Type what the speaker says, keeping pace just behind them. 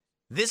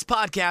This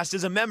podcast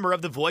is a member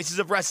of the Voices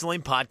of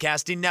Wrestling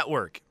Podcasting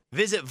Network.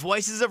 Visit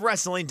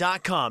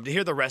voicesofwrestling.com to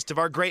hear the rest of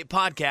our great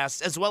podcasts,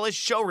 as well as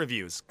show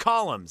reviews,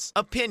 columns,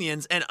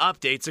 opinions, and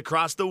updates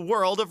across the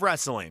world of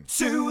wrestling.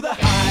 To the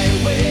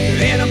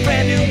highway in a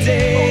brand new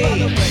day. Over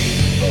the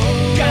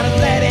rainbow, gotta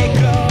let it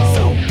go.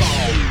 So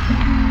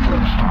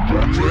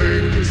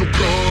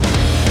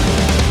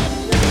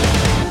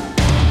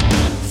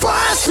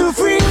fast to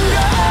freedom.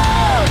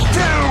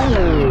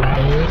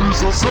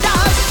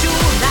 Stars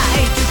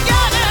tonight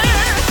together.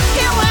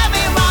 Here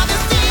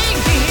everybody's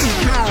singing.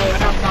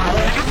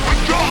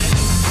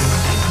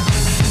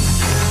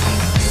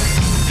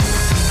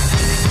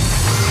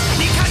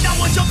 你看到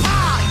我就怕，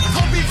头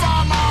皮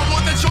发麻，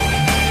我的手。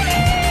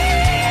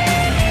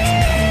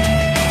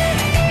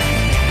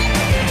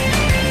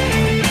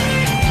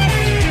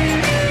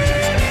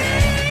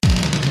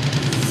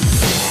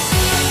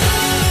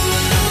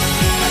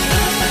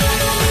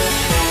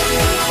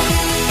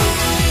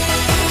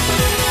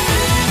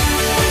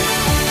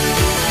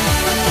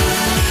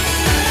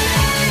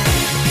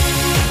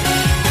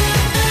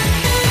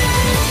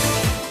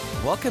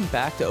Welcome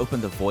back to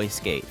Open the Voice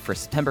Gate for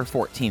September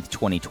 14th,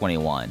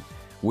 2021.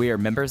 We are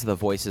members of the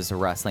Voices of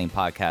Wrestling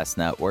Podcast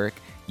Network.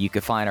 You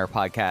can find our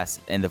podcast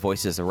in the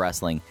Voices of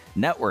Wrestling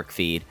Network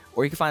feed,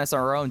 or you can find us on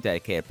our own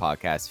dedicated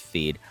podcast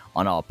feed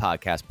on all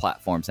podcast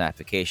platforms and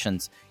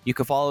applications. You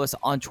can follow us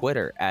on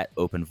Twitter at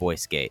Open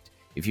Voice Gate.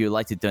 If you would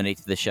like to donate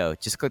to the show,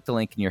 just click the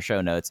link in your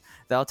show notes.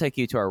 That'll take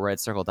you to our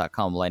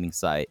redcircle.com landing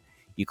site.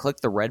 You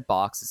click the red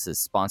box that says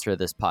sponsor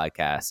this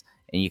podcast,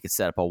 and you can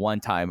set up a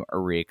one-time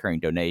or recurring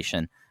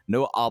donation.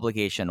 No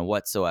obligation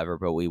whatsoever,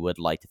 but we would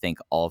like to thank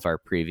all of our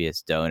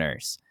previous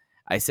donors.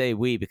 I say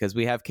we because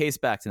we have Case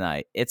back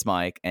tonight. It's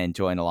Mike, and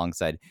joined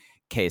alongside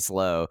Case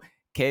Lowe.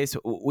 Case,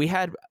 we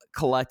had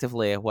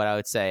collectively what I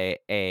would say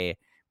a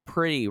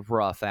pretty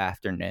rough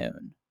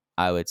afternoon,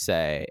 I would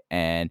say.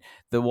 And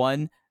the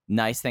one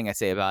nice thing I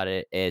say about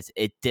it is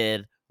it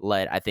did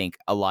lead, I think,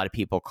 a lot of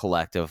people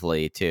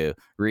collectively to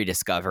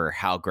rediscover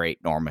how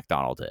great Norm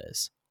Macdonald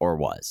is, or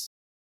was.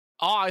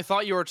 Oh, I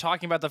thought you were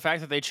talking about the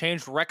fact that they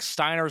changed Rex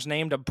Steiner's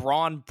name to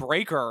Braun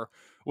Breaker,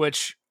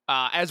 which,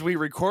 as we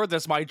record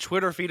this, my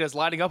Twitter feed is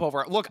lighting up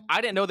over it. Look, I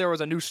didn't know there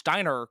was a new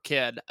Steiner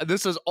kid.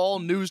 This is all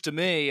news to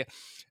me,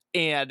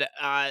 and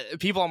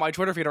people on my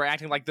Twitter feed are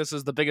acting like this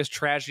is the biggest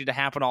tragedy to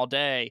happen all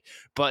day.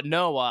 But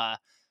no,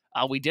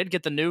 we did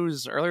get the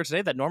news earlier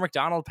today that Norm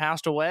Macdonald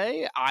passed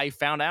away. I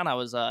found out I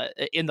was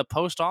in the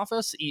post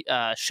office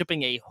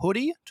shipping a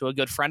hoodie to a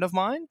good friend of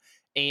mine.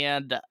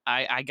 And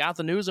I got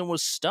the news and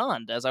was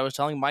stunned. As I was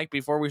telling Mike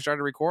before we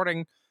started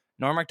recording,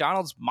 Norm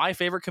Macdonald's my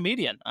favorite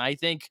comedian. I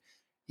think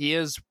he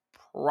is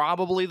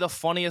probably the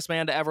funniest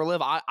man to ever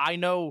live. I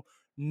know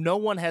no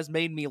one has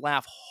made me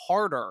laugh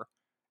harder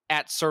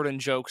at certain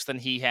jokes than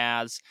he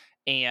has.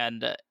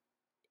 And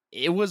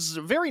it was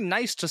very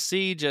nice to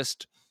see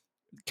just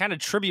kind of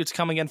tributes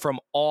coming in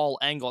from all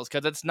angles,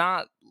 because it's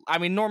not, I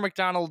mean, Norm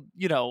Macdonald,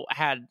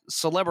 had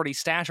celebrity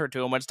stature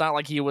to him. It's not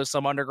like he was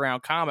some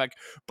underground comic,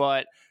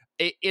 but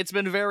it's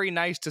been very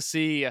nice to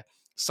see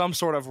some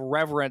sort of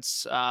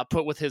reverence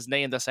put with his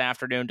name this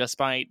afternoon,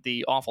 despite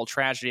the awful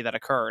tragedy that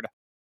occurred.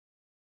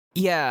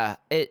 Yeah,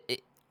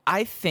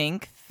 I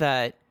think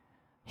that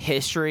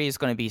history is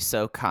going to be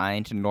so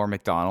kind to Norm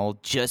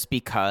Macdonald just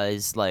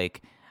because,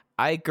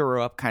 I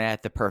grew up kind of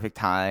at the perfect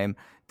time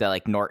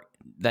that,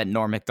 that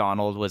Norm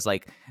Macdonald was,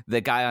 the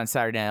guy on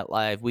Saturday Night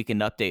Live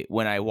Weekend Update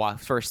when I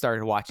first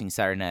started watching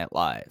Saturday Night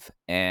Live.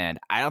 And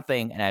I don't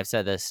think, and I've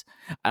said this,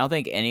 I don't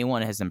think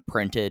anyone has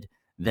imprinted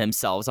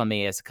themselves on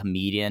me as a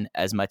comedian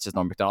as much as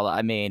Norm Macdonald.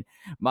 I mean,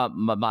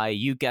 my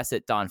you guess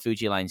it, Don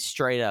Fuji line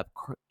straight up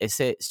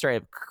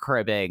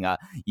cribbing,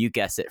 you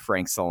guess it,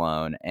 Frank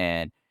Stallone.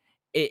 And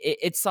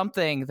it's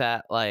something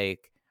that, I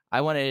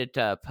wanted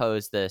to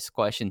pose this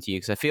question to you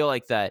because I feel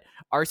like that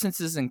our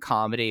senses in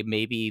comedy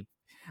maybe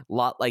a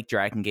lot like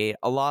Dragon Gate.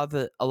 A lot of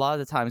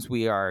the times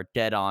we are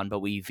dead on, but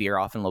we veer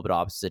off in a little bit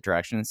opposite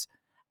directions.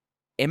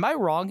 Am I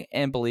wrong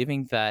in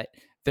believing that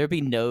there'd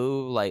be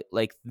no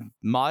like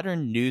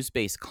modern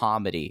news-based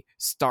comedy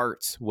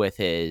starts with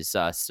his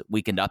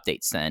Weekend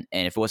Update stint,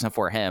 and if it wasn't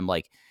for him,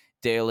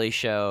 Daily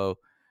Show,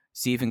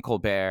 Stephen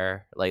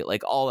Colbert,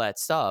 like all that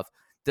stuff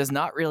does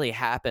not really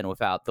happen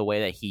without the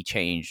way that he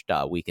changed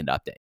Weekend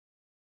Update.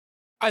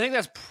 I think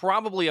that's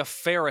probably a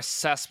fair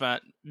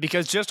assessment,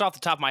 because just off the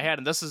top of my head,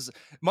 and this is,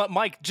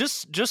 Mike,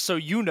 just so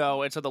you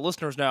know, and so the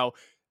listeners know,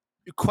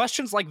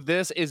 questions like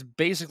this is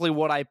basically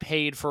what I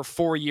paid for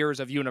 4 years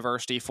of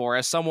university for,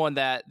 as someone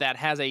that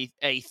has a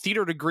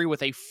theater degree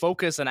with a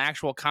focus in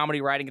actual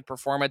comedy writing and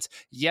performance.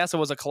 Yes, it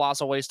was a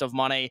colossal waste of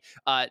money.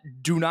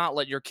 Do not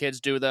let your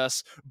kids do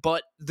this,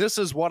 but this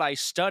is what I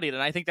studied,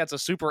 and I think that's a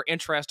super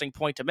interesting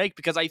point to make,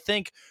 because I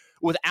think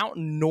without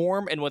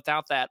Norm and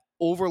without that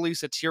overly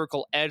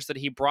satirical edge that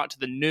he brought to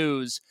the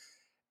news,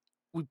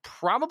 we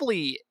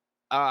probably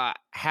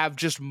have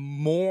just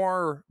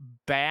more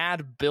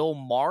bad Bill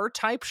Maher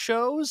type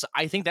shows.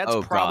 I think that's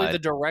probably the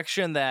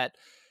direction that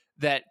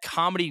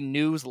comedy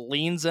news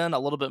leans in a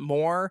little bit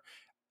more.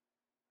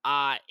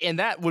 And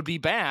that would be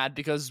bad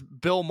because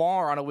Bill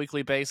Maher on a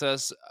weekly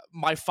basis.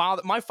 My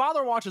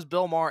father watches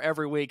Bill Maher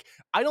every week.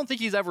 I don't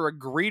think he's ever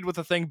agreed with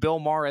the thing Bill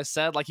Maher has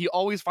said. Like, he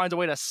always finds a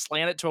way to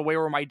slant it to a way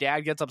where my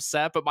dad gets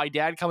upset, but my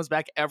dad comes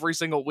back every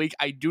single week.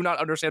 I do not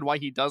understand why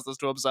he does this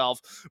to himself,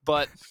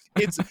 but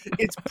it's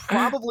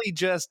probably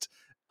just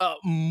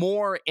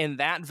more in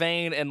that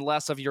vein and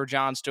less of your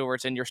Jon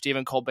Stewarts and your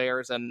Stephen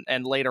Colberts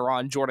and later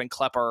on Jordan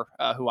Klepper,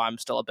 who I'm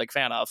still a big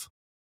fan of.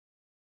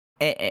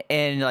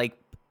 And like,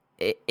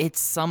 it's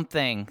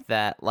something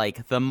that,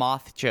 like, the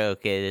moth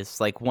joke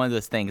is like one of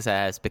those things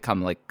that has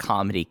become like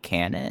comedy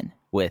canon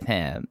with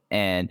him,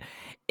 and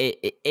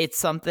it's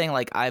something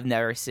like I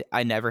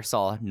never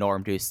saw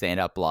Norm do stand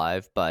up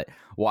live, but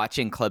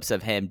watching clips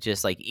of him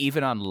just like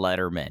even on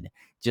Letterman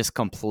just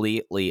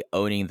completely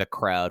owning the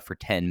crowd for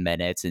 10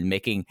 minutes and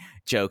making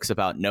jokes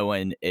about no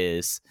one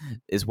is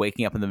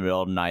waking up in the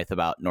middle of the night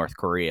about North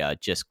Korea,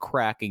 just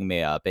cracking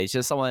me up. It's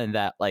just someone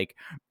that, like,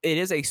 it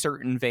is a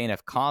certain vein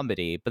of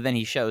comedy, but then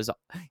he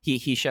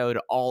showed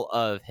all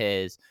of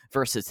his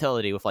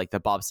versatility with like the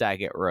Bob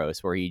Saget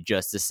roast, where he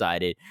just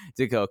decided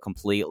to go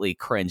completely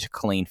cringe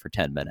clean for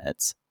 10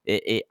 minutes.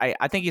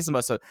 I think he's the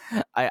most.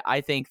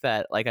 I think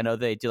that, like, I know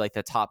they do like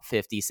the top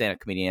 50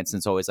 stand-up comedians, and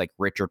it's always like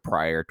Richard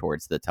Pryor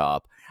towards the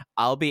top.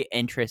 I'll be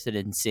interested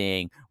in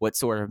seeing what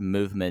sort of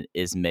movement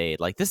is made.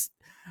 Like this,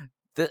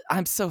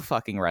 I'm so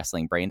fucking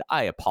wrestling brained.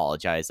 I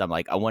apologize. I'm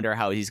like, I wonder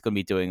how he's going to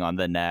be doing on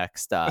the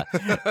next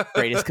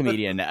greatest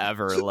comedian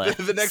ever list.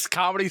 The next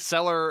Comedy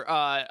Cellar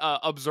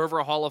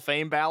Observer Hall of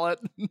Fame ballot.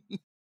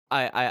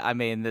 I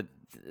mean, the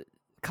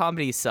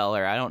Comedy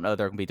Cellar, I don't know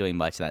they're going to be doing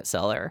much in that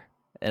cellar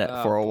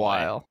for a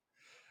while.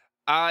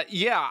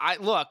 Yeah, I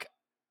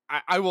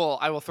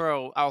will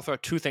throw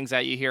two things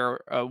at you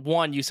here.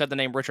 One, you said the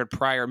name Richard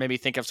Pryor made me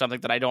think of something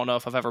that I don't know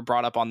if I've ever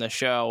brought up on this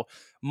show.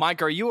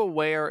 Mike, are you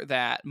aware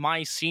that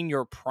my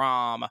senior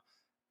prom,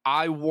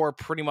 I wore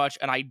pretty much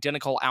an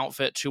identical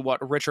outfit to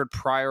what Richard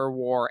Pryor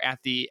wore at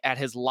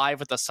his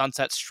Live at the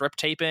Sunset strip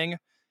taping?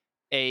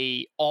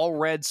 A all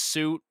red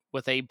suit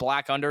with a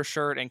black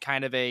undershirt and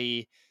kind of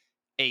a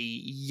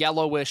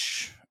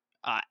yellowish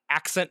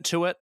accent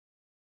to it.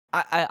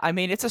 I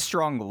mean, it's a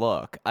strong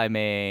look. I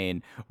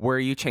mean, were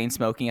you chain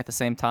smoking at the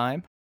same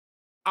time?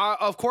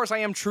 Of course, I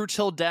am true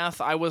till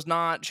death. I was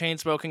not chain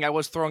smoking. I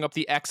was throwing up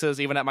the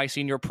X's even at my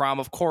senior prom.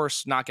 Of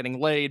course, not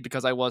getting laid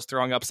because I was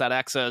throwing up said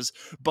X's.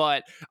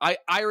 But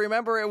I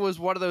remember it was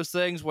one of those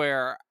things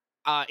where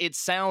it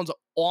sounds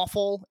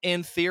awful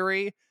in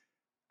theory.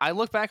 I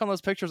look back on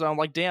those pictures and I'm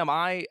like, damn,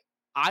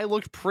 I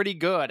looked pretty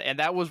good. And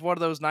that was one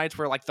of those nights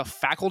where, like, the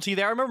faculty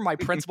there, I remember my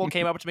principal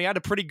came up to me. I had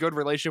a pretty good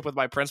relationship with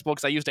my principal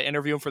because I used to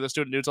interview him for the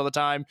student news all the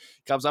time.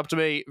 Comes up to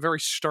me, very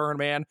stern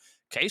man.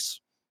 Case,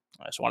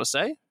 I just want to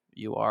say,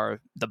 you are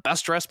the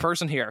best dressed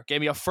person here.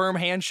 Gave me a firm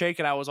handshake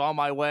and I was on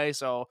my way.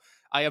 So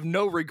I have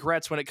no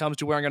regrets when it comes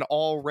to wearing an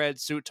all red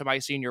suit to my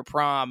senior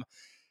prom.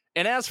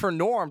 And as for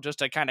Norm, just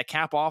to kind of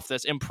cap off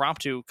this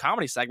impromptu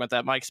comedy segment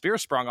that Mike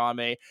Spears sprung on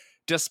me,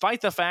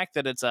 despite the fact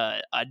that it's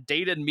a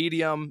dated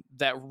medium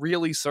that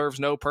really serves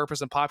no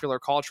purpose in popular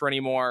culture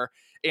anymore,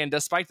 and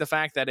despite the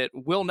fact that it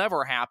will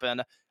never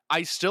happen,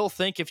 I still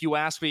think if you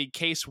ask me,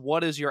 Case,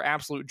 what is your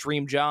absolute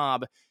dream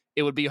job,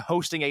 it would be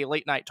hosting a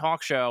late night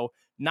talk show,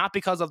 not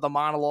because of the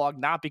monologue,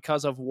 not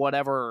because of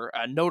whatever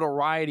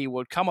notoriety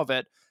would come of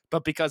it,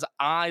 but because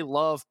I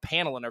love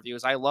panel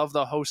interviews. I love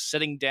the host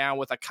sitting down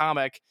with a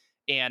comic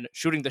and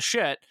shooting the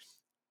shit.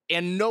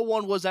 And no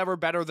one was ever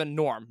better than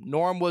Norm.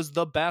 Norm was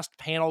the best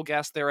panel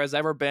guest there has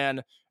ever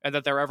been and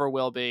that there ever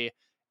will be.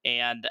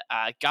 And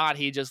God,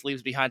 he just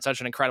leaves behind such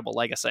an incredible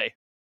legacy.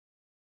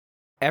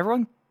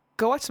 Everyone,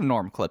 go watch some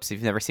Norm clips if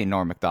you've never seen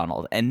Norm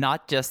Macdonald. And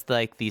not just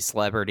like the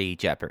Celebrity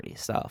Jeopardy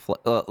stuff.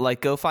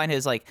 Like, go find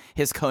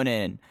his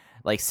Conan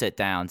like sit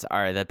downs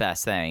are the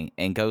best thing.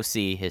 And go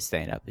see his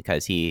stand up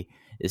because he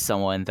is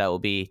someone that will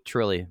be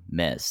truly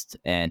missed.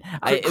 And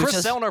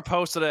Chris Zellner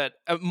posted it.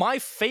 My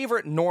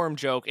favorite Norm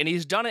joke, and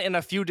he's done it in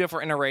a few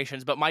different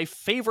iterations, but my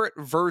favorite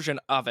version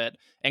of it,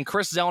 and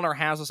Chris Zellner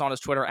has this on his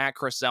Twitter, at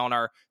Chris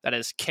Zellner, that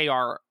is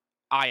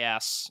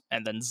KRIS,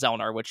 and then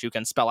Zellner, which you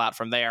can spell out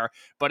from there.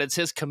 But it's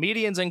his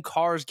Comedians in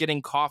Cars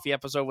Getting Coffee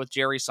episode with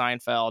Jerry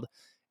Seinfeld.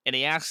 And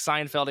he asks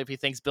Seinfeld if he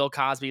thinks Bill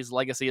Cosby's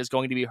legacy is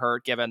going to be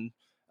hurt given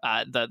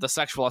the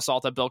sexual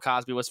assault that Bill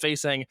Cosby was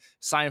facing.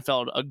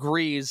 Seinfeld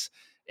agrees.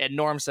 And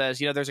Norm says,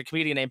 there's a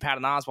comedian named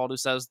Patton Oswalt who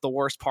says the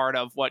worst part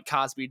of what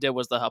Cosby did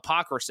was the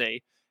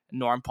hypocrisy. And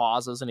Norm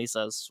pauses and he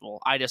says, well,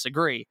 I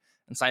disagree.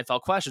 And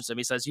Seinfeld questions him.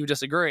 He says, you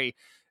disagree.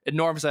 And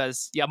Norm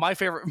says, yeah, my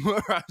favorite,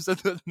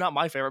 not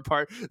my favorite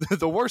part,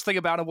 the worst thing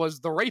about it was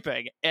the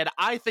raping. And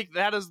I think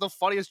that is the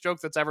funniest joke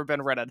that's ever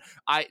been written.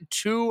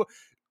 Two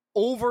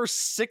over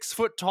 6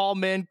 foot tall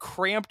men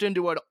cramped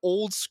into an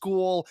old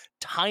school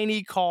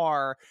tiny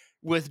car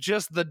with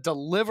just the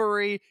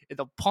delivery,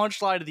 the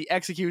punchline, the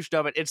execution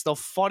of it. It's the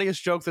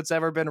funniest joke that's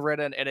ever been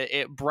written, and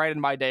it brightened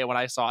my day when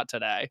I saw it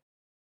today.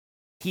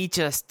 He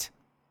just,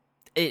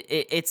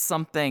 it's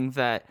something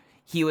that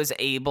he was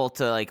able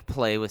to like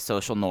play with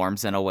social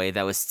norms in a way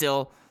that was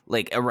still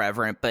like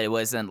irreverent, but it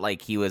wasn't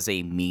like he was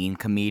a mean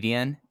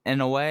comedian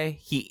in a way.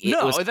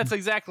 That's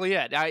exactly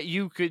it.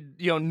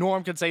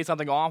 Norm could say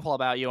something awful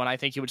about you, and I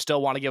think you would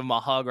still want to give him a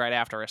hug right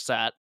after a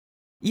set.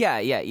 Yeah.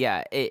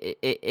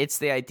 It's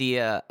the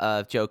idea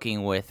of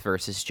joking with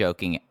versus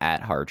joking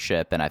at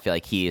hardship, and I feel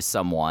like he is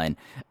someone,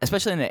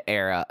 especially in the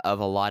era of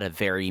a lot of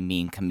very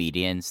mean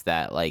comedians,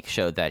 that like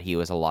showed that he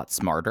was a lot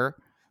smarter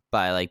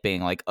by like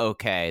being like,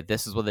 okay,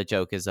 this is what the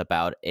joke is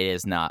about. It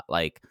is not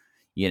like,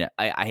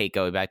 I hate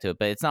going back to it,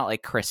 but it's not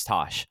like Chris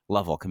Tosh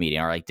level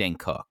comedian or like Dane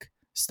Cook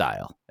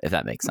style, if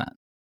that makes sense.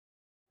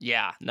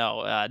 Yeah,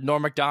 no,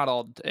 Norm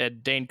Macdonald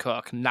and Dane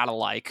Cook, not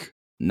alike.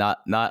 Not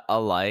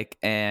alike,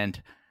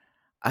 and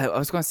I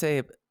was going to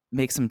say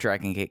make some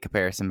Dragon Gate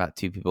comparison about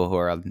two people who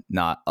are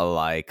not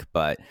alike,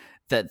 but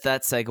that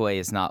segue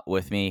is not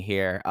with me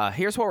here.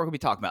 Here's what we're going to be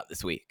talking about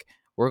this week.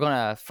 We're going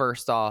to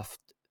first off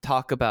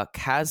talk about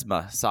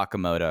Kazma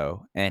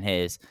Sakamoto and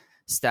his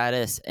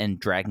status in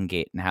Dragon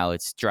Gate and how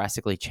it's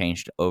drastically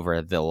changed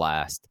over the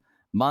last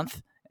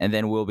month. And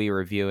then we'll be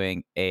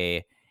reviewing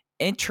a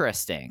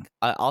interesting,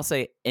 September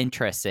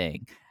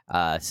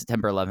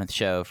 11th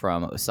show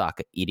from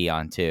Osaka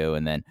Ideon 2.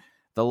 And then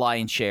the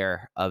lion's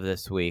share of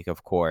this week,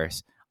 of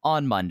course,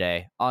 on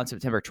Monday, on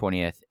September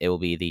 20th, it will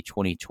be the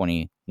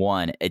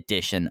 2021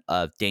 edition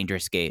of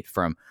Dangerous Gate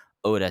from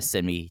Oda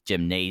Senmi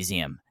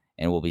Gymnasium.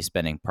 And we'll be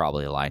spending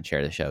probably a lion's share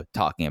of the show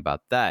talking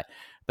about that.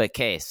 But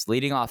Case,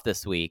 leading off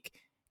this week,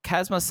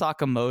 Kazma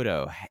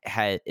Sakamoto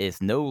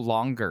is no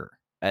longer,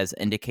 as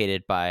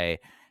indicated by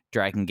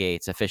Dragon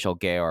Gate's official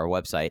Gaor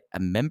website, a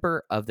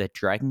member of the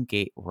Dragon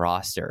Gate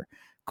roster.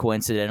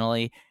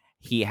 Coincidentally,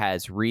 he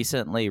has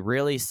recently,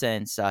 really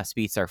since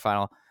Speedstar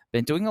Final,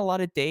 been doing a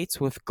lot of dates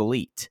with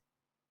Gleet.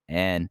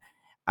 And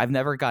I've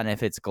never gotten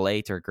if it's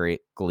Gleet or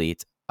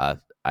Gleet. I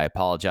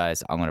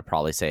apologize. I'm going to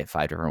probably say it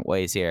 5 different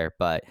ways here.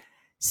 But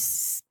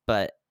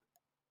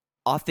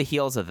off the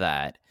heels of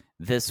that,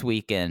 this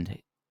weekend,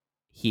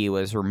 he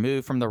was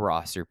removed from the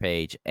roster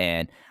page,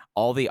 and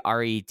all the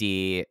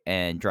RED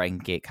and Dragon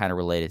Gate kind of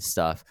related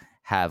stuff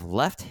have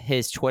left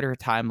his Twitter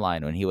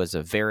timeline when he was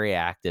a very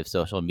active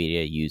social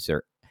media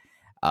user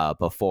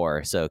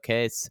before. So,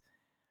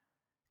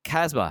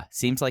 Kazma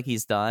seems like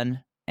he's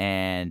done,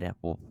 and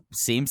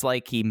seems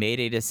like he made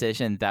a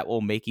decision that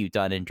will make you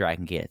done in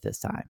Dragon Gate at this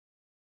time.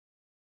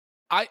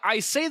 I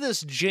say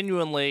this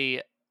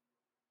genuinely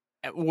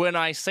when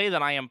I say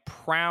that I am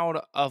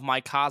proud of my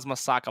Kazma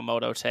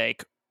Sakamoto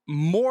take,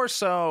 more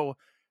so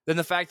than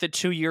the fact that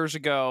 2 years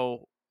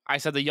ago I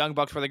said the Young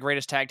Bucks were the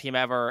greatest tag team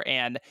ever,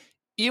 and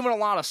even a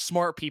lot of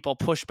smart people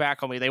pushed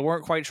back on me. They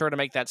weren't quite sure to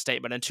make that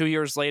statement, and 2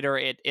 years later,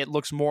 it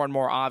looks more and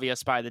more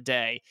obvious by the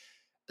day.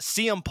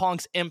 CM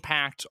Punk's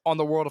impact on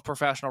the world of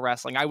professional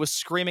wrestling. I was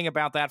screaming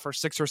about that for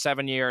 6 or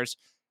 7 years.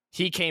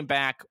 He came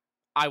back.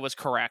 I was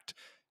correct.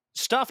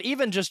 Stuff,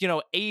 even just,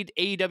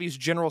 AEW's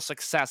general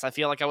success. I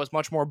feel like I was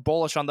much more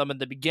bullish on them in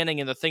the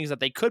beginning and the things that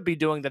they could be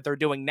doing that they're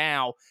doing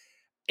now.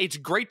 It's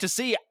great to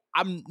see.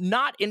 I'm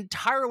not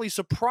entirely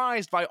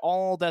surprised by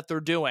all that they're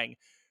doing.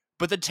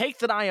 But the take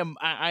that I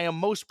am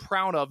most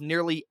proud of,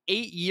 nearly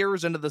 8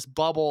 years into this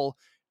bubble,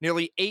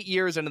 nearly 8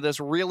 years into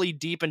this really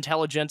deep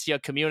intelligentsia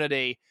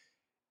community,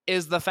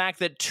 is the fact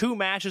that 2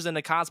 matches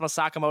into Kazma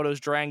Sakamoto's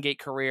Dragon Gate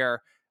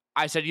career,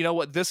 I said, you know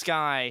what, this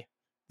guy's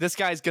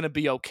going to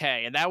be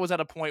okay. And that was at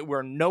a point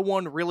where no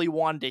one really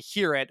wanted to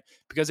hear it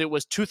because it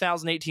was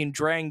 2018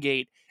 Dragon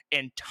Gate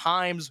and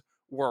times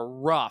were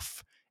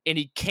rough. And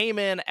he came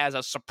in as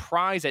a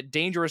surprise at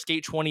Dangerous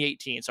Gate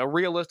 2018. So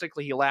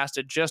realistically, he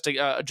lasted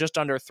just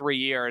under 3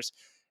 years.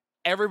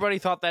 Everybody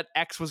thought that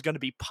X was going to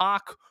be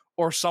Pac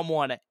or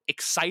someone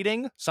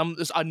exciting,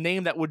 a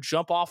name that would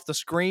jump off the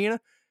screen.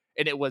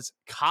 And it was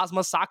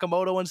Kazma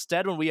Sakamoto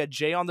instead. When we had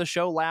Jay on the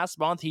show last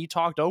month, he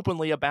talked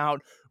openly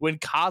about when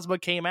Kazma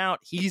came out.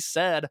 He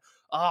said,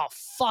 oh,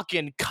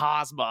 fucking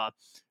Kazma,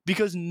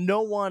 because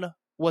no one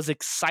was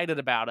excited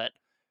about it.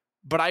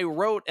 But I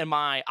wrote in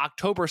my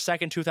October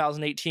 2nd,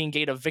 2018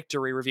 Gate of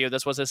Victory review,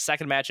 this was his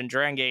second match in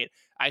Dragon Gate,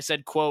 I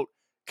said, quote,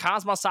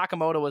 Kazma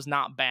Sakamoto was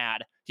not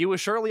bad. He was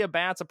surely a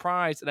bad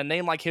surprise, and a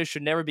name like his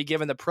should never be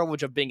given the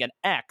privilege of being an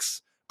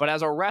X. But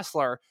as a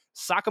wrestler,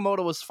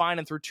 Sakamoto was fine,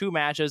 and through 2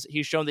 matches,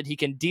 he's shown that he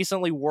can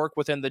decently work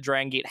within the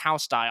Dragon Gate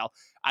house style.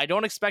 I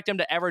don't expect him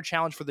to ever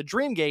challenge for the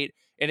Dream Gate,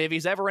 and if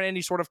he's ever in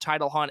any sort of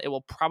title hunt, it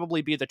will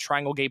probably be the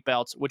Triangle Gate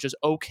belts, which is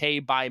okay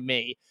by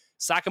me.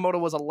 Sakamoto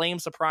was a lame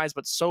surprise,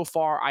 but so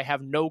far, I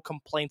have no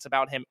complaints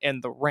about him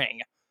in the ring.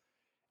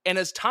 And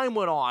as time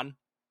went on,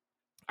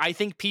 I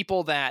think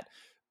people that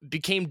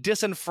became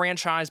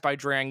disenfranchised by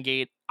Dragon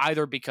Gate,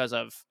 either because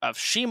of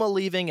Shima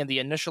leaving and the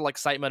initial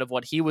excitement of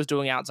what he was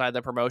doing outside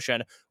the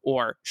promotion,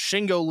 or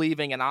Shingo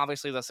leaving and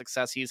obviously the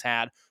success he's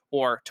had,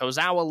 or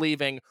Tozawa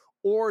leaving,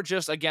 or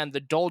just, again, the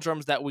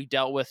doldrums that we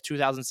dealt with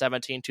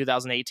 2017,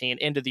 2018,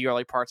 into the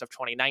early parts of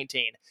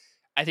 2019.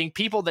 I think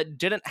people that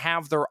didn't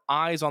have their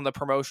eyes on the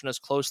promotion as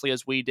closely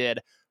as we did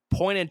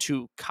pointed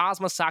to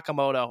Kazma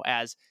Sakamoto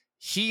as,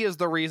 he is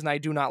the reason I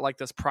do not like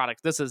this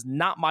product. This is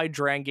not my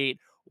Dragon Gate.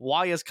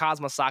 Why is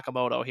Kazma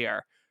Sakamoto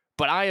here?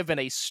 but I have been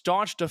a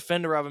staunch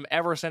defender of him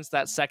ever since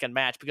that second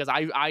match, because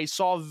I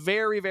saw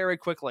very, very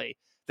quickly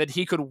that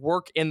he could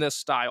work in this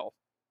style.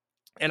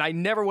 And I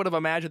never would have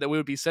imagined that we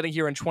would be sitting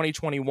here in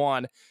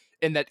 2021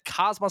 and that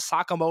Kazma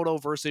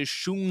Sakamoto versus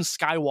Shun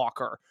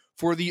Skywalker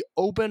for the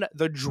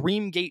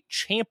Dreamgate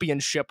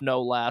Championship,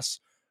 no less,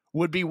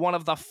 would be one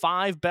of the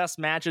 5 best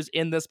matches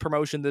in this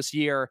promotion this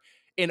year,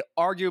 and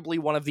arguably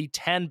one of the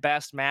 10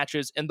 best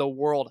matches in the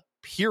world,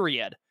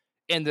 period,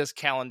 in this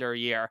calendar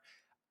year.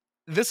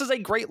 This is a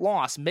great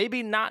loss,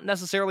 maybe not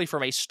necessarily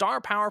from a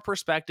star power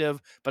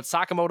perspective, but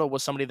Sakamoto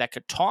was somebody that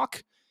could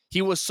talk.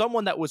 He was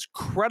someone that was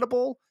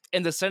credible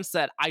in the sense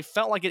that I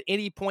felt like at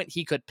any point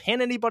he could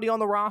pin anybody on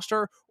the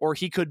roster, or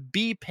he could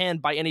be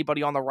pinned by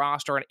anybody on the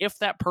roster. And if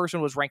that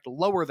person was ranked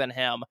lower than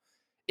him,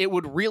 it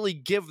would really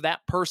give that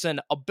person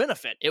a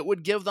benefit. It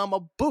would give them a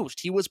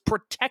boost. He was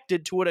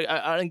protected to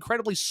an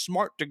incredibly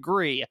smart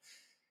degree.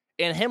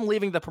 And him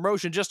leaving the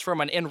promotion just from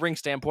an in-ring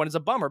standpoint is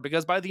a bummer,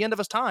 because by the end of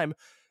his time,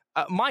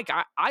 Mike,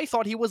 I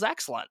thought he was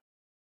excellent.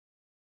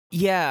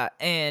 Yeah,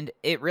 and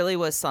it really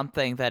was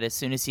something that as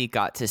soon as he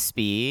got to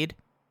speed,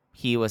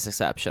 he was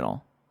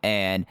exceptional.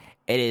 And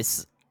it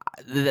is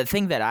the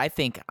thing that I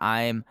think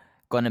I'm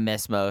going to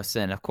miss most.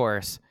 And of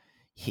course,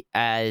 he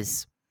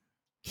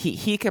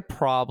could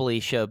probably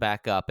show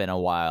back up in a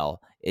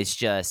while. It's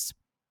just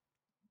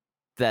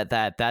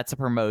that's a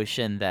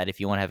promotion that if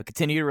you want to have a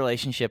continued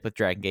relationship with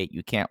Dragon Gate,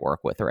 you can't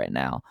work with right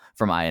now,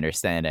 from my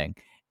understanding.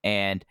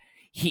 And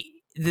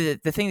the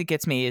thing that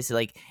gets me is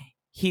like,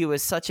 he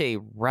was such a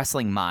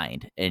wrestling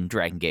mind in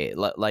Dragon Gate.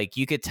 Like,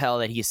 you could tell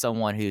that he's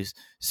someone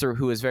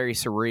who is very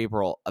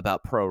cerebral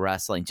about pro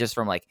wrestling, just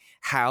from like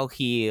how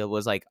he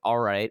was like, all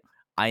right,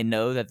 I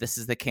know that this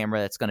is the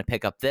camera that's going to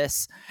pick up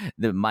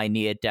my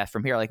knee of death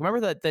from here. Like,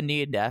 remember the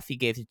knee of death he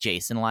gave to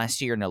Jason last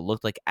year, and it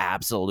looked like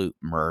absolute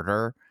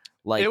murder.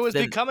 Like, it was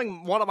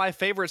becoming one of my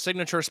favorite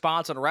signature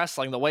spots in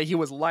wrestling, the way he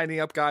was lining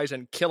up guys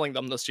and killing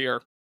them this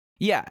year.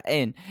 Yeah,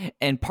 and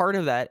part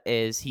of that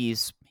is he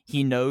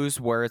knows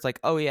where it's like,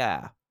 oh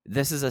yeah,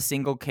 this is a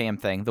single cam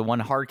thing. The one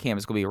hard cam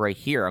is going to be right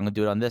here. I'm going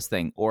to do it on this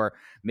thing. Or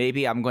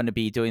maybe I'm going to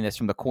be doing this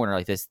from the corner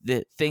like this.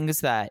 The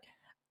things that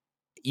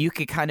you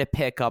could kind of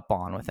pick up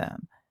on with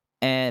him.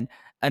 And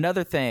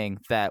another thing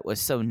that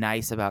was so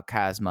nice about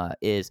Kazma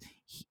is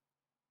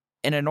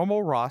in a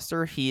normal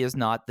roster, he is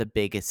not the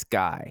biggest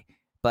guy.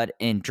 But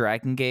in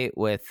Dragon Gate,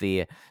 with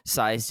the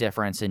size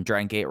difference in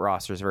Dragon Gate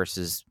rosters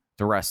versus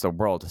the rest of the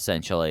world,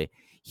 essentially,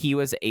 he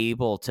was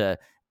able to,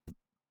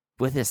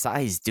 with his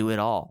size, do it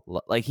all.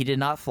 Like, he did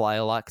not fly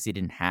a lot because he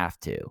didn't have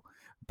to.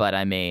 But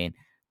I mean,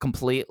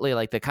 completely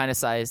like the kind of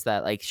size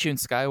that like Shun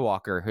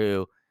Skywalker,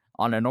 who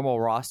on a normal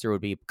roster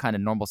would be kind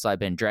of normal size,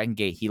 but in Dragon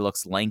Gate, he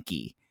looks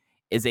lanky,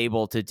 is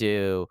able to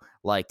do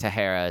like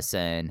Taharas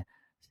and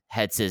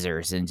head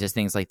scissors and just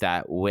things like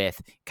that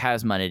with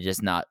Kazma to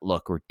just not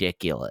look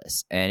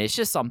ridiculous. And it's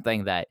just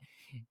something that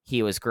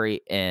he was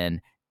great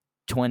in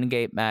Twin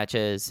Gate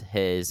matches.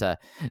 His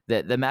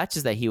the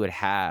matches that he would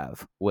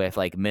have with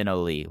like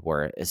Minoli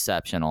were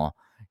exceptional.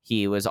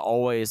 He was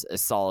always a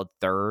solid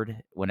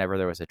third whenever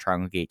there was a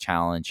Triangle Gate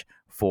challenge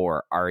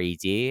for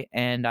RED.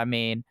 And I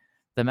mean,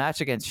 the match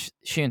against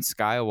Shun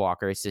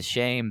Skywalker, it's a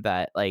shame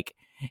that like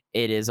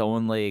it is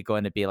only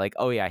going to be like,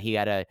 oh yeah, he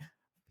had a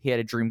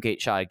Dreamgate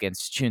shot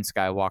against Shun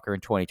Skywalker in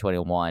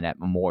 2021 at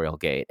Memorial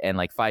Gate, and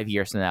like 5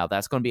 years from now,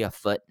 that's going to be a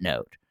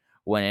footnote.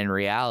 When in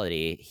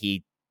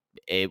reality,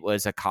 it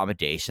was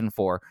accommodation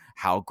for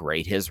how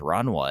great his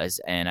run was,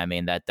 and I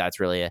mean that's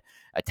really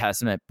a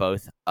testament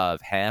both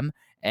of him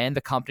and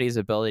the company's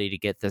ability to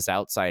get this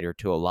outsider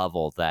to a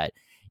level that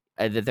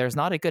there's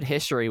not a good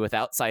history with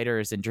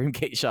outsiders and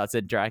Dreamgate shots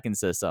in Dragon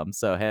System.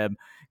 So him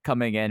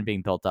coming in,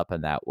 being built up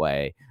in that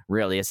way,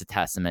 really is a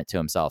testament to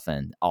himself,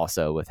 and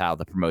also with how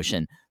the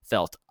promotion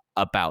felt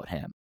about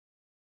him.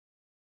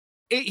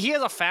 He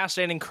has a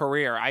fascinating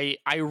career. I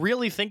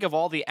really think of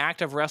all the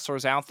active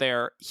wrestlers out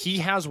there, he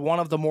has one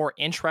of the more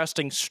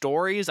interesting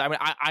stories. I mean,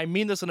 I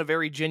mean this in a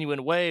very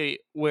genuine way,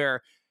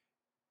 where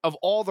of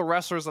all the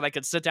wrestlers that I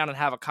could sit down and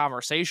have a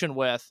conversation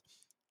with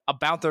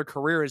about their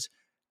careers,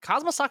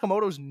 Kazma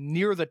Sakamoto's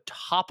near the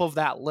top of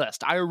that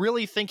list. I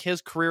really think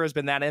his career has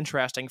been that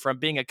interesting, from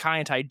being a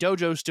Kaientai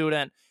Dojo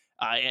student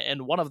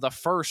and one of the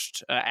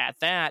first at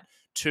that,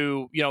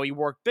 to, you know, he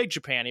worked Big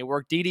Japan, he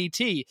worked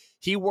DDT,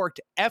 he worked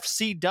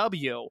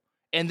FCW,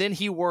 and then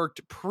he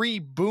worked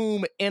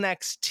pre-boom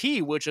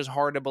NXT, which is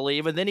hard to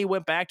believe, and then he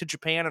went back to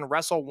Japan and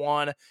Wrestle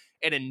One,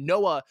 and in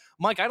Noah,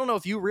 Mike, I don't know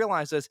if you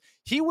realize this,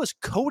 he was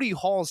Cody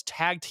Hall's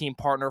tag team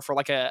partner for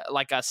like a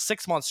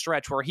 6-month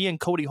stretch where he and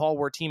Cody Hall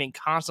were teaming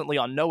constantly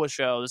on Noah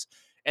shows,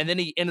 and then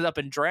he ended up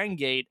in Dragon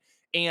Gate.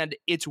 And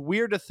it's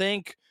weird to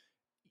think,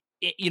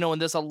 you know, in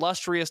this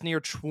illustrious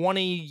near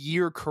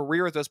 20-year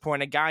career at this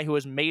point, a guy who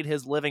has made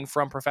his living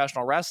from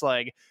professional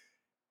wrestling,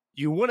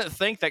 you wouldn't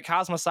think that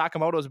Kazma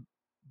Sakamoto's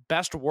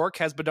best work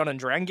has been done in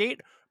Dragon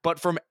Gate, but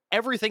from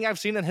everything I've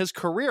seen in his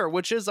career,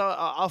 which is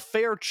a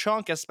fair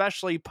chunk,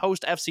 especially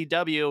post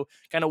FCW,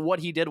 kind of what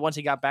he did once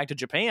he got back to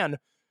Japan,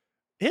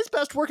 his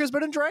best work has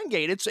been in Dragon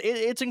Gate.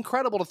 It's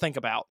incredible to think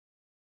about.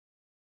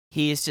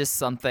 he's just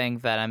something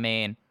that, I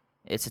mean,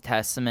 it's a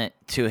testament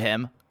to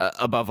him,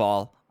 above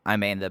all. I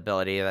mean, the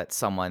ability that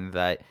someone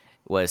that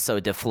was so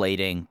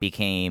deflating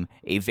became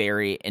a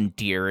very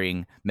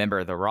endearing member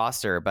of the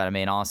roster. But I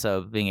mean,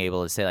 also being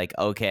able to say, like,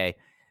 okay,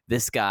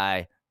 this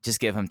guy, just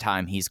give him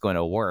time, he's going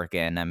to work.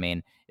 And I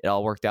mean, it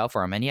all worked out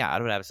for him. And yeah, I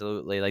would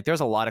absolutely, like, there's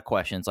a lot of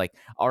questions. Like,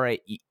 all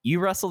right, you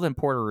wrestled in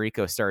Puerto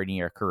Rico starting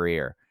your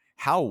career.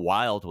 How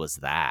wild was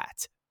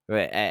that?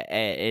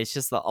 It's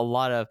just a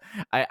lot of,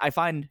 I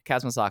find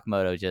Kazma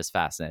Sakamoto just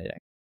fascinating.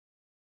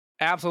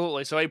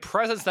 Absolutely. So a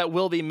presence that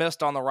will be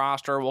missed on the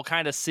roster. We'll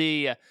kind of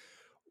see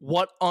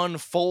what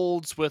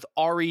unfolds with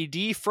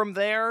RED from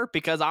there,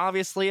 because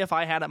obviously if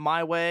I had it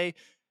my way,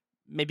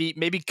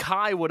 maybe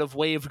Kai would have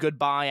waved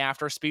goodbye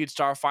after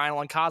Speedstar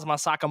Final and Kazma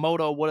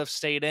Sakamoto would have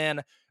stayed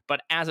in.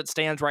 But as it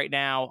stands right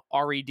now,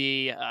 RED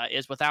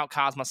is without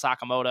Kazma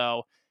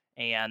Sakamoto,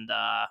 and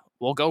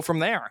we'll go from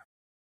there.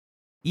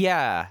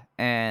 Yeah,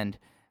 and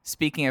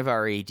speaking of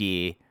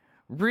RED,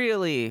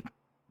 really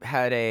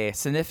had a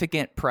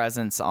significant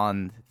presence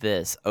on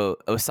this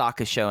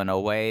Osaka show in a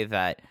way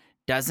that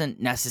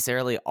doesn't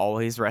necessarily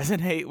always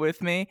resonate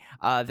with me.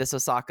 This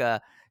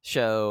Osaka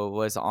show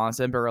was on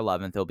September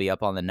 11th. It'll be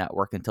up on the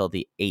network until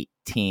the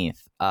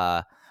 18th.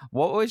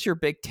 What was your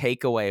big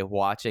takeaway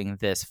watching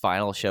this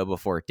final show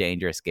before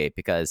Dangerous Gate?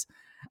 Because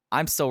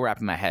I'm still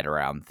wrapping my head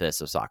around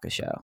this Osaka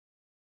show.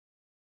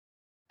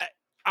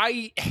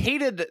 I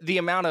hated the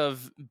amount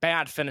of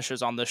bad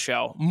finishes on this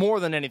show more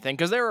than anything,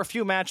 because there were a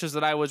few matches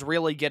that I was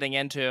really getting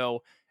into,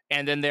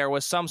 and then there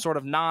was some sort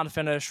of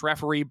non-finish,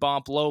 referee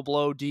bump, low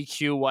blow,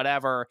 DQ,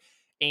 whatever,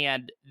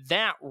 and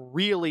that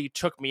really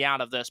took me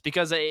out of this,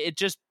 because it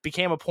just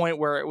became a point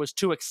where it was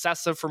too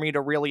excessive for me to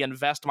really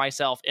invest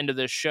myself into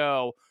this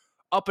show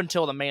up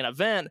until the main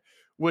event,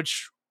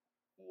 which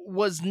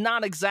was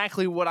not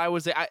exactly what I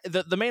was...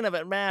 The main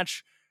event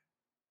match,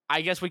 I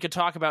guess we could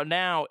talk about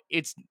now.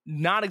 It's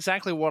not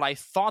exactly what I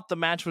thought the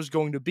match was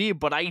going to be,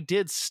 but I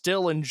did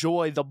still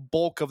enjoy the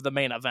bulk of the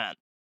main event.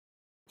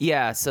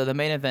 Yeah, so the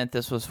main event,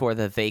 this was for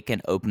the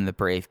vacant Open the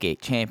Brave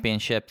Gate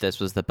Championship. This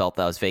was the belt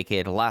that was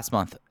vacated last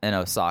month in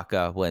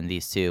Osaka when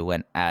these two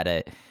went at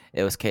it.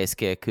 It was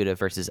Keisuke Okuda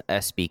versus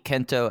SB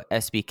Kento.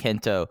 SB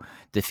Kento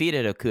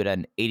defeated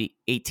Okuda in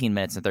 18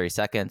 minutes and 30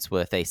 seconds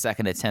with a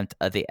second attempt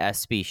of the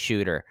SB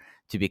Shooter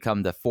to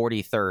become the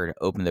 43rd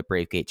Open the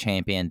Brave Gate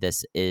champion.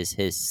 This is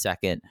his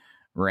second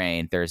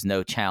reign. There's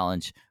no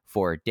challenge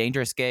for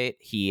Dangerous Gate.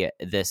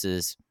 This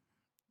is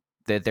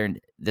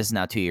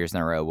now 2 years in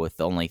a row with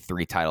only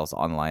 3 titles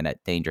online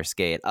at Dangerous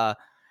Gate.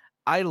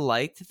 I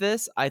liked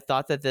this. I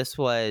thought that this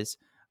was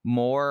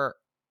more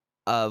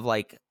of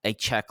like a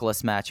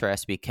checklist match for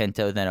SB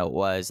Kento than it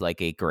was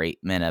like a great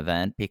main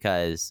event,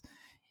 because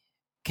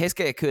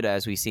Keisuke Okuda,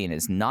 as we've seen,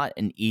 is not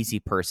an easy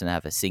person to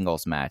have a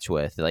singles match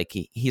with. Like,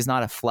 he's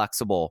not a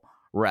flexible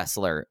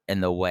wrestler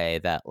in the way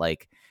that,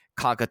 like,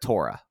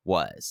 Kagetora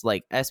was.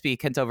 Like, SB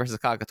Kento versus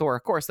Kagetora,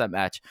 of course, that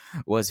match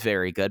was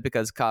very good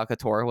because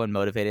Kagetora, when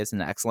motivated, is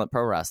an excellent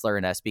pro wrestler,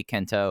 and SB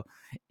Kento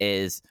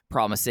is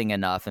promising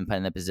enough and put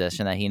in the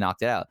position that he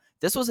knocked it out.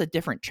 This was a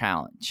different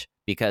challenge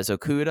because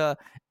Okuda,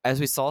 as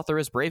we saw through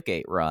his Brave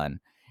Gate run,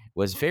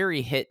 was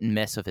very hit and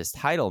miss with his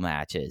title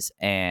matches,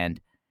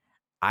 and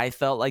I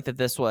felt like that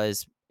this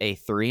was a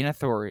 3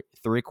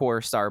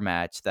 3/4 star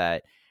match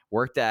that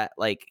worked at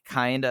like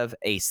kind of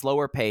a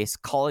slower pace,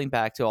 calling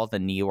back to all the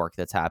knee work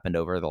that's happened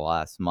over the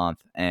last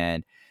month.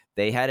 And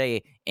they had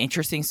a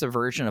interesting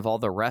subversion of all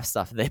the ref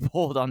stuff they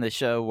pulled on the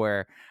show,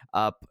 where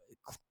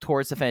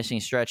towards the finishing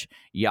stretch,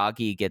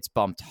 Yagi gets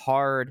bumped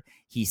hard.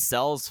 He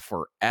sells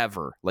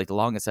forever, like the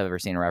longest I've ever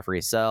seen a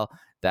referee sell.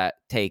 That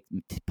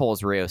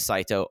pulls Ryo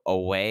Saito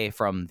away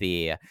from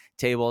the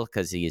table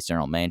because he's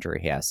general manager.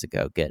 He has to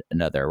go get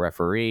another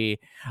referee.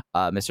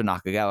 Mr.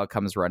 Nakagawa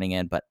comes running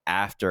in, but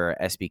after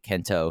SB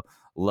Kento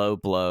low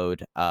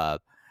blowed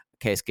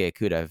Keisuke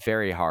Okuda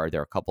very hard, there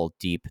were a couple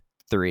deep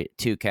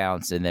 2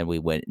 counts, and then we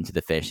went into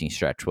the finishing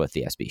stretch with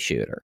the SB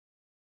Shooter.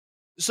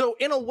 So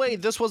in a way,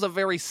 this was a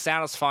very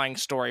satisfying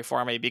story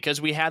for me because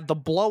we had the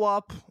blow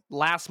up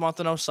last month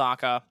in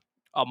Osaka,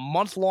 a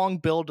month-long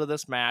build to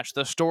this match,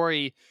 the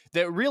story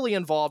that really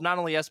involved not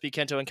only SB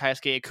Kento and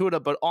Keisuke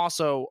Okuda, but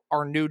also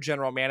our new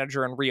general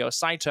manager in Ryo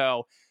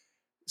Saito.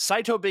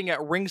 Saito being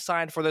at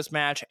ringside for this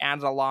match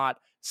added a lot.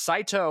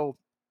 Saito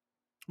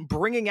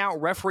bringing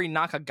out referee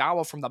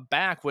Nakagawa from the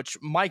back, which,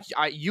 Mike,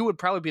 you would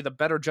probably be the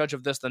better judge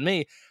of this than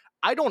me.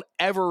 I don't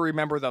ever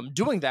remember them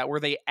doing that, where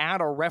they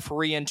add a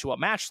referee into a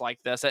match like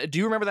this. Do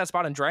you remember that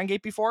spot in Dragon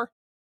Gate before?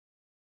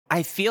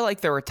 I feel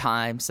like there were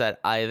times that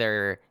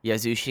either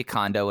Yasushi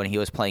Kondo, when he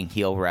was playing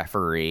heel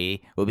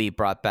referee, would be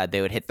brought back. They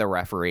would hit the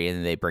referee and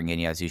then they bring in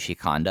Yasushi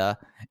Kondo.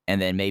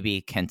 And then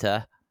maybe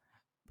Kenta,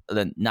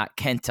 not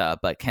Kenta,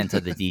 but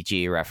Kenta, the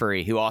DG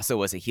referee, who also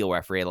was a heel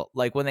referee.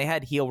 Like, when they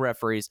had heel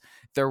referees,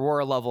 there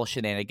were level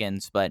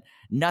shenanigans, but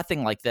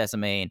nothing like this. I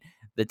mean,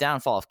 the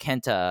downfall of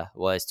Kenta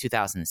was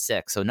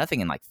 2006, so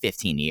nothing in like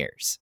 15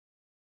 years.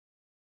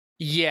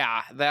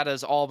 Yeah, that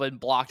has all been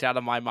blocked out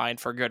of my mind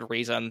for good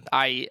reason.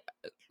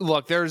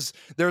 Look, there's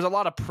a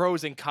lot of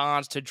pros and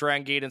cons to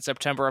Dragon Gate in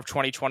September of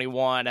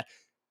 2021. If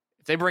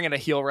they bring in a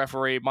heel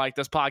referee, Mike,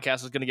 this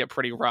podcast is going to get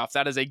pretty rough.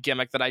 That is a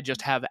gimmick that I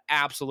just have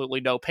absolutely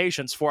no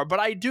patience for.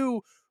 But I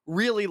do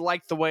really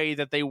like the way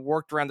that they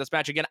worked around this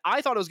match. Again,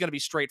 I thought it was going to be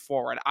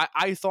straightforward.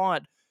 I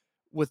thought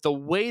with the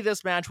way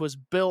this match was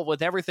built,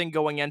 with everything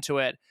going into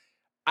it,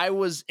 I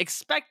was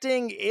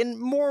expecting, and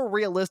more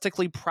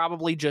realistically,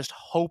 probably just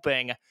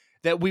hoping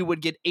that we would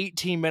get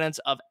 18 minutes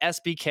of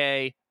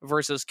SBK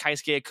versus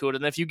Keisuke Okuda.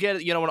 And if you get,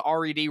 an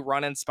RED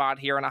run-in spot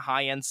here and a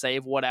high-end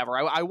save, whatever.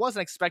 I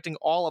wasn't expecting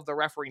all of the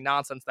referee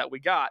nonsense that we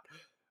got.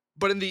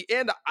 But in the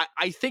end,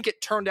 I think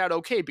it turned out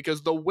okay,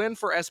 because the win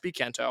for SB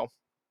Kento,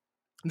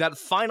 that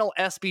final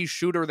SB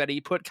shooter that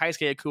he put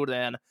Keisuke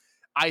Okuda in,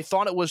 I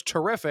thought it was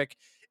terrific.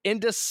 And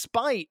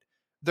despite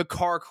the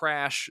car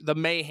crash, the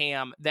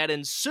mayhem that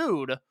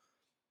ensued,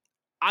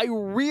 I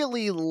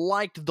really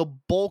liked the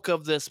bulk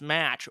of this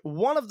match.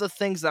 One of the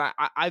things that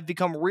I've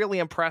become really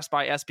impressed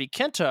by SB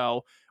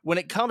Kento when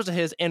it comes to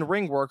his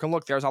in-ring work, and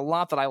look, there's a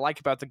lot that I like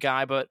about the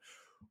guy, but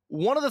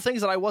one of the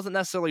things that I wasn't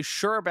necessarily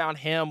sure about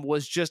him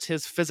was just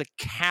his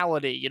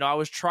physicality. I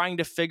was trying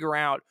to figure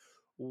out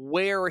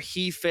where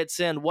he fits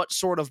in, what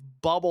sort of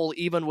bubble,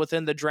 even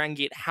within the Dragon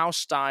Gate house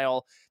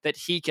style, that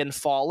he can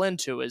fall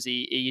into. Is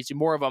he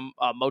more of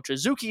a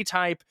Mochizuki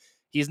type?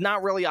 He's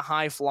not really a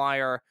high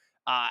flyer.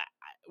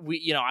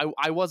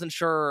 I wasn't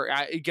sure.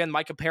 Again,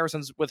 my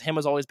comparisons with him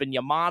has always been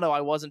Yamato.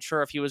 I wasn't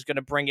sure if he was going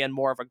to bring in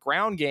more of a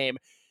ground game.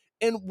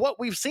 And what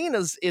we've seen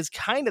is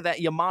kind of that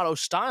Yamato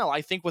style,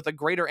 I think, with a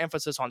greater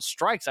emphasis on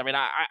strikes. I mean,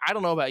 I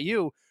don't know about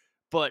you,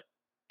 but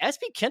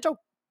SB Kento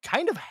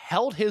kind of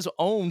held his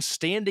own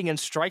standing and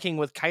striking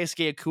with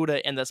Keisuke Okuda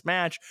in this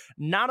match,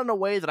 not in a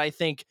way that I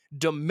think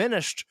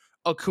diminished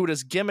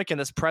Okuda's gimmick and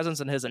his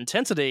presence and his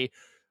intensity,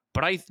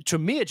 but to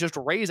me, it just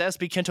raised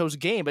SB Kento's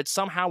game. It's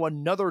somehow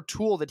another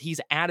tool that he's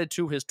added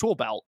to his tool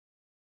belt.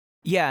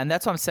 Yeah, and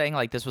that's what I'm saying.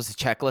 Like, this was a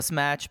checklist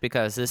match,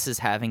 because this is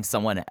having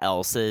someone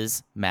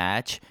else's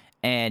match.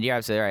 And you're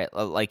absolutely right.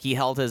 Like, he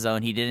held his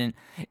own.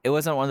 It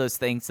wasn't one of those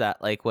things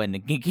that, like, when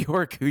Genki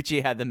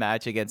Horiguchi had the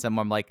match against him,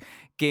 I'm like,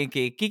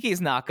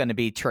 Genki's not going to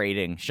be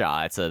trading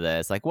shots of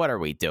this. Like, what are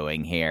we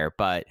doing here?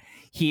 But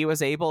he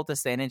was able to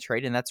stand and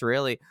trade, and that's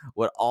really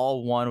what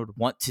all one would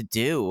want to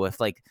do with,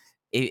 like,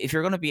 if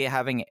you're going to be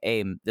having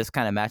this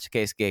kind of match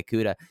against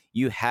Okuda,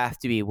 you have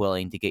to be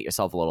willing to get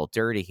yourself a little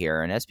dirty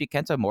here. And SB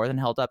Kento more than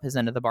held up his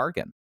end of the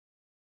bargain.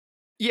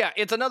 Yeah,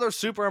 it's another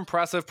super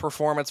impressive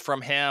performance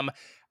from him.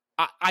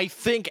 I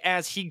think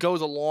as he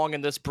goes along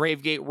in this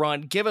Brave Gate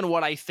run, given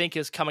what I think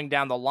is coming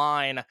down the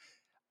line,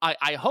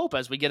 I hope,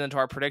 as we get into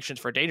our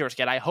predictions for Dangerous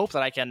Gate, I hope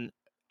that I can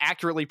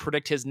accurately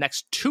predict his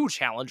next two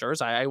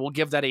challengers. I will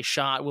give that a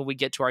shot when we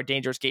get to our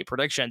Dangerous Gate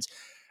predictions.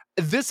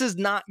 This is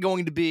not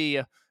going to be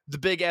the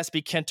big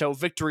SB Kento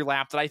victory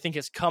lap that I think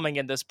is coming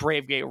in this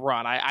Brave Gate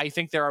run. I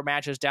think there are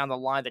matches down the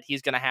line that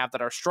he's going to have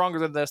that are stronger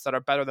than this, that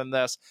are better than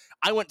this.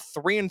 I went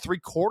 3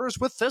 3/4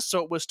 with this,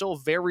 so it was still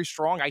very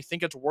strong. I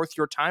think it's worth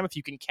your time if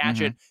you can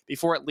catch it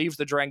before it leaves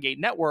the Dragon Gate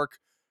network.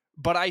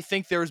 But I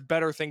think there's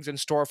better things in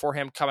store for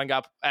him coming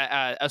up,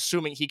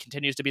 assuming he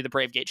continues to be the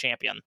Brave Gate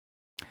champion.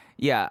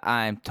 Yeah,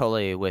 I'm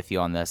totally with you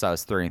on this. I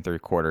was 3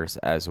 3/4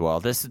 as well.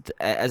 This,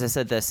 as I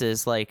said, this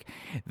is like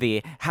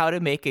the how to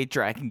make a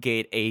Dragon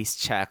Gate ace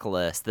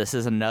checklist. This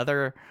is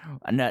another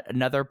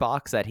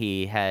box that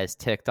he has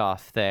ticked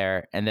off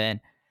there. And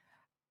then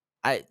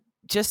I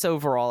just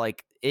overall,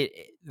 like,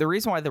 the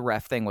reason why the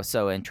ref thing was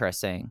so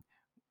interesting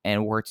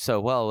and worked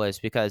so well was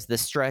because the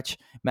stretch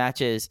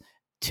matches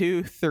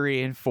 2,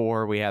 3, and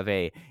 4. We have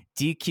a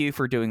DQ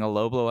for doing a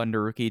low blow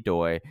under Rookie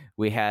Doi.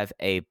 We have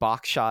a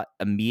box shot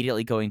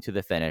immediately going to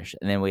the finish.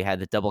 And then we had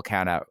the double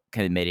count out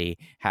committee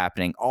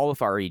happening, all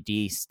with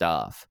RED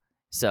stuff.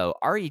 So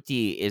RED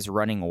is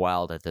running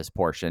wild at this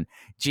portion.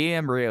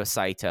 GM Ryo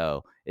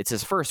Saito, it's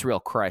his first real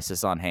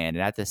crisis on hand.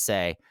 And I have to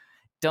say,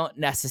 don't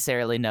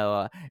necessarily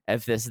know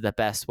if this is the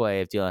best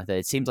way of dealing with it.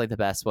 It seems like the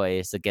best way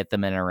is to get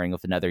them in a ring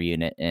with another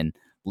unit and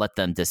let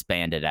them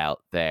disband it out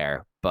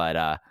there.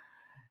 But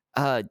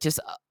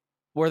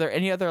were there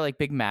any other like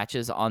big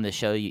matches on the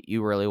show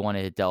you really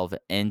wanted to delve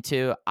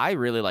into? I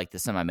really liked the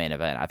semi-main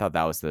event. I thought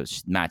that was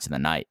the match of the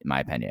night, in my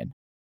opinion.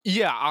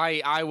 Yeah,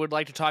 I would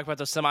like to talk about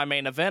the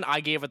semi-main event. I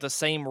gave it the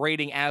same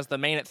rating as the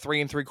main at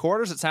 3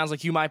 3/4. It sounds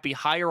like you might be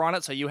higher on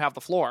it, so you have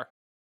the floor.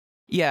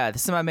 Yeah, the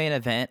semi-main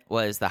event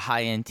was the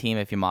high-end team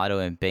of Yamato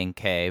and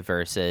Benkei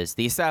versus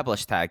the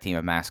established tag team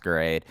of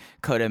Masquerade,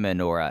 Kota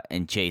Minoura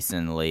and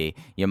Jason Lee.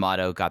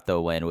 Yamato got the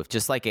win with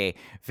just like a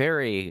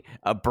very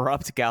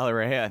abrupt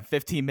Galleria,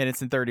 15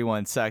 minutes and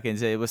 31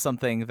 seconds. It was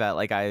something that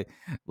I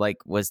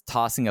was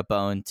tossing a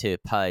bone to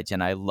Pudge,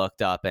 and I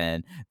looked up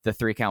and the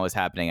 3 count was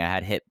happening. I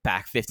had hit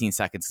back 15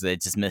 seconds because I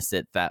just missed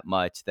it that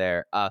much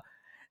there.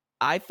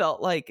 I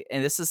felt like,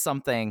 and this is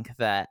something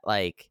that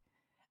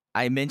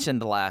I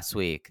mentioned last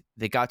week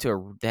they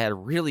had a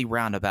really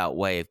roundabout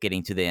way of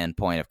getting to the end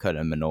point of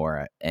Kota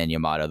Minoura and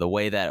Yamato, the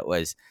way that it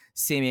was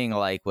seeming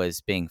like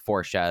was being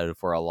foreshadowed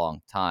for a long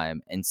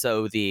time. And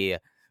so the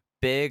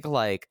big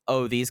like,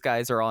 oh, these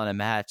guys are on a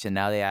match and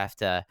now they have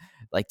to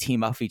like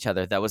team up with each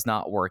other, that was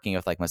not working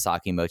with like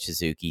Masaki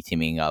Mochizuki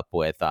teaming up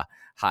with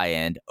High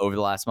End over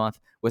the last month,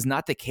 was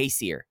not the case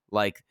here.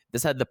 Like,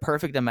 this had the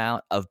perfect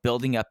amount of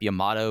building up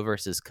Yamato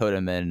versus Kota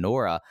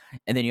Minoura,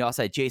 and then you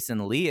also had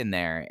Jason Lee in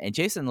there, and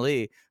Jason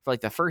Lee for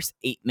like the first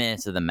 8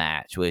 minutes of the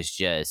match was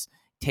just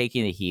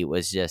taking the heat,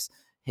 was just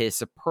his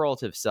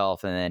superlative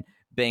self. And then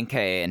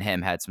Benkei and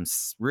him had some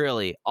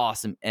really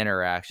awesome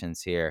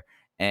interactions here.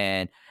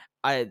 And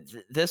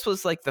this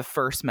was like the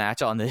first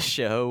match on this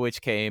show,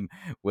 which came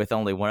with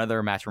only one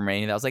other match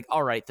remaining. That was like,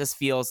 all right, this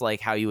feels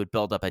like how you would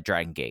build up a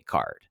Dragon Gate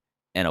card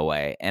in a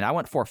way. And I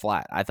went 4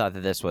 flat. I thought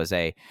that this was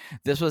a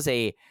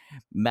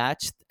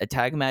match, a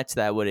tag match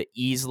that would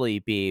easily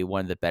be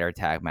one of the better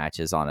tag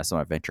matches on a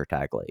Summer Adventure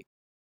Tag League.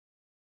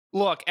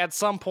 Look, at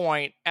some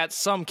point, at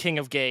some King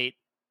of Gate,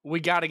 we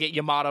got to get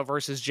Yamato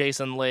versus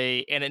Jason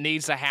Lee, and it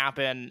needs to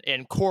happen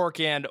in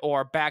Corkin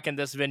or back in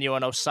this venue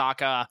in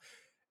Osaka.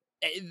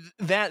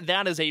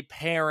 That is a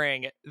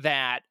pairing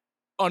that,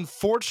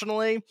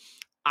 unfortunately,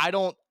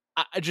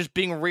 just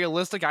being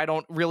realistic, I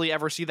don't really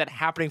ever see that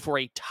happening for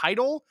a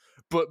title,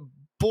 but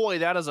boy,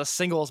 that is a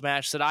singles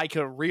match that I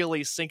could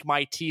really sink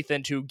my teeth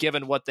into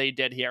given what they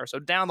did here. So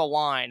down the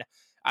line,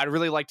 I'd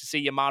really like to see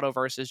Yamato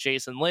versus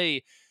Jason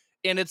Lee.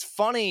 And it's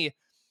funny,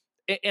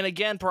 and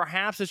again,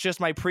 perhaps it's just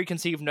my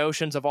preconceived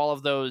notions of all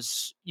of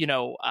those,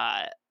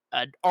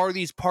 are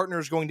these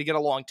partners going to get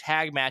along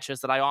tag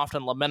matches that I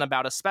often lament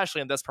about,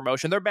 especially in this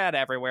promotion. They're bad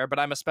everywhere, but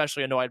I'm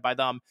especially annoyed by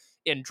them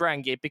in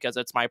Dragon Gate because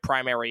it's my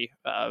primary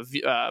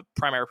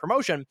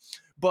promotion.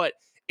 But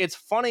it's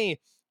funny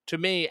to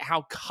me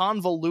how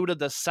convoluted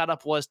the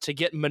setup was to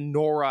get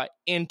Minoura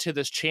into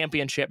this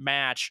championship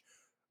match.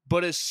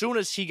 But as soon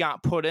as he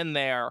got put in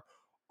there,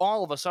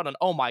 all of a sudden,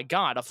 oh my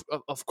God,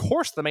 of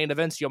course the main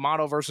event's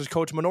Yamato versus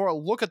Kota Minoura.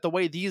 Look at the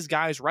way these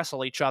guys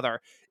wrestle each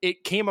other.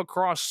 It came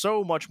across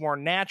so much more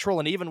natural,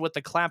 and even with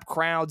the clap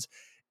crowds,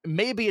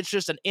 maybe it's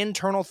just an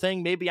internal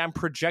thing. Maybe I'm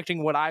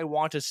projecting what I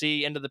want to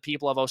see into the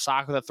people of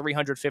Osaka, the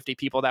 350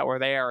 people that were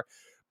there.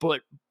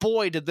 But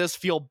boy, did this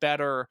feel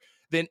better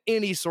than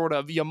any sort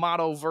of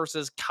Yamato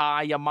versus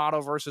Kai, Yamato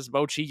versus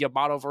Mochi,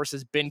 Yamato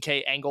versus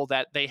Benkei angle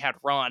that they had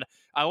run.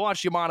 I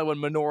watched Yamato and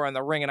Minoura in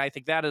the ring, and I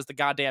think that is the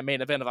goddamn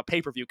main event of a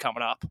pay-per-view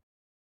coming up.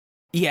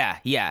 Yeah.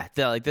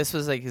 This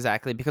was like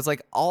exactly because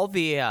like all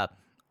the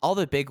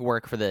big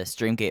work for the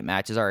Dreamgate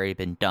match has already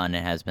been done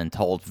and has been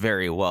told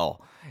very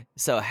well.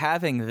 So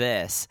having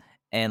this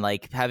and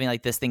like having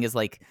like this thing is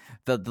like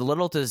the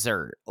little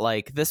dessert.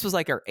 Like this was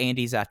like our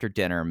Andy's after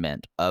dinner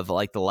mint of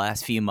like the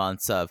last few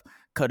months of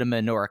Kota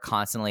Minoura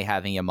constantly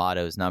having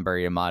Yamato's number,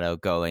 Yamato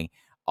going,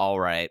 all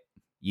right,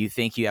 you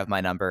think you have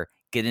my number,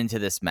 get into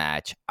this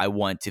match. I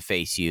want to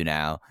face you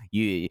now.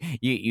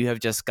 You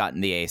have just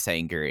gotten the ace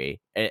angry.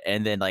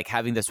 And then like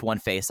having this one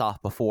face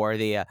off before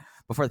the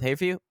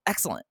pay-per-view,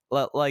 excellent.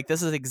 Like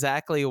this is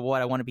exactly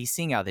what I want to be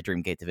seeing out of the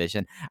Dreamgate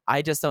division.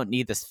 I just don't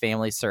need this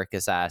family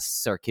circus ass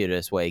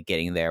circuitous way of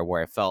getting there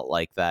where it felt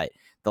like that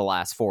the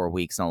last 4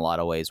 weeks in a lot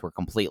of ways were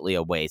completely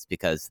a waste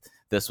because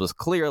this was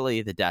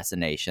clearly the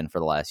destination for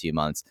the last few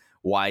months.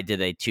 Why did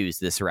they choose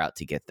this route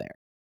to get there?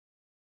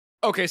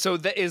 Okay, so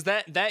is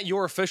that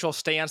your official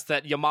stance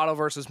that Yamato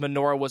versus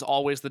Minoura was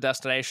always the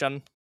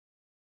destination?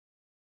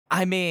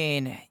 I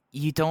mean,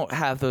 you don't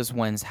have those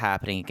wins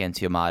happening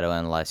against Yamato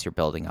unless you're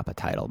building up a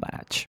title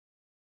match.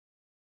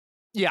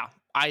 Yeah,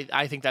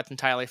 I think that's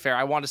entirely fair.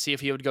 I want to see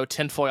if he would go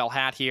tinfoil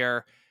hat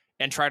here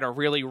and try to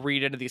really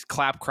read into these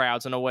clap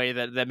crowds in a way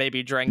that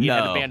maybe Dragon Gate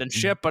had abandoned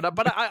ship. But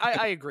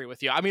I agree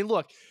with you. I mean,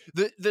 look,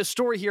 the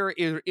story here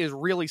is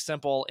really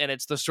simple, and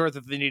it's the story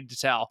that they needed to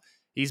tell.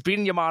 He's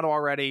beaten Yamato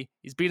already.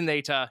 He's beaten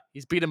Eita.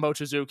 He's beaten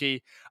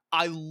Mochizuki.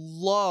 I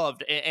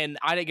loved, and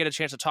I didn't get a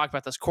chance to talk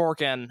about this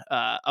Corkin.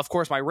 Of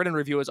course, my written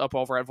review is up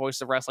over at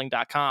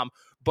voicesofwrestling.com,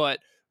 but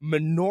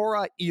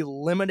Minoura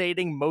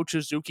eliminating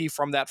Mochizuki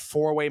from that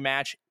 4-way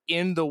match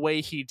in the way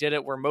he did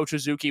it, where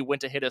Mochizuki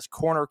went to hit his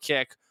corner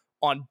kick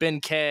on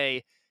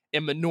Benkei,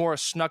 and Minoura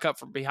snuck up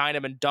from behind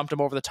him and dumped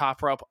him over the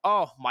top rope.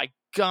 Oh my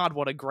God,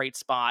 what a great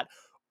spot.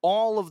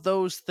 All of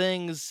those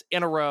things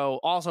in a row,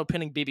 also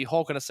pinning BB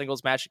Hulk in a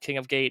singles match at King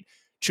of Gate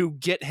to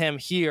get him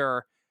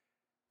here.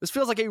 This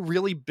feels like a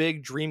really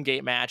big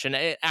Dreamgate match, and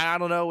I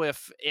don't know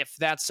if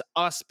that's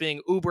us being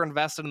uber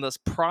invested in this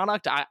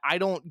product. I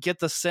don't get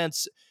the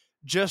sense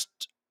just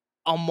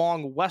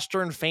among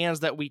Western fans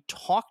that we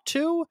talk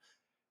to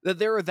that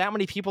there are that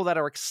many people that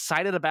are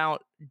excited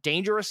about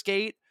Dangerous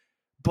Gate.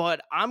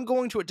 But I'm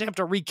going to attempt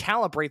to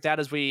recalibrate that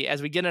as we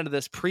get into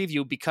this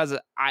preview, because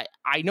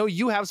I know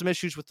you have some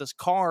issues with this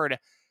card.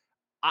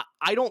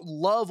 I don't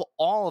love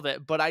all of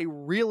it, but I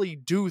really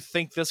do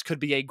think this could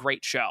be a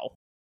great show.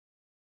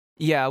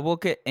 Yeah, we'll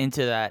get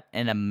into that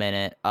in a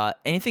minute.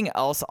 Anything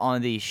else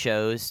on these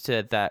shows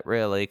that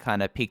really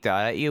kind of peeked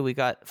out at you? We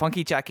got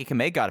Funky Jackie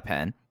Kamei got a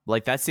pen,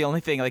 Like, that's the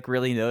only thing like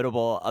really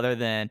notable, other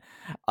than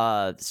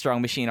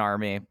Strong Machine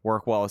Army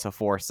work well as a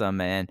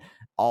foursome and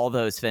all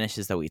those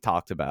finishes that we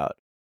talked about.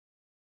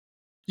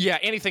 Yeah,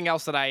 anything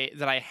else that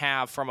I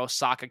have from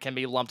Osaka can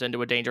be lumped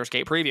into a Dangerous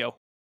Gate preview.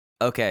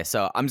 Okay,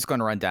 so I'm just going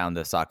to run down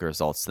the soccer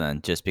results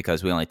then, just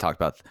because we only talked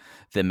about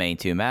the main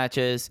two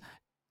matches.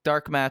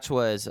 Dark match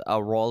was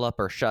a roll-up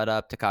or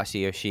shut-up,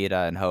 Takashi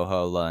Yoshida and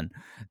Ho-Ho Lun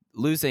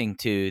losing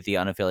to the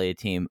unaffiliated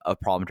team of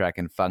Problem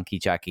Dragon Funky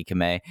Jackie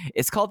Kamei.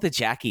 It's called the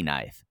Jackie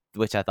Knife,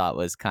 which I thought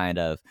was kind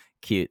of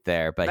cute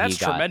there. But that's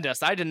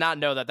tremendous. I did not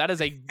know that.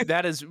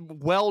 That is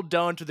well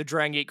done to the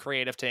Dragon Gate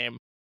creative team.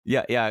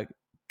 Yeah.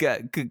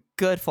 Good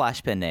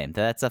flashpin name.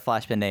 That's a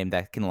flashpin name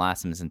that can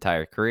last him his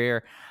entire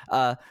career.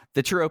 The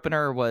true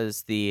opener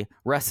was the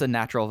Rest of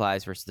Natural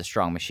Vibes versus the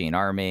Strong Machine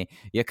Army.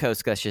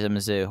 Yokosuka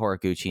Shimizu,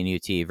 Horiguchi,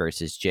 and UT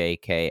versus J,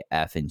 K,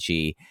 F, and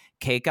G.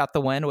 K got the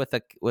win with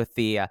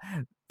the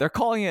they're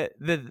calling it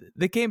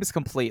the game is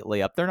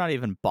completely up. They're not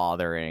even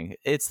bothering.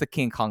 It's the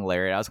King Kong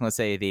Lariat. I was going to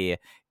say the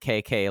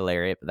KK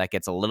Lariat, but that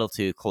gets a little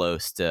too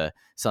close to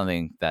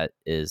something that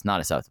is not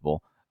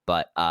acceptable.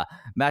 But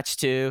match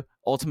 2,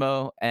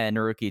 Ultimo and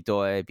Naruki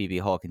Doi,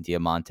 BB Hulk and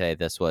Diamante.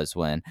 This was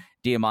when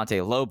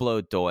Diamante low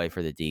blowed Doi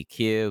for the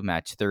DQ.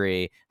 Match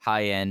 3,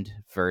 High End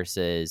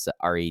versus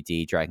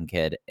RED, Dragon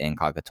Kid and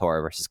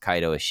Kagatora versus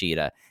Kaito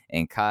Ishida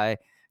and Kai.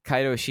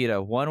 Kaito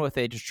Ishida won with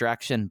a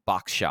distraction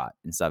box shot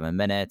in 7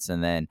 minutes.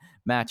 And then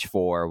match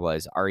 4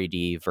 was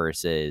RED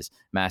versus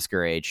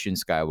Masquerade, Shun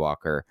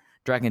Skywalker,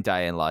 Dragon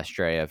Dia and La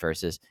Estrella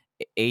versus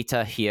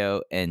Eita,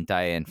 Hio, and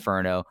Dia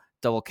Inferno.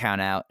 Double count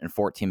out in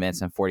 14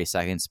 minutes and 40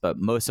 seconds. But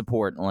most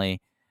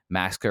importantly,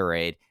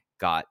 Masquerade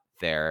got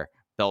their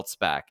belts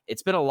back.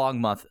 It's been a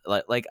long month.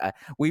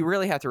 We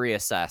really have to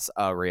reassess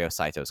Ryo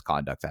Saito's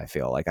conduct, I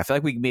feel like.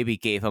 we maybe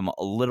gave him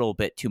a little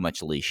bit too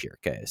much leash here,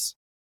 Case.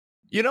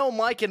 You know,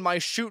 Mike, in my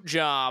shoot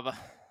job,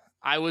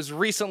 I was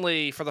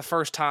recently, for the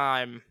first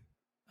time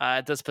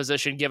at this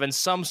position, given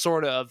some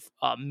sort of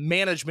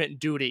management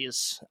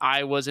duties.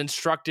 I was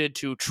instructed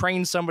to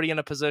train somebody in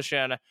a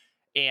position,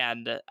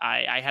 and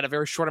I had a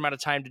very short amount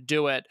of time to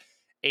do it.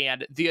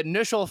 And the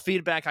initial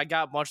feedback I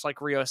got, much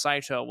like Ryo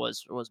Saito,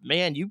 was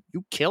man, you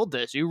killed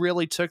this. You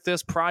really took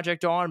this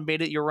project on,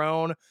 made it your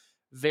own.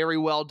 Very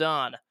well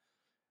done.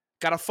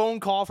 Got a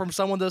phone call from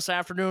someone this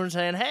afternoon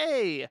saying,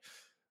 hey,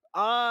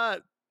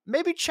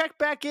 maybe check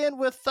back in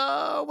with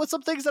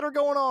some things that are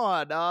going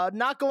on.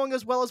 Not going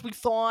as well as we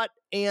thought,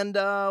 and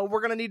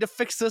we're gonna need to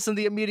fix this in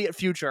the immediate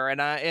future.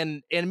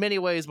 And in many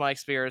ways, my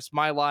experience,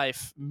 my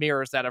life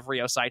mirrors that of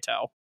Ryo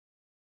Saito.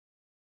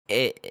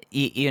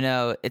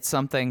 It's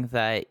something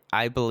that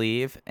I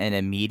believe an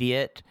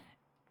immediate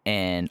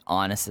and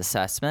honest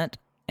assessment.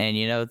 And,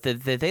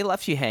 they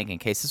left you hanging.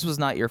 Case, this was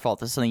not your fault.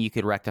 This is something you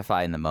could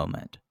rectify in the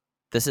moment.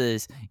 This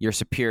is your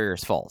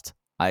superior's fault.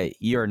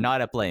 You're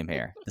not at blame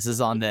here. This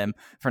is on them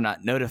for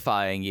not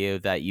notifying you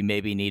that you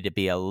maybe need to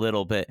be a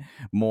little bit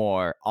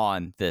more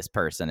on this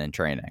person in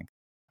training.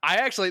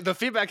 The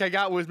feedback I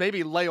got was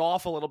maybe lay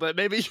off a little bit.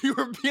 Maybe you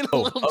were being a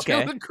little too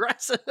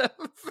aggressive.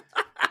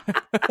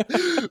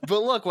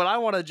 But look, when I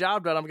want a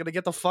job done, I'm going to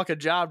get the fucking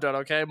job done,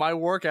 okay? My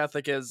work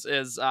ethic is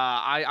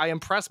I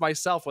impress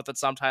myself with it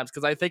sometimes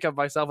because I think of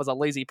myself as a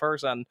lazy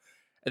person,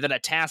 and then a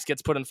task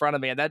gets put in front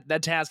of me, and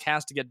that task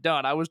has to get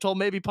done. I was told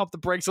maybe pump the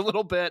brakes a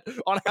little bit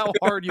on how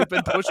hard you've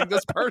been pushing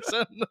this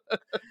person.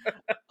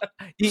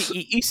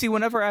 You see,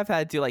 whenever I've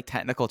had to do like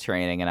technical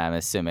training, and I'm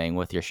assuming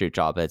with your shoot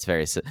job, it's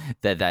very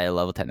that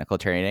level technical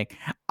training.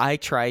 I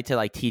try to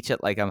like teach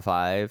it like I'm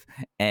 5,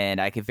 and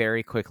I can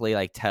very quickly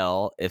like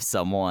tell if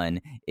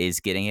someone is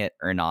getting it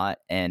or not.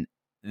 And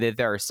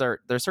there are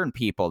certain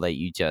people that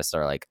you just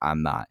are like,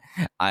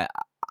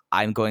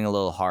 I'm going a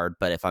little hard,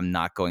 but if I'm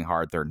not going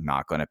hard, they're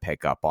not going to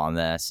pick up on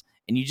this.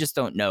 And you just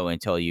don't know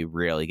until you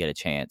really get a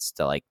chance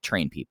to like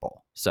train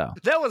people. So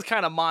that was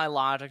kind of my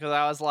logic, because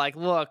I was like,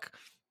 look,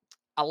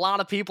 a lot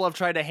of people have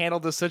tried to handle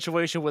this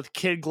situation with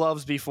kid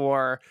gloves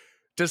before,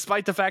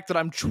 despite the fact that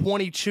I'm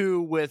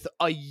 22 with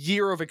a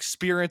year of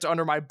experience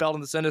under my belt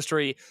in this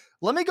industry.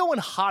 Let me go in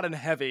hot and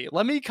heavy.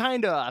 Let me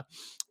kind of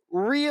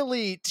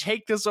really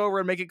take this over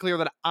and make it clear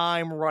that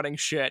I'm running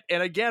shit.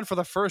 And again, for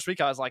the first week,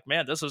 I was like,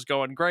 man, this is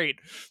going great.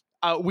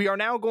 We are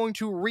now going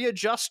to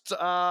readjust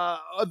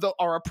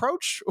our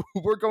approach.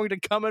 We're going to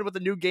come in with a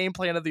new game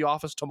plan of the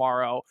office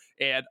tomorrow,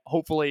 and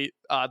hopefully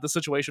the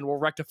situation will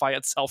rectify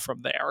itself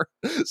from there.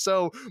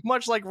 So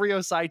much like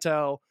Ryo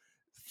Saito,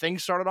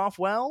 things started off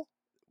well.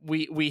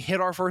 We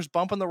hit our first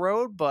bump in the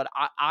road, but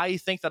I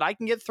think that I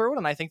can get through it,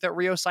 and I think that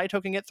Ryo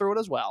Saito can get through it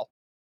as well.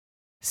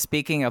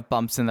 Speaking of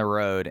bumps in the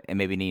road and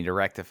maybe needing to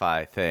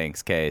rectify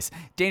things, Case,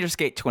 Dangerous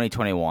Gate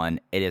 2021,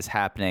 it is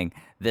happening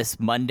this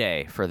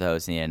Monday for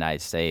those in the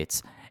United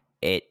States.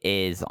 It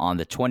is on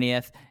the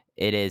 20th.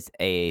 It is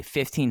a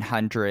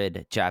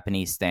 1500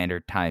 Japanese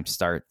Standard Time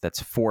start.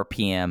 That's 4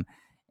 p.m.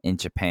 in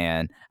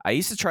Japan. I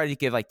used to try to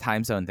give like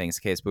time zone things,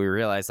 Case, but we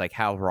realized like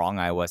how wrong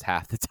I was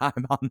half the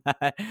time on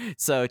that.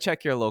 So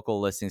check your local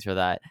listings for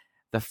that.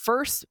 The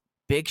first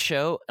big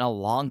show in a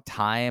long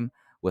time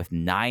with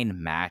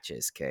 9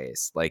 matches,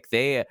 Case. Like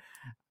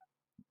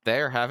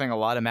they're having a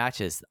lot of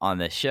matches on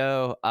this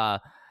show.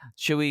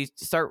 Should we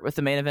start with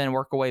the main event and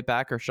work our way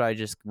back, or should I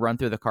just run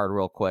through the card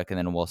real quick and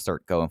then we'll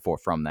start going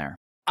from there?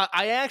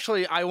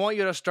 I want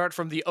you to start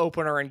from the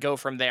opener and go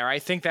from there. I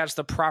think that's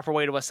the proper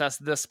way to assess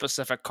this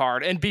specific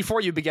card. And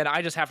before you begin,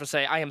 I just have to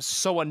say I am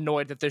so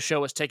annoyed that this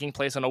show is taking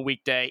place on a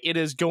weekday. It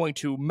is going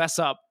to mess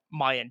up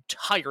my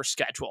entire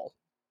schedule.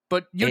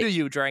 But you do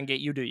you, Dragon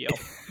Gate. You do you.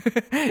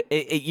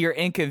 You're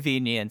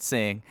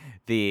inconveniencing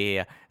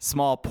the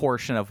small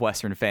portion of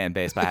Western fan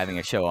base by having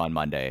a show on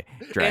Monday.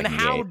 Dragon and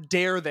how Gate.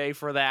 dare they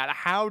for that?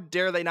 How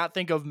dare they not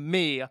think of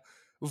me,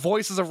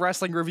 Voices of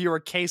Wrestling reviewer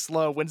Case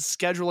Lowe, when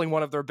scheduling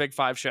one of their Big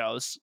Five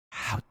shows?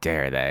 How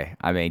dare they?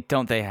 I mean,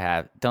 don't they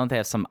have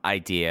some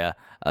idea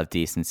of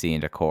decency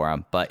and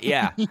decorum? But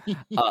yeah,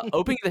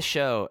 opening the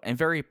show, and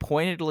very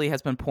pointedly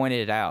has been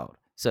pointed out.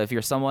 So if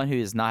you're someone who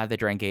does not have the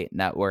Dragon Gate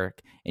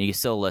network and you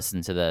still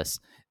listen to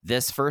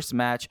this first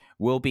match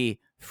will be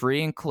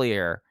free and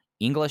clear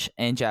English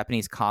and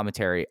Japanese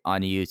commentary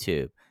on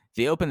YouTube.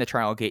 They open the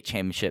Triangle Gate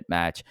Championship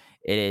match.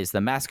 It is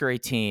the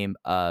Masquerade team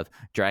of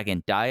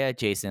Dragon Dia,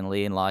 Jason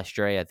Lee, and La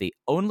Estrella, the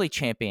only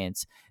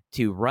champions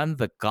to run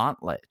the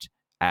gauntlet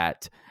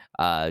at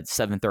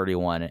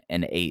 7:31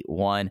 and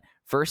 8-1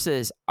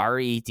 versus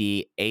Red,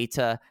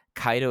 Eita,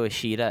 Kaito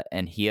Ishida,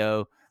 and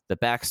Hyo. The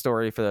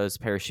backstory for those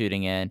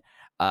parachuting in,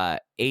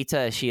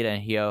 Eita, Ishida,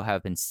 and Hyo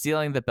have been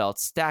stealing the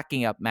belts,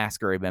 stacking up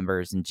Masquerade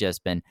members, and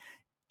just been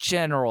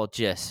general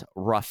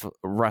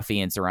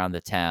ruffians around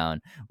the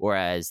town,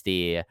 whereas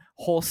the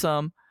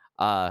wholesome,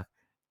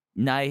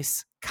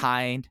 nice,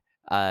 kind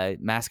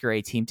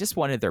Masquerade team just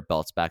wanted their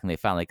belts back, and they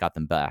finally got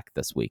them back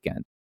this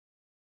weekend.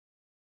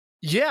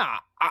 Yeah,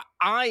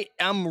 I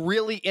am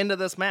really into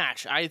this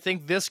match. I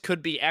think this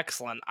could be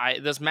excellent.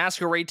 This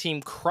Masquerade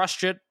team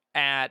crushed it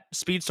at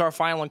Speedstar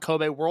Final and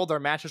Kobe World. Their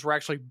matches were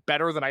actually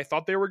better than I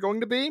thought they were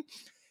going to be,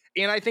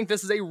 and I think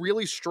this is a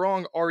really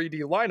strong RED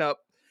lineup.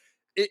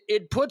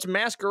 It puts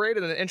Masquerade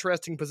in an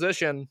interesting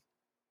position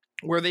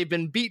where they've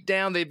been beat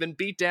down,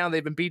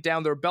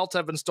 their belts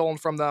have been stolen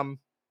from them,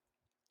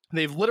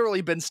 they've literally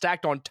been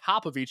stacked on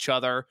top of each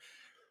other.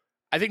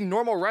 I think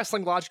normal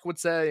wrestling logic would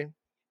say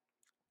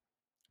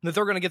that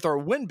they're going to get their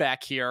win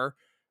back here,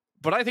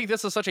 but I think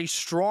this is such a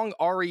strong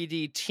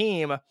RED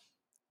team,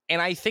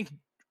 and I think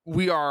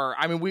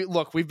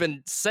we've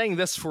been saying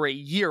this for a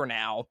year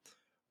now,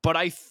 but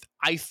I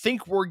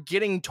think we're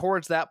getting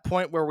towards that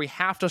point where we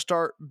have to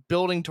start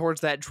building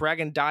towards that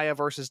Dragon Dia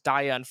versus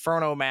Dia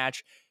Inferno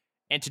match.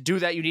 And to do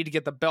that, you need to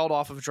get the belt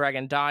off of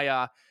Dragon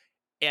Dia.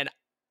 And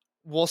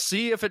we'll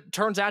see if it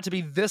turns out to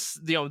be this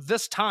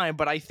time.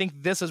 But I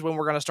think this is when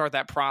we're going to start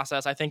that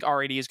process. I think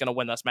RED is going to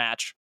win this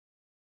match.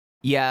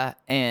 Yeah,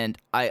 and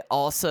I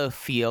also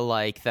feel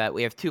like that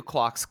we have two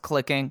clocks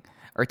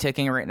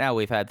ticking right now.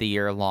 We've had the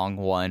year-long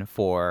one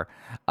for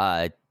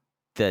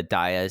the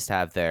Dias to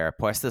have their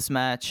Puestas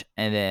match,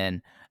 and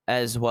then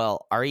as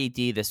well, RED,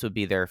 this would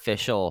be their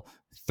official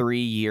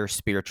 3-year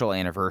spiritual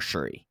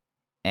anniversary.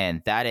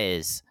 And that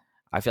is,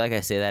 I feel like I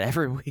say that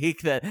every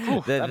week. That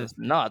is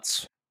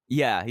nuts.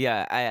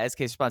 Yeah. As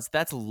case response,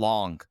 that's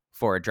long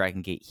for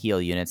Dragon Gate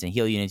heel units, and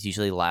heel units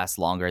usually last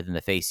longer than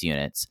the face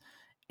units.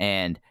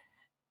 And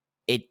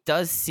it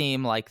does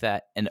seem like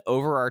that an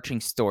overarching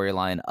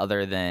storyline,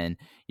 other than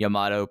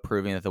Yamato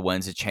proving that the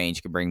Winds of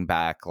Change can bring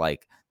back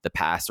like the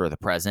past or the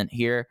present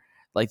here,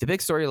 like the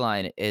big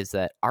storyline is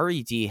that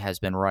RED has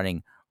been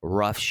running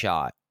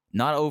roughshod,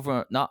 not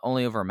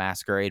only over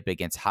Masquerade, but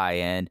against High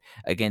End,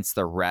 against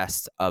the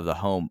rest of the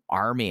home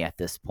army at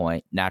this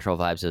point, Natural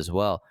Vibes as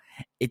well.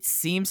 It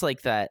seems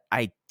like that.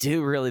 I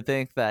do really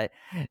think that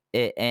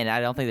and I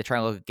don't think the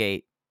Triangle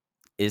Gate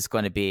is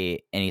going to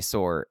be any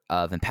sort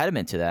of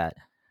impediment to that.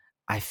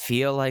 I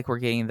feel like we're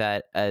getting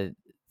that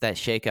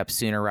shakeup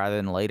sooner rather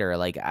than later.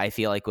 Like, I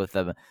feel like with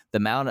the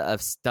amount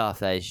of stuff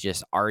that is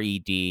just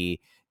RED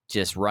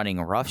just running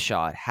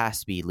roughshod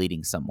has to be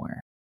leading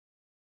somewhere.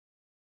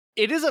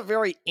 It is a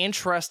very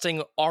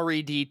interesting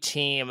RED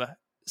team,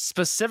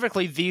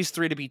 specifically these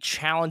three, to be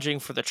challenging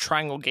for the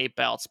Triangle Gate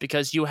belts,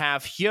 because you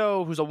have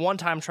Hyo, who's a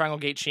one-time Triangle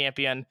Gate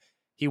champion.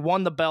 He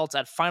won the belts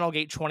at Final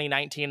Gate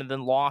 2019 and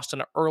then lost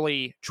in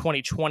early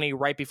 2020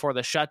 right before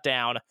the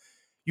shutdown.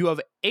 You have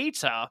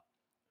Eita,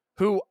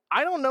 who,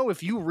 I don't know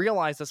if you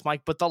realize this,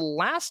 Mike, but the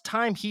last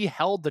time he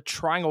held the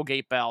Triangle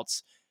Gate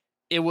belts,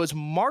 it was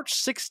March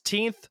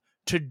 16th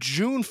to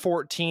June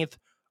 14th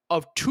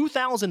of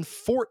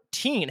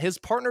 2014. His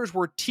partners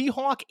were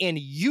T-Hawk and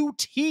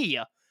UT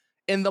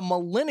in the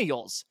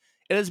Millennials.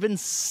 It has been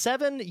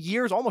 7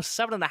 years, almost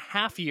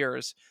 7.5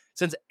 years,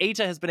 since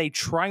Eita has been a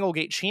Triangle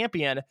Gate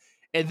champion.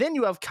 And then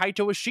you have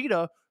Kaito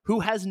Ishida, who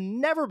has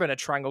never been a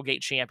Triangle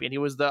Gate champion. He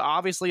was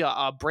obviously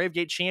a Brave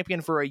Gate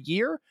champion for a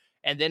year,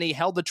 and then he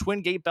held the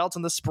Twin Gate belts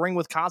in the spring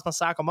with Kazma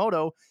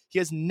Sakamoto. He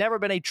has never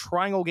been a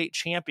Triangle Gate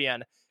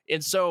champion.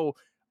 And so,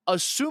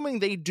 assuming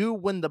they do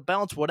win the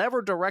belts,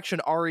 whatever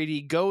direction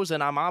RED goes,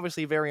 and I'm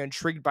obviously very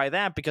intrigued by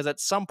that, because at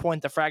some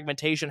point the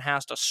fragmentation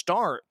has to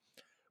start.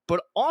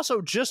 But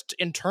also, just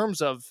in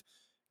terms of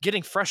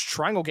getting fresh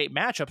Triangle Gate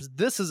matchups,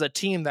 this is a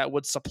team that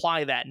would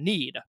supply that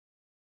need.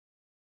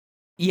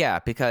 Yeah,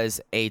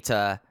 because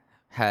Eita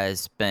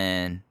has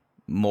been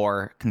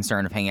more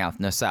concerned of hanging out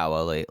with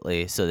Nosawa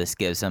lately, so this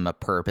gives him a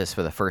purpose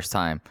for the first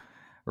time,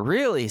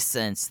 really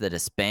since the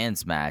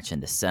Disbands match in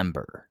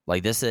December.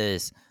 Like, this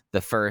is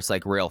the first,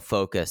 like, real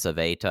focus of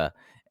Eita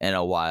in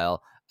a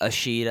while.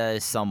 Ashita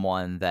is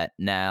someone that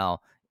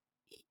now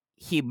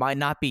he might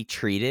not be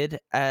treated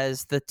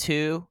as the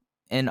two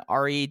in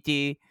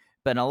RED,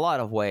 but in a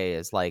lot of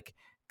ways, like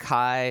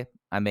Kai,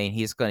 I mean,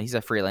 he's a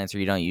freelancer.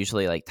 You don't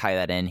usually like tie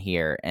that in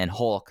here. And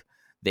Hulk,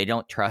 they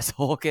don't trust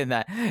Hulk in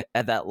that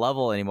at that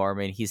level anymore. I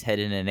mean, he's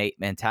heading an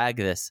 8-man tag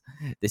this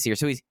year,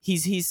 so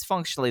he's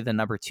functionally the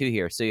number 2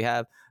 here. So you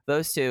have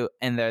those two,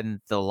 and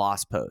then the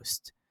Lost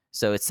Post.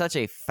 So it's such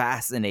a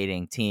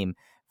fascinating team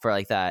for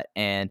like that,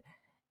 and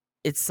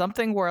it's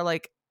something where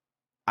like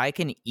I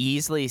can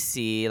easily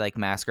see like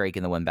Masquerade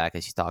getting the win back,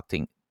 as you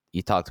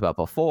talked about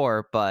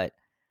before, but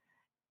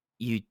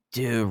you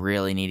do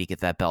really need to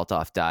get that belt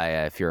off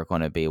Daya if you're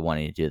going to be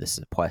wanting to do this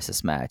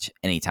Apuestas match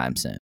anytime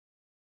soon.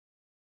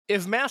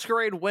 If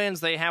Masquerade wins,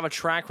 they have a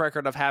track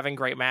record of having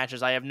great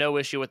matches. I have no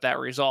issue with that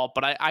result,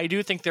 but I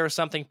do think there's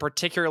something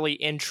particularly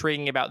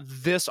intriguing about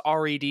this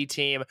RED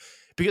team,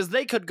 because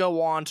they could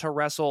go on to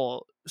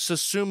wrestle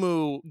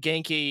Susumu,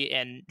 Genki,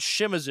 and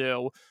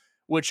Shimizu,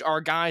 which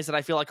are guys that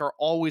I feel like are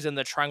always in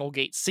the Triangle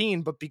Gate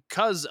scene, but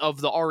because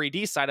of the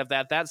RED side of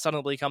that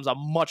suddenly becomes a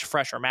much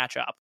fresher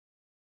matchup.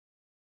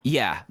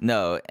 Yeah,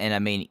 no, and I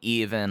mean,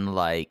 even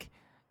like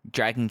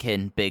Dragon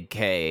Kid, Big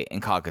K,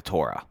 and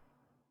Kagatora.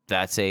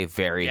 That's a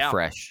very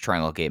fresh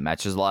Triangle Gate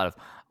match. There's a lot of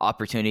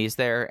opportunities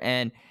there.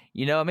 And,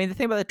 you know, I mean, the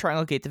thing about the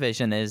Triangle Gate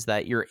division is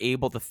that you're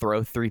able to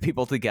throw 3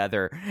 people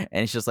together,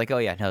 and it's just like, oh,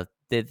 yeah, no,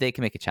 they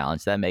can make a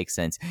challenge. That makes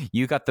sense.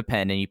 You got the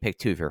pen, and you pick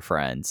 2 of your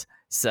friends.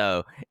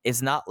 So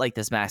it's not like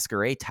this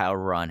Masquerade title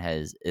run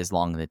is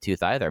long in the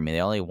tooth either. I mean,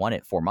 they only won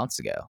it 4 months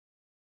ago.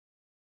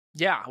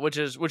 Yeah, which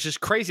is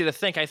crazy to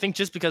think. I think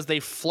just because they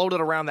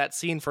floated around that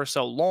scene for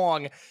so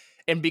long,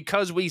 and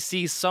because we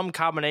see some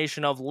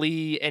combination of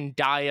Lee and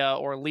Daya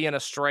or Lee and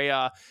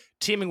Estrella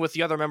teaming with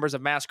the other members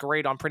of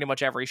Masquerade on pretty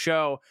much every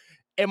show,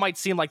 it might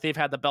seem like they've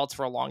had the belts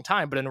for a long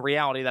time, but in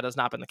reality, that has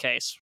not been the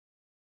case.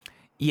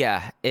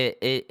 Yeah,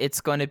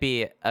 it's going to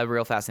be a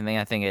real fascinating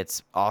thing. I think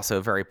it's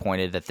also very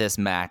pointed that this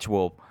match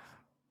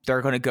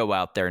they're going to go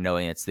out there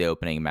knowing it's the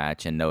opening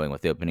match and knowing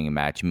what the opening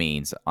match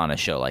means on a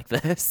show like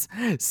this.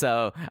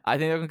 So I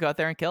think they're going to go out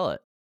there and kill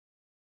it.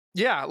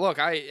 Yeah, look,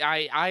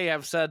 I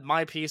have said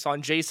my piece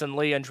on Jason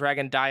Lee and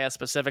Dragon Daya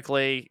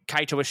specifically.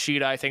 Kaito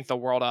Ishida, I think the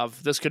world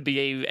of. This could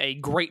be a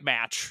great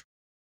match.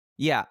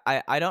 Yeah,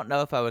 I don't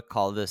know if I would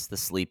call this the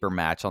sleeper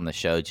match on the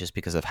show just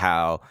because of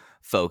how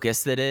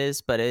focused it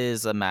is, but it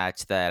is a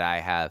match that I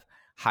have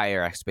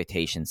higher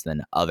expectations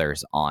than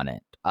others on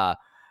it.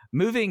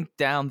 Moving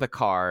down the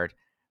card,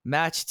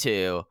 match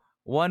 2,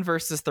 1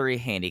 versus 3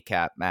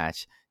 handicap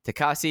match.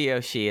 Takashi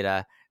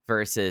Yoshida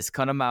versus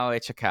Konamawa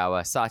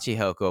Ichikawa, Sachi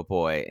Hoko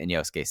Boy, and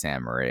Yosuke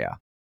Santa Maria.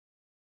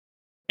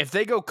 If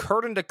they go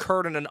curtain to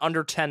curtain in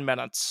under 10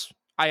 minutes,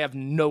 I have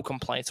no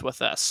complaints with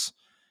this.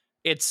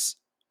 It's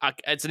an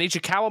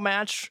Ichikawa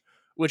match,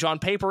 which on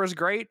paper is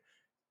great.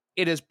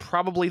 It is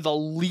probably the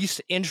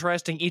least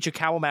interesting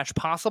Ichikawa match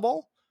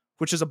possible,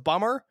 which is a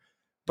bummer.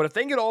 But if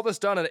they can get all this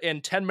done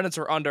in 10 minutes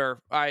or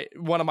under,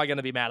 what am I going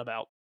to be mad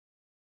about?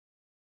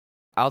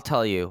 I'll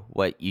tell you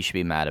what you should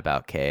be mad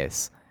about,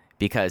 Case.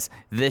 Because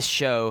this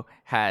show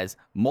has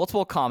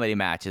multiple comedy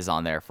matches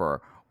on there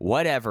for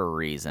whatever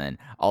reason.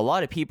 A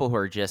lot of people who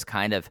are just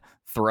kind of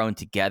thrown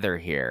together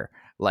here.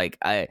 Like,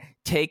 I'm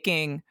just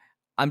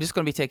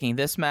going to be taking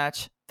this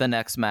match, the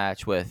next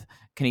match with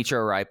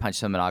Kenichiro Rai,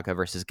 Punch Tominaga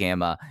versus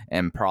Gamma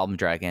and Problem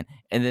Dragon,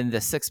 and then the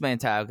 6-man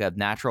tag of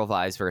Natural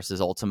Vibes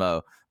versus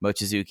Ultimo,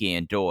 Mochizuki,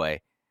 and Doi.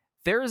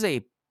 There's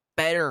a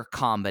better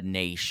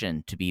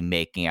combination to be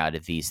making out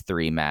of these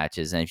 3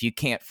 matches. And if you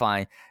can't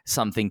find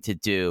something to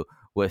do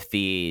with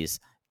these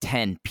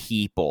 10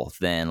 people,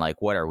 then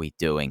like, what are we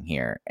doing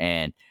here?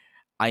 And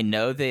I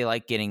know they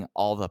like getting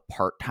all the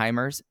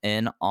part-timers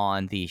in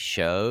on these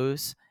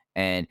shows,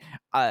 and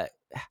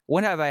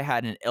when have I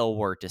had an ill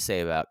word to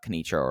say about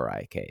Kenichiro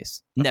Rai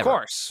Case? Never.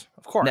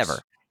 Of course. Never.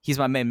 He's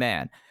my main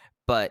man.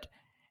 But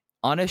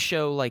on a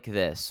show like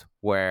this,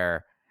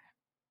 where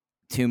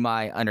to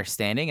my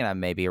understanding, and I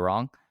may be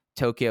wrong,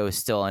 Tokyo is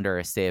still under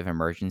a state of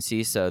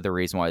emergency, so the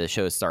reason why the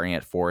show is starting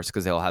at 4 is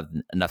because they'll have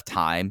enough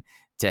time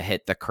to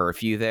hit the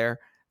curfew there.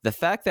 The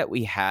fact that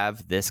we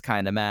have this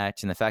kind of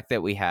match, and the fact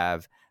that we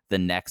have the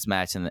next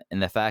match, and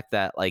the fact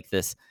that like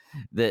this,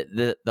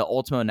 the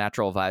Ultimo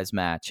Natural Vibes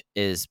match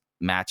is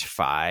match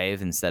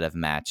 5 instead of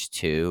match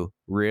 2,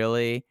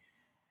 really,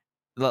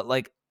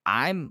 like,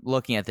 I'm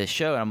looking at this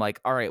show and I'm like,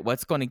 all right,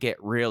 what's going to get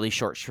really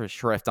short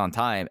shrift on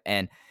time?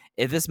 And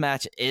if this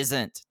match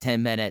isn't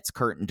 10 minutes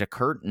curtain to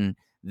curtain,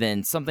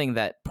 then something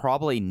that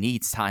probably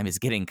needs time is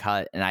getting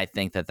cut. And I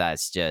think that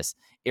that's just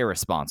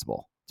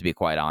irresponsible, to be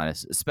quite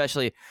honest,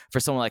 especially for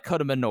someone like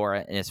Kota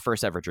Minoura in his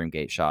first ever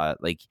Dreamgate shot.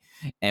 Like,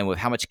 and with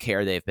how much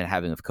care they've been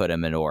having with Kota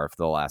Minoura for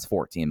the last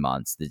 14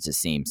 months, it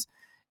just seems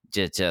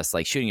just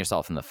like shooting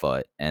yourself in the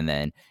foot. And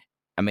then,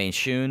 I mean,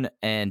 Shun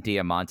and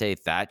Diamante,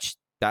 that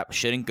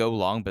shouldn't go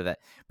long, but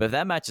if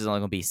that match is only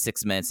going to be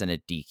 6 minutes and a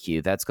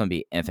DQ, that's going to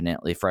be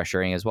infinitely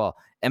frustrating as well.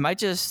 Am I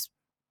just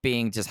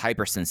being just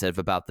hypersensitive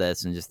about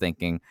this and just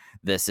thinking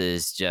this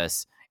is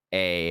just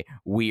a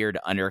weird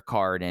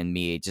undercard and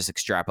me just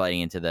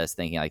extrapolating into this,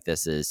 thinking like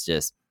this is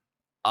just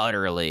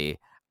utterly...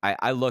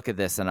 I look at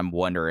this and I'm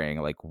wondering,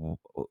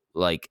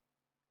 like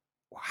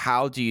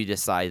how do you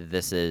decide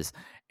this is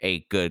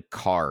a good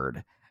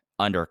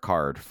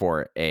undercard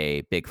for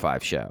a Big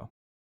Five show?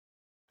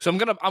 So I'm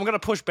gonna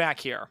push back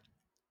here.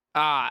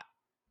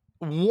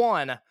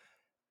 One,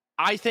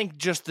 I think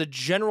just the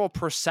general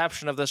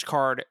perception of this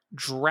card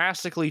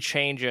drastically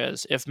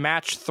changes if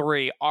match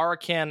 3,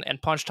 Arakin and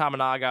Punch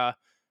Tamanaga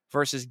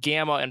versus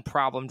Gamma and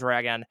Problem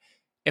Dragon,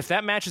 if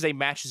that match is a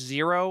match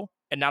 0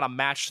 and not a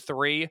match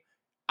 3,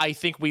 I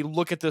think we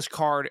look at this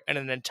card in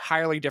an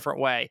entirely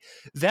different way.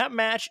 That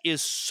match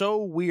is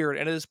so weird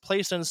and it is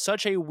placed in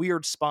such a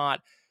weird spot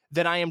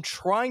that I am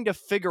trying to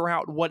figure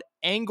out what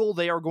angle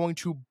they are going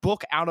to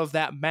book out of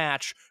that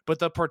match, but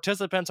the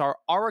participants are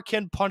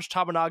Arakin, Punch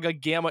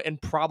Tamanaga, Gamma,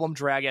 and Problem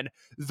Dragon.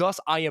 Thus,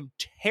 I am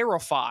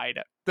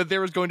terrified that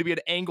there is going to be an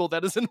angle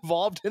that is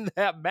involved in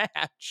that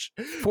match.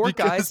 Four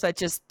guys that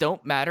just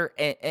don't matter.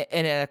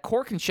 And a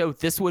Corkin show,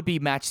 this would be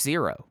match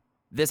 0.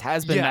 This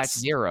has been match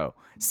 0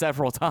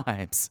 several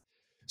times.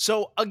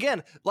 So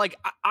again, like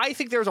I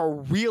think there's a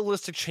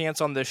realistic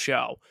chance on this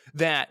show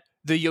that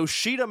the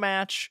Yoshida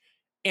match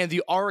and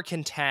the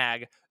Arakin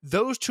tag,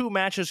 those two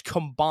matches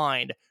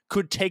combined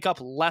could take up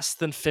less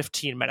than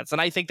 15 minutes. And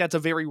I think that's a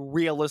very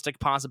realistic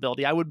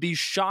possibility. I would be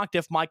shocked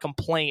if my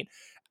complaint,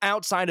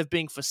 outside of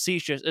being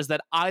facetious, is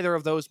that either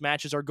of those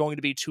matches are going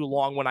to be too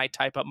long when I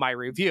type up my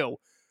review.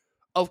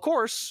 Of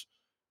course,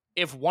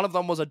 if one of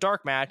them was a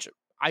dark match,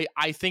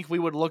 I think we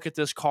would look at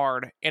this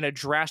card in a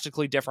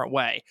drastically different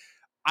way.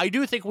 I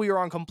do think we are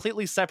on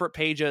completely separate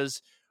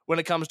pages when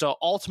it comes to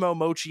Ultimo,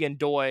 Mochi, and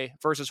Doi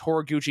versus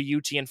Horiguchi,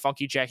 UT, and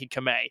Funky Jackie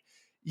Kamei.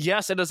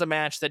 Yes, it is a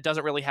match that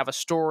doesn't really have a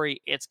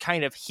story. It's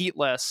kind of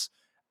heatless,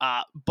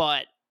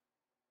 but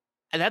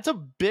that's a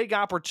big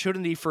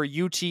opportunity for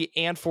UT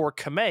and for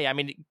Kamei. I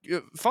mean,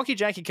 Funky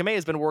Jackie Kamei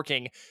has been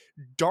working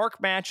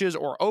dark matches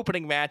or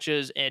opening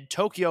matches in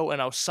Tokyo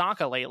and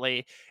Osaka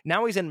lately.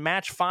 Now he's in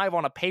match 5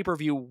 on a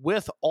pay-per-view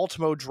with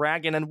Ultimo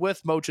Dragon and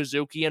with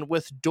Mochizuki and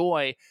with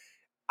Doi.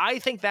 I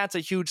think that's a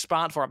huge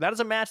spot for him. That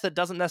is a match that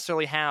doesn't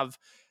necessarily have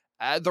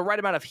the right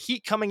amount of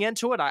heat coming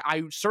into it.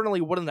 I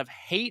certainly wouldn't have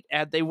hate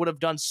they would have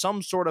done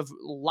some sort of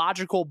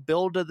logical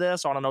build to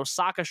this on an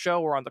Osaka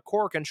show or on the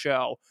Corkin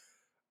show.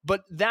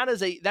 But that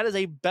is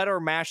a better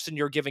match than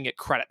you're giving it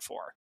credit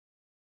for.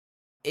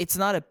 It's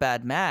not a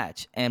bad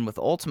match, and with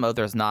Ultimo,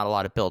 there's not a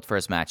lot of build for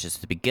his matches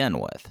to begin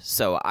with.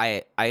 So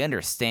I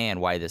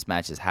understand why this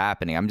match is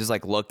happening. I'm just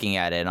like looking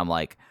at it, and I'm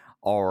like,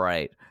 all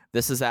right,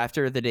 this is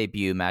after the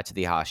debut match of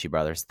the Hashi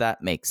brothers.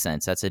 That makes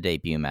sense. That's a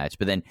debut match.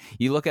 But then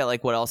you look at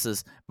like what else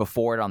is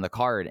before it on the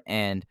card,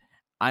 and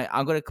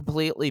I'm going to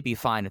completely be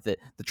fine with it.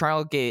 The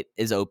Trial Gate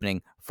is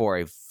opening for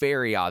a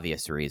very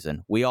obvious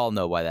reason. We all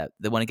know why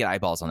they want to get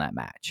eyeballs on that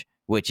match,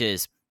 which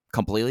is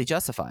completely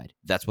justified.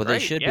 That's what they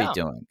should be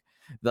doing.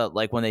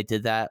 Like when they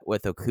did that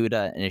with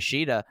Okuda and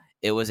Ishida,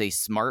 it was a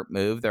smart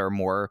move.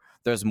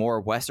 There's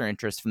more Western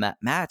interest from that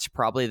match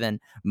probably than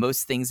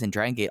most things in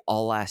Dragon Gate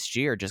all last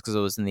year, just because it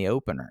was in the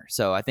opener.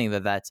 So I think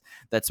that's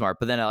smart.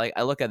 But then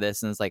I look at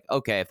this and it's like,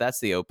 okay, if that's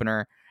the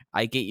opener,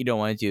 I get you don't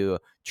want to do a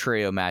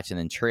trio match and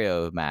then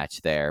trio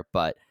match there,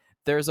 but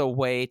there's a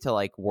way to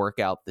like work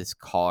out this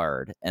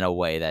card in a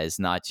way that is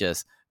not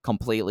just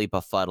completely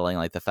befuddling,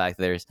 like the fact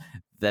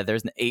that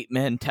there's an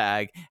 8-man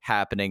tag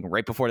happening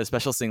right before the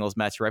special singles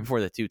match, right before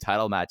the 2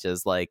 title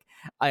matches. Like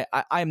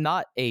I'm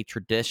not a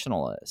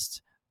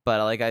traditionalist,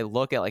 but like I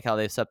look at like how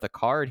they've set the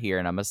card here,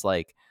 and I'm just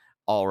like,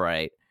 all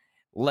right,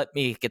 let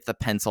me get the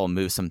pencil and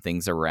move some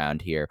things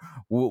around here.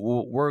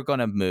 We're going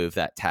to move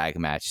that tag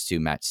match to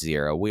match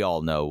 0. We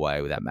all know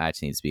why that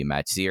match needs to be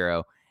match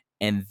 0.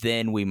 And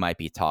then we might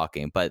be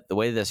talking. But the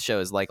way this show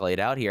is like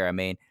laid out here, I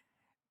mean,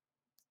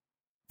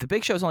 the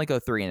big shows only go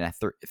 3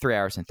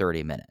 hours and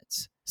 30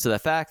 minutes. So the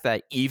fact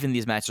that even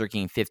these matches are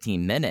getting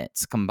 15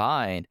 minutes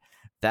combined,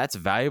 that's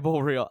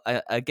valuable.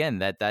 Again,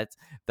 that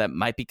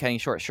might be cutting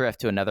short shrift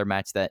to another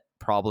match that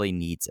probably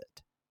needs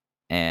it.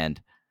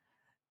 And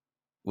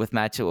with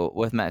match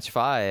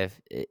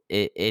 5,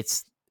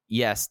 it's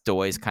yes,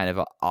 Doi's kind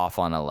of off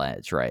on a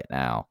ledge right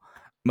now.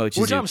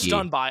 Mochizuki, which I'm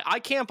stunned by. I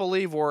can't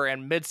believe we're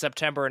in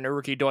mid-September and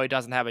Naruki Doi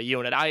doesn't have a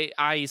unit.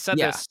 I said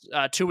this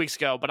 2 weeks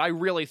ago, but I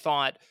really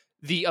thought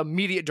the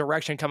immediate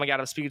direction coming out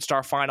of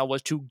Speedstar Final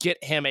was to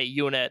get him a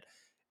unit,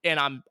 and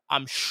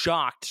I'm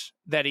shocked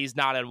that he's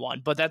not in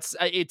one. But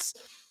it's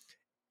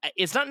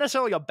not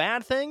necessarily a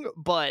bad thing,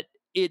 but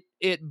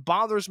it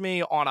bothers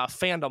me on a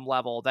fandom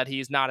level that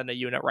he's not in a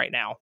unit right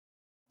now.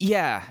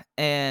 Yeah,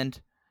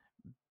 and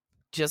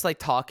just like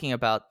talking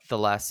about the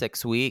last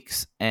 6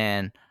 weeks,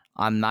 and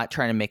I'm not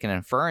trying to make an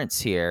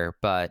inference here,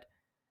 but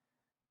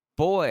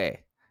boy,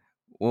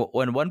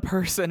 when one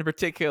person in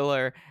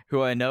particular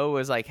who I know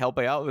was like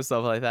helping out with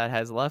stuff like that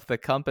has left the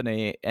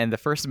company, and the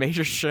first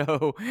major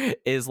show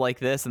is like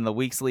this, and the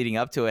weeks leading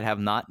up to it have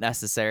not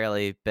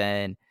necessarily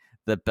been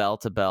the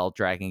bell-to-bell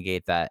Dragon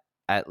Gate that,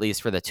 at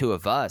least for the two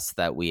of us,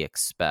 that we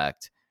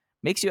expect,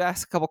 makes you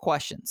ask a couple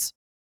questions.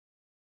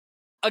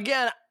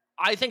 Again,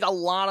 I think a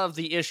lot of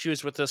the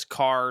issues with this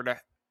card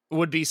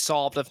would be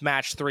solved if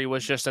match 3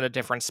 was just in a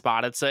different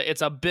spot.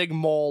 It's a big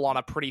mole on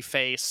a pretty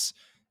face,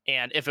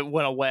 and if it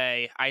went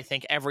away, I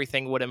think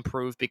everything would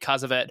improve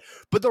because of it.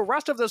 But the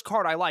rest of this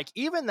card I like.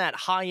 Even that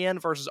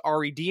high-end versus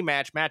RED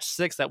match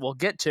 6 that we'll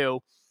get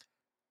to,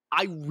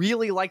 I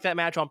really like that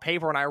match on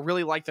paper, and I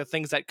really like the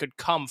things that could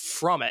come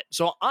from it.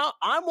 So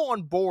I'm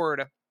on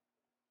board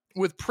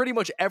with pretty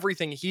much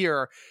everything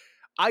here.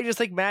 I just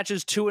think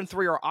matches 2 and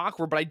 3 are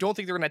awkward, but I don't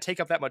think they're going to take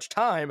up that much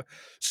time.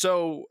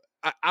 So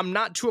I'm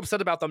not too upset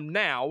about them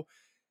now.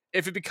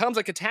 If it becomes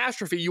a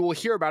catastrophe, you will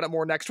hear about it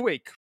more next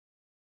week.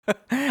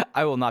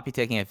 I will not be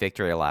taking a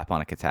victory lap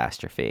on a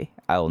catastrophe.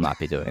 I will not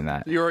be doing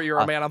that. You're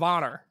a man of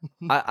honor.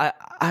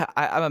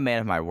 I'm a man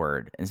of my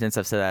word, and since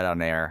I've said that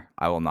on air,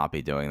 I will not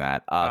be doing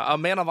that. A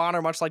man of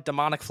honor, much like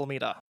demonic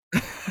Flamita.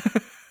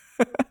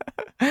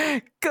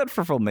 Good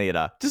for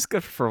Flamita. Just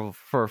good for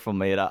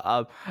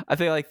Flamita. I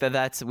feel like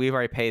that's we've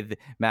already paid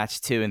match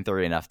 2 and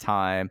 3 enough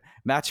time.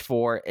 Match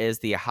 4 is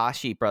the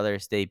Hashi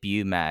brothers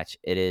debut match.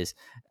 It is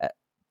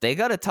they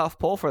got a tough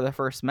pull for the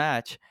first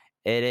match.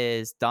 It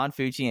is Don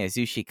Fuji and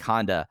Azushi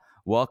Kanda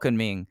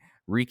welcoming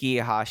Riki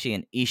Ihashi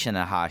and Ishin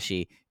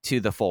Ihashi to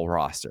the full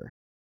roster.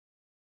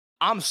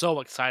 I'm so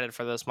excited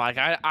for this, Mike.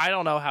 I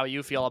don't know how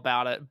you feel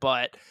about it,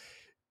 but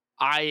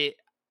I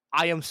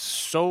am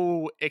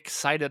so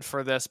excited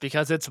for this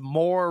because it's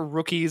more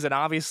rookies, and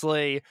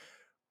obviously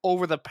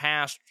over the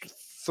past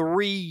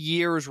 3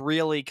 years,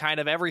 really kind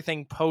of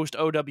everything post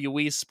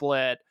OWE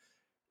split,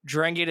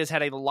 Dragon Gate has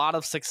had a lot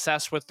of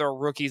success with their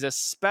rookies,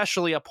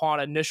 especially upon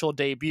initial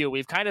debut.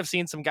 We've kind of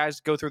seen some guys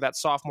go through that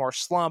sophomore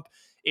slump.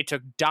 It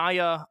took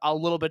Daya a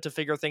little bit to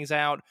figure things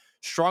out.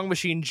 Strong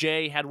Machine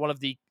J had one of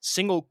the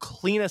single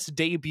cleanest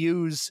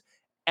debuts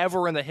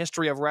ever in the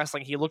history of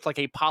wrestling. He looked like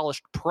a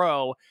polished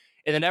pro.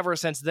 And then ever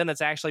since then,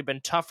 it's actually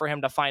been tough for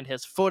him to find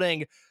his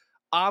footing.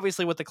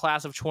 Obviously, with the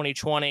class of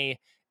 2020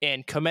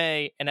 in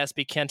Kamei and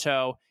SB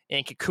Kento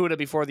and Kikuta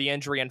before the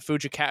injury, and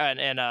Fujikawa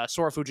and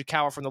Sora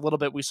Fujikawa from the little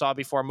bit we saw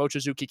before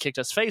Mochizuki kicked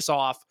his face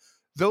off,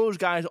 those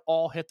guys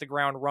all hit the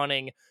ground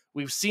running.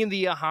 We've seen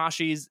the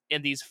Ihashis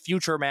in these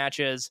future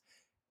matches,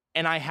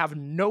 and I have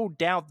no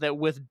doubt that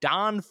with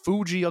Don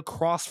Fuji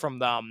across from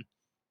them,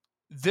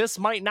 this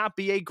might not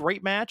be a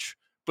great match,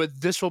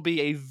 but this will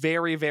be a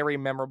very, very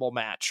memorable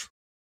match.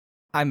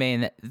 I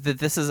mean,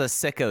 this is a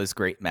sicko's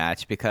great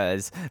match,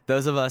 because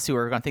those of us who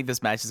are going to think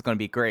this match is going to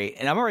be great,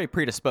 and I'm already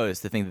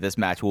predisposed to think that this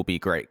match will be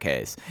great,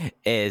 Case,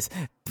 is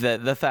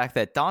the fact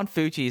that Don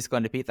Fuji is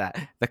going to beat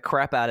the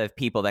crap out of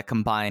people that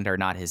combined are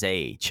not his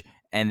age.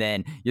 And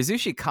then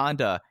Yasushi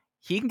Kanda,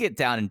 he can get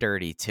down and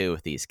dirty too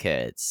with these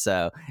kids.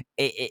 So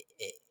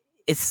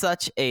it's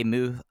such a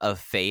move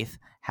of faith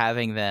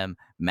having them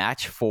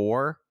match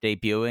 4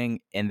 debuting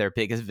in their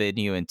biggest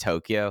venue in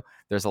Tokyo.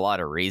 There's a lot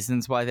of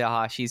reasons why the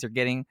Ihashis are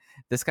getting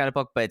this kind of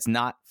book, but it's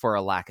not for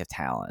a lack of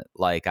talent.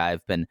 Like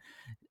I've been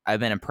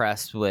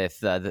impressed with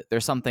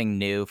there's something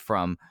new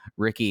from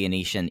Riki and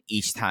Ishin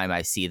each time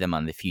I see them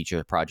on the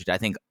Future project. I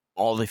think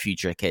all the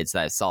Future kids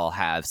that I saw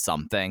have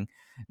something.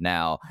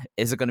 Now,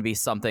 is it going to be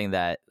something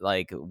that,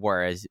 like,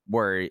 where as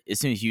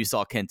soon as you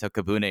saw Kento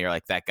Kabune, you're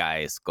like, that guy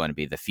is going to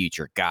be the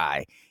future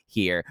guy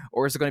here?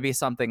 Or is it going to be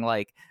something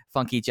like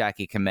Funky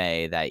Jackie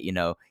Kamei that, you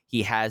know,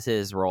 he has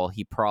his role,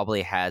 he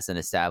probably has an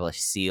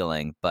established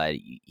ceiling, but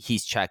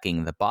he's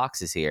checking the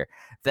boxes here?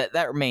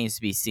 That remains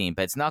to be seen,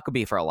 but it's not going to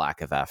be for a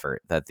lack of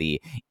effort that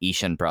the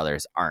Ishin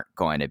brothers aren't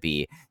going to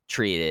be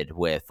treated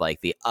with,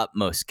 like, the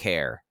utmost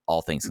care,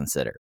 all things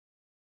considered.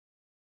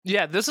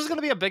 Yeah, this is going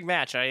to be a big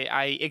match.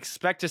 I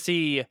expect to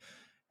see,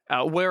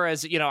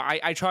 whereas, you know,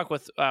 I talk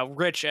with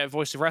Rich at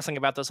Voice of Wrestling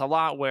about this a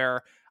lot,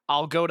 where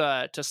I'll go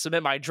to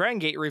submit my Dragon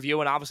Gate review,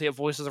 and obviously at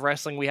Voices of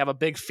Wrestling, we have a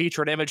big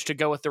featured image to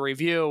go with the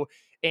review.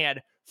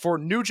 And for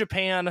New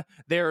Japan,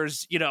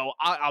 there's, you know,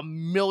 a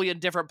million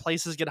different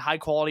places to get high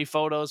quality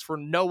photos. For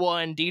Noah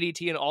and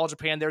DDT and All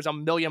Japan, there's a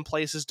million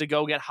places to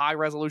go get high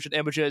resolution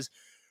images.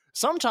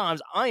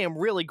 Sometimes I am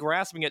really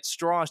grasping at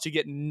straws to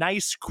get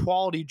nice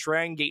quality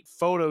Dragon Gate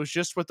photos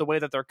just with the way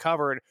that they're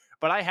covered,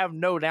 but I have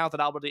no doubt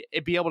that I'll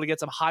be able to get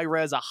some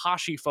high-res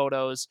Ihashi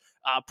photos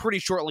pretty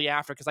shortly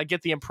after, because I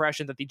get the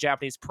impression that the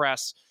Japanese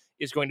press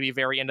is going to be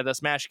very into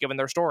this match given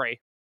their story.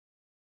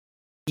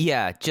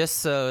 Yeah, just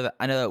so that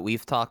I know that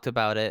we've talked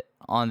about it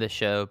on the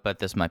show, but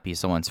this might be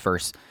someone's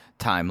first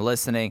time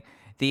listening.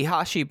 The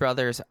Ihashi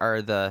brothers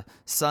are the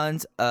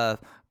sons of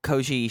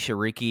Koji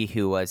Ishiriki,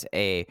 who was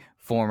a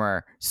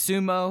former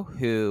sumo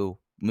who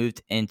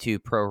moved into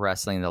pro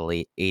wrestling in the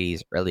late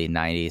 80s, early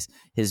 90s.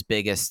 His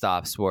biggest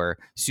stops were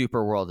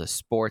Super World of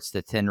Sports,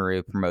 the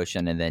Tenryu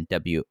promotion, and then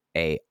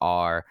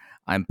WAR.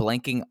 I'm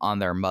blanking on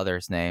their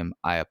mother's name.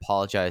 I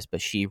apologize,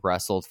 but she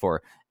wrestled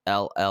for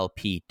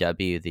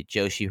LLPW, the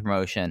Joshi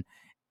promotion,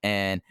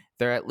 and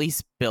they're at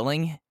least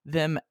billing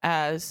them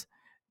as,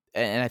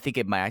 and I think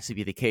it might actually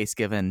be the case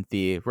given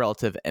the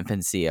relative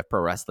infancy of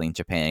pro wrestling in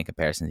Japan in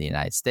comparison to the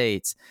United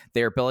States,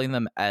 they're billing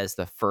them as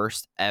the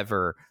first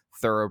ever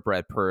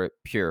thoroughbred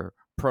pure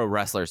pro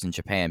wrestlers in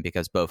Japan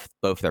because both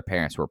their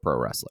parents were pro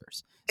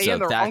wrestlers. So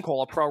and their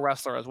uncle, a pro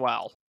wrestler as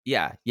well.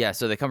 Yeah.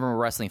 So they come from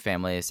wrestling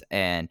families,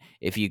 and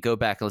if you go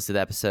back and listen to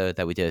the episode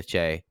that we did with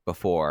Jay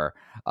before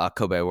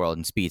Kobe World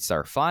and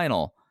Speedstar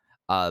Final,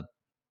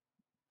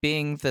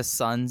 being the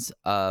sons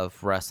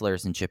of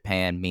wrestlers in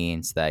Japan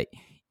means that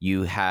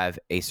you have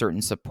a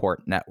certain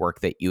support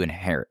network that you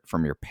inherit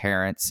from your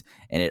parents,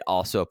 and it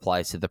also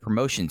applies to the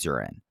promotions you're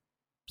in.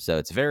 So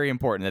it's very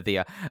important that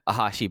the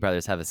Ahashi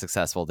brothers have a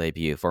successful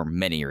debut for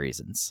many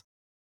reasons.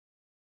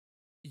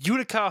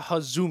 Yutika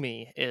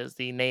Hazumi is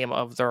the name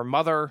of their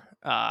mother.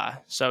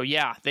 So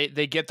yeah,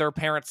 they get their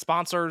parents'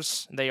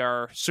 sponsors. They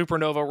are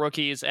Supernova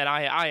rookies, and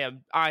I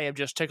am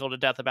just tickled to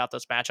death about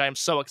this match. I am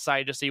so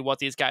excited to see what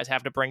these guys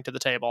have to bring to the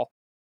table.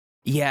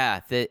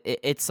 Yeah,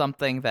 it's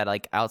something that,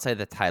 like, outside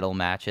the title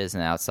matches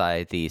and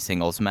outside the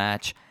singles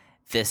match,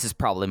 this is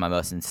probably my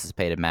most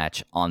anticipated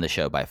match on the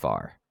show by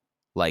far.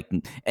 Like,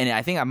 and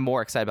I think I'm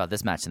more excited about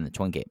this match than the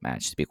Twin Gate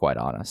match, to be quite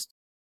honest.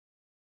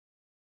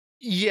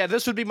 Yeah,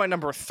 this would be my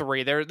number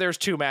 3. There's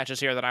 2 matches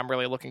here that I'm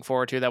really looking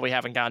forward to that we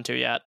haven't gotten to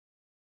yet.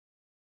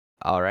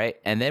 All right,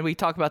 and then we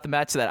talk about the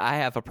match that I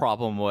have a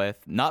problem with,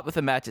 not with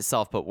the match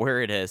itself, but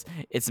where it is.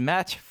 It's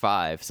match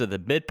 5, so the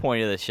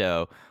midpoint of the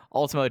show.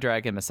 Ultimo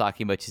Dragon,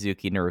 Masaki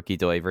Mochizuki, Naruki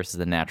Doi versus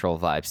the Natural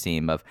Vibes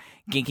team of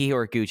Genki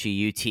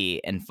Horiguchi,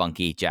 UT, and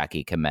Funky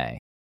Jackie Kamei.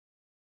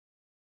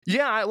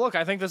 Yeah,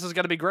 I think this is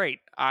going to be great.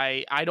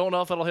 I don't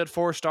know if it'll hit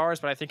 4 stars,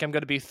 but I think I'm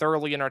going to be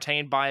thoroughly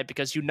entertained by it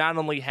because you not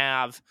only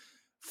have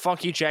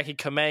Funky Jackie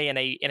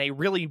Kamei in a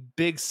really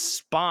big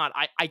spot.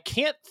 I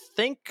can't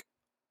think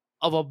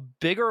of a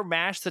bigger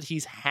match that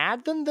he's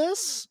had than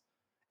this.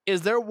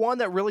 Is there one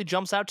that really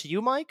jumps out to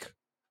you, Mike?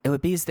 It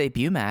would be his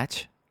debut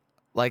match.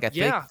 Like, I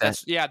think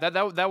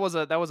that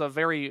was a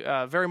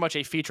very much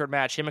a featured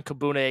match. Him and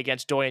Kabune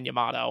against Doi and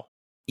Yamato.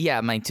 Yeah,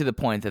 I mean, to the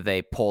point that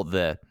they pulled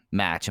the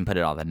match and put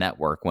it on the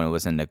network when it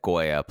was in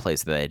Nagoya, a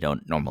place that they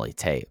don't normally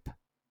tape.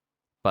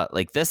 But,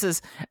 like, this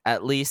is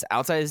at least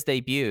outside his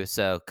debut,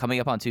 so coming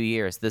up on 2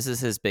 years, this is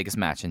his biggest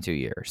match in 2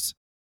 years.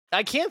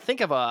 I can't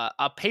think of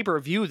a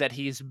pay-per-view that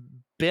he's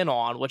been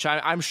on, which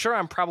I'm sure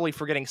I'm probably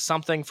forgetting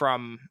something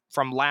from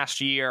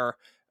last year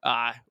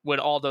when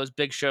all those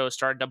big shows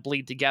started to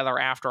bleed together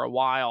after a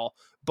while.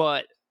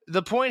 But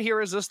the point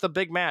here is this the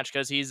big match,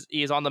 because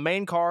he's on the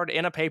main card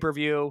in a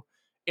pay-per-view,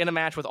 in a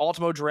match with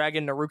Ultimo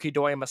Dragon, Naruki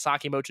Doi, and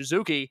Masaki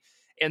Mochizuki,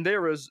 and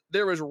there is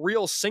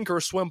real sink or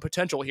swim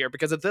potential here,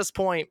 because at this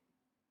point,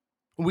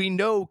 we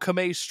know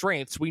Kamei's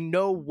strengths. We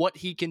know what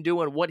he can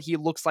do and what he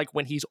looks like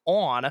when he's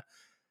on.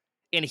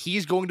 And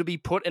he's going to be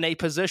put in a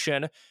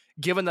position,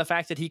 given the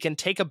fact that he can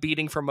take a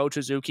beating from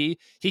Mochizuki,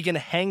 he can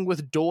hang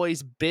with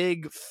Doi's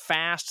big,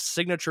 fast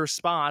signature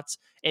spots,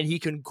 and he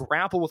can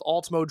grapple with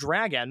Ultimo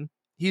Dragon.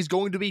 He's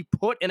going to be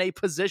put in a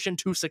position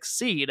to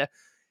succeed.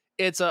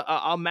 It's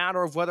a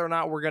matter of whether or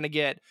not we're going to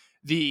get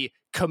the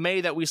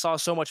Kamei that we saw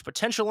so much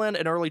potential in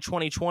early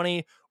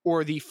 2020,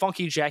 or the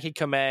Funky Jackie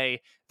Kamei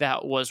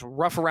that was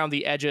rough around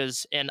the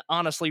edges and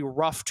honestly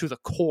rough to the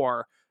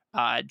core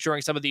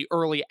during some of the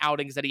early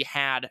outings that he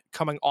had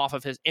coming off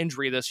of his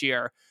injury this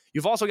year.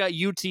 You've also got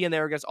UT in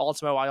there against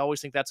Ultimo. I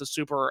always think that's a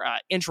super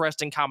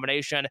interesting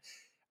combination.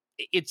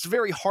 It's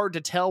very hard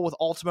to tell with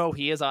Ultimo.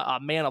 He is a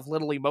man of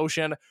little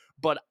emotion,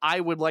 but I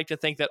would like to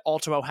think that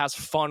Ultimo has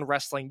fun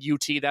wrestling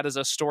UT. That is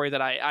a story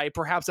that I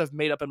perhaps have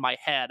made up in my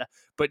head.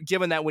 But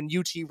given that when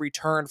UT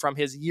returned from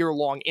his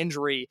year-long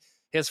injury,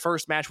 his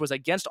first match was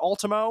against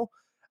Ultimo,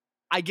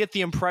 I get the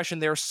impression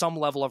there's some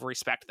level of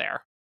respect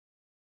there.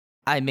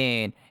 I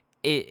mean,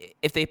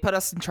 if they put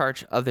us in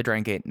charge of the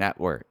Dragon Gate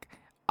Network,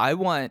 I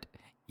want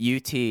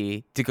UT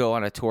to go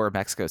on a tour of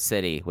Mexico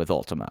City with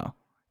Ultimo.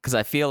 Because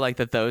I feel like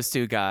that those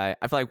two guys,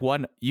 I feel like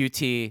one,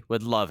 UT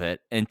would love it,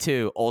 and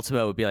 2,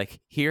 Ultimo would be like,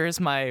 here's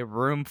my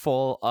room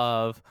full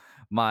of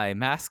my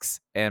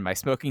masks and my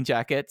smoking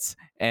jackets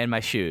and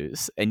my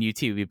shoes, and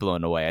UT would be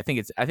blown away. I think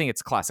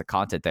it's classic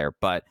content there,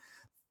 but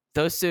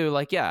those two,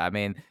 like, yeah, I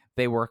mean,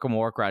 they work a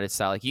more grounded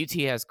style. Like, UT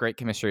has great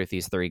chemistry with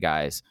these 3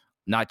 guys,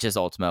 not just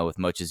Ultimo, with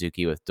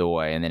Mochizuki, with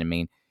Doi, and then, I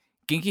mean,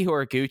 Genki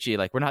Horiguchi,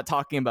 like, we're not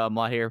talking about him a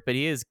lot here, but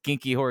he is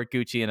Genki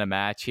Horiguchi in a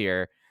match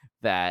here.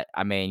 That,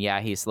 I mean, yeah,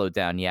 he's slowed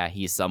down. Yeah,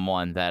 he's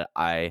someone that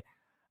I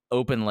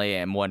openly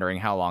am wondering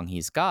how long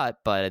he's got.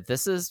 But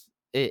this is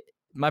it.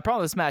 My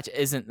problem with this match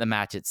isn't the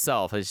match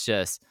itself. It's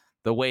just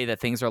the way that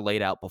things are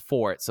laid out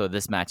before it. So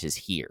this match is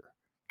here,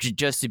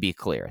 just to be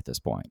clear at this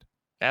point.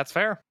 That's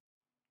fair.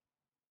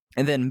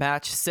 And then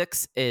match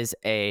 6 is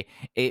a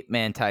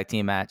 8-man tag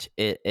team match.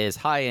 It is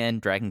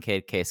high-end Dragon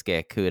Kid,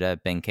 Keisuke Okuda,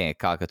 Benkei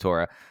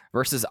Kakatora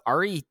versus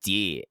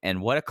RED.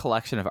 And what a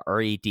collection of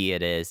RED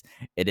it is.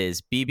 It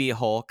is BB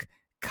Hulk,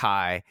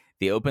 Kai,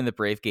 the Open the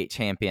Brave Gate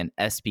champion,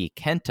 SB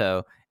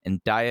Kento,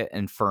 and Dia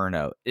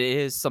Inferno. It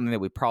is something that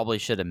we probably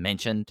should have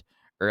mentioned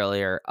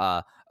earlier,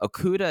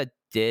 Okuda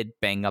did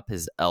bang up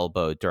his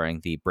elbow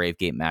during the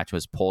Bravegate match,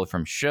 was pulled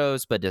from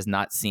shows, but does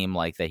not seem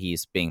like that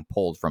he's being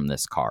pulled from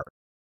this card.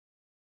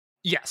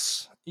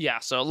 Yes. Yeah.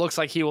 So it looks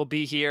like he will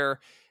be here.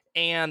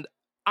 And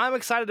I'm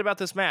excited about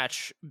this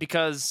match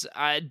because,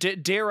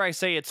 dare I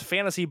say, it's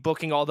fantasy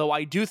booking, although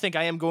I do think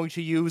I am going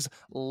to use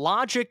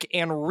logic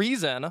and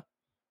reason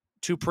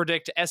to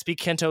predict SB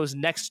Kento's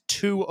next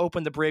 2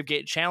 Open the Brave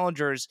Gate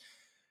challengers.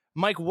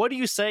 Mike, what do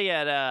you say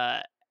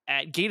at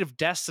Gate of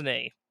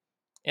Destiny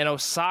in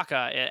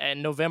Osaka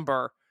in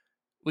November?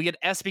 We get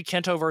SB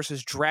Kento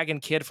versus Dragon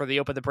Kid for the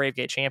Open the Brave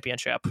Gate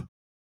Championship.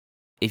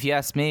 If you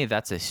ask me,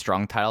 that's a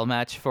strong title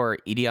match for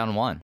Edion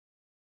 1.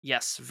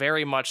 Yes,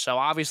 very much so.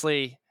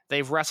 Obviously,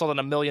 they've wrestled in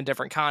a million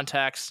different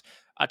contexts,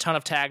 a ton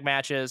of tag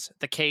matches,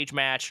 the cage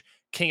match,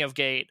 King of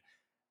Gate.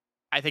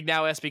 I think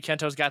now SB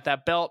Kento's got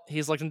that belt.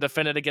 He's looking to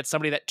defend it against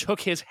somebody that took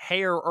his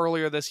hair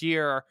earlier this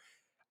year.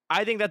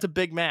 I think that's a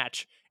big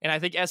match, and I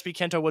think SB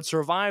Kento would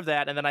survive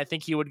that, and then I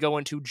think he would go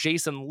into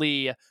Jason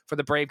Lee for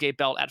the Brave Gate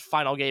belt at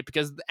Final Gate,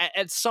 because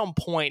at some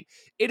point,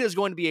 it is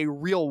going to be a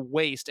real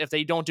waste if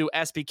they don't do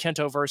SB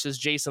Kento versus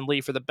Jason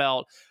Lee for the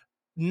belt.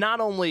 Not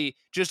only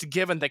just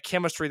given the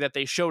chemistry that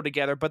they show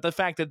together, but the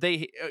fact that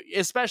they,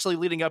 especially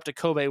leading up to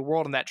Kobe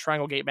World in that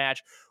Triangle Gate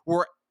match,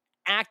 were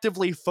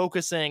actively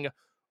focusing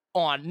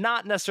on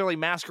not necessarily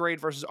Masquerade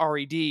versus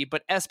RED,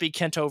 but SB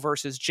Kento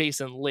versus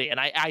Jason Lee. And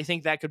I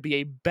think that could be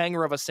a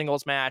banger of a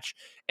singles match,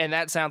 and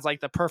that sounds like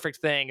the perfect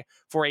thing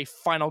for a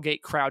Final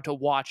Gate crowd to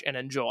watch and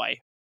enjoy.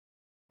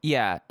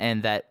 Yeah,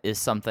 and that is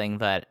something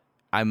that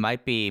I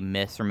might be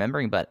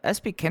misremembering, but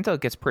SB Kento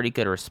gets pretty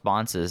good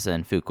responses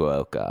in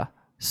Fukuoka.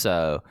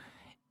 So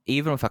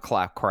even with a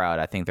clap crowd,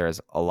 I think there's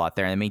a lot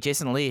there. I mean,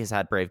 Jason Lee has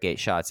had Brave Gate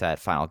shots at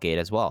Final Gate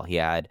as well. He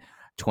had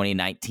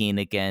 2019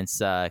 against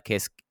not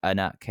Keisuke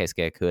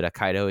Okuda,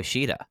 Kaito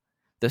Ishida.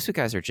 Those two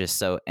guys are just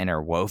so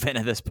interwoven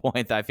at this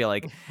point that I feel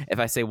like if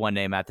I say one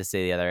name, I have to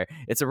say the other.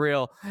 It's a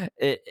real,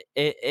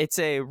 it's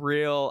a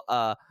real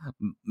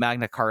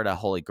Magna Carta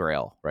Holy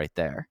Grail right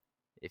there,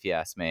 if you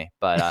ask me.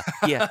 But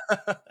yeah,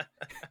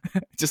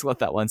 just let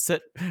that one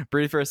sit,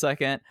 breathe for a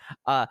second.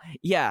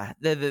 Yeah,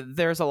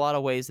 there's a lot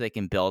of ways they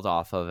can build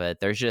off of it.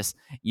 There's just,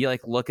 you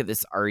like look at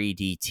this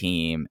RED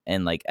team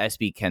and like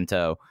SB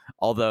Kento,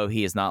 although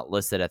he is not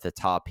listed at the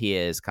top, he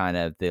is kind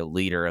of the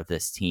leader of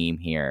this team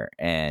here.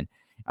 And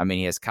I mean,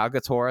 he has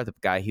Kagatora, the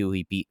guy who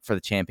he beat for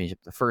the championship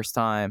the first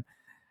time,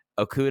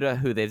 Okuda,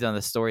 who they've done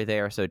the story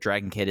there. So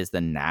Dragon Kid is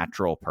the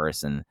natural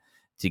person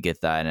to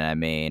get that. And I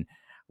mean,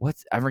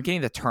 I'm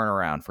forgetting the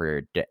turnaround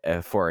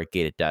for a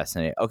Gate of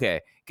Destiny. Okay,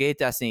 Gate of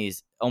Destiny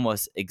is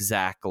almost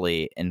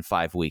exactly in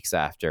 5 weeks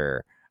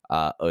after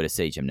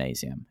Odyssey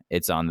Gymnasium.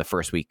 It's on the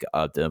first week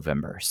of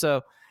November.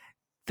 So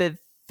they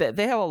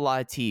have a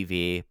lot of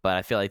TV, but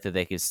I feel like that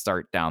they could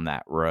start down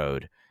that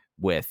road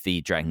with the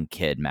Dragon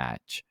Kid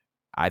match.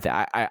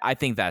 I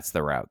think that's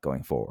the route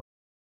going forward.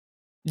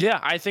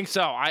 Yeah, I think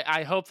so.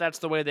 I hope that's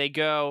the way they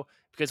go,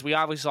 because we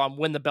obviously saw him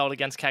win the belt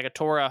against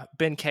Kagatora.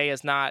 Ben K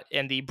is not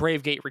in the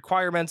Brave Gate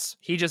requirements.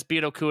 He just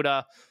beat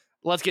Okuda.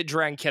 Let's get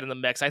Dragon Kid in the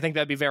mix. I think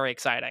that'd be very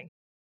exciting.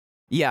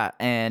 Yeah,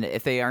 and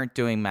if they aren't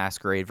doing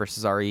Masquerade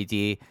versus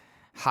RED,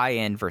 High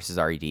End versus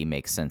RED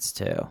makes sense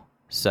too.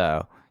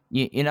 So,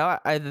 you know,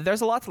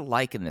 there's a lot to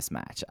like in this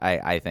match,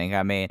 I think.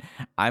 I mean,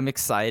 I'm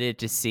excited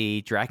to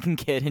see Dragon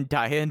Kid and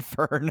Dia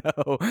Inferno.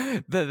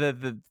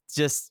 the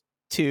just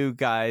two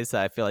guys.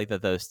 I feel like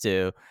that those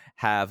two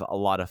have a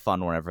lot of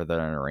fun whenever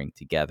they're in a ring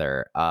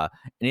together.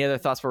 Any other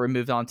thoughts before we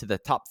move on to the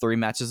top 3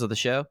 matches of the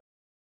show?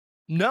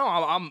 No,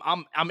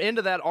 I'm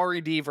into that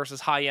RED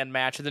versus High End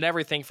match, and then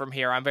everything from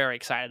here I'm very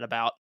excited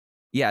about.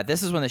 Yeah,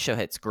 this is when the show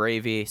hits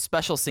gravy.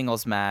 Special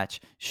singles match,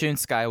 Shun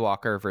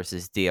Skywalker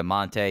versus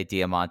Diamante.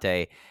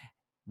 Diamante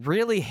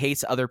really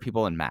hates other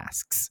people in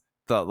masks.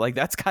 So, like,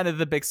 that's kind of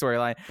the big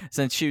storyline.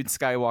 Since Shun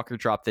Skywalker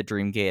dropped the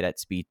Dream Gate at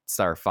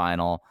Speedstar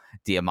Final,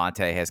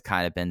 Diamante has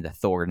kind of been the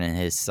thorn in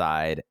his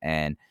side.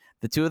 And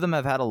the two of them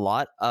have had a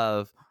lot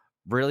of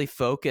really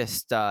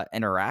focused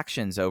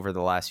interactions over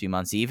the last few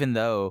months, even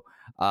though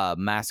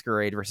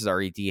Masquerade versus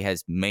RED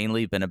has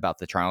mainly been about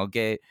the Triangle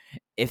Gate.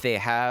 If they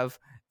have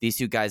these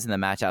two guys in the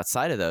match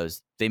outside of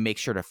those, they make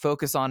sure to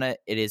focus on it.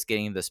 It is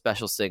getting the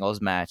special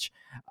singles match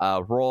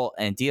role.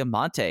 And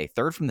Diamante,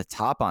 third from the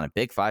top on a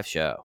Big 5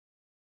 show.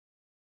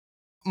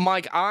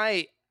 Mike,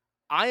 I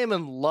am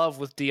in love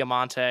with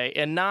Diamante,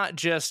 and not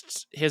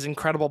just his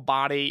incredible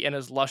body and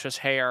his luscious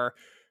hair,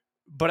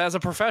 but as a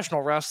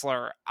professional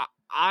wrestler,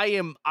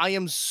 I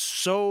am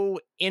so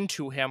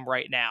into him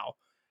right now.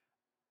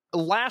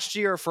 Last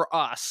year for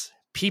us,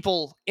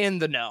 people in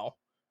the know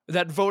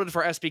that voted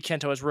for SB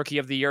Kento as Rookie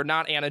of the Year,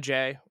 not Anna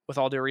Jay, with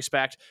all due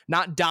respect,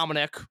 not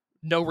Dominic,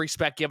 no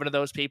respect given to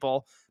those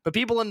people, but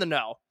people in the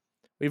know.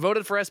 We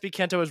voted for SB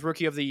Kento as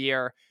Rookie of the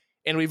Year,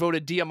 and we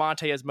voted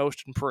Diamante as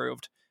Most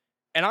Improved.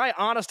 And I,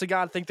 honest to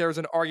God, think there's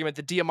an argument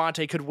that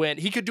Diamante could win.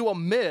 He could do a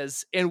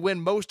Miz and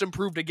win Most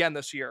Improved again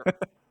this year.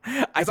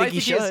 I think he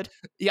should.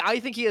 I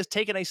think he has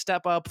taken a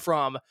step up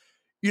from,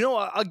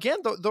 again,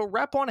 the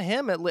rep on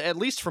him, at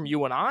least from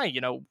you and I,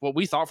 what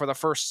we thought for the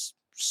first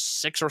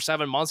 6 or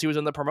 7 months he was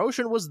in the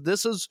promotion was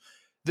this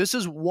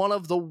is one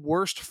of the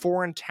worst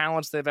foreign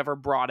talents they've ever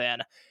brought in.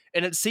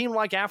 And it seemed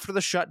like after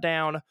the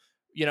shutdown,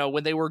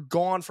 when they were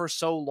gone for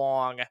so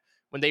long,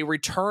 when they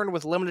returned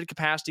with limited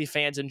capacity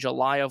fans in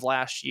July of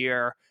last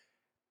year,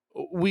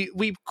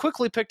 we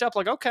quickly picked up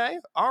like, okay,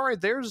 all right,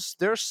 there's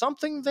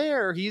something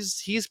there.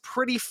 He's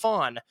pretty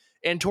fun.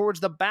 And towards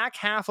the back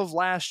half of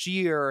last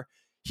year,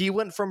 he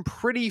went from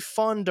pretty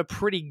fun to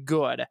pretty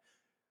good.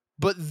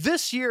 But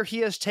this year, he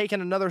has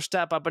taken another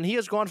step up, and he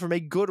has gone from a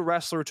good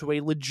wrestler to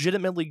a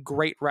legitimately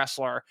great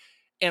wrestler.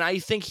 And I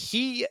think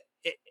he,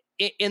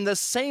 in the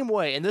same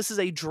way, and this is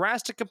a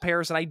drastic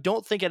comparison, I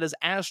don't think it is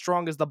as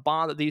strong as the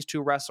bond that these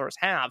two wrestlers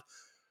have,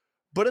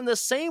 but in the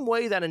same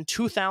way that in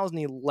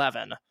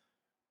 2011,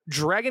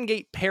 Dragon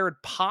Gate paired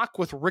Pac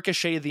with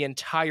Ricochet the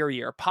entire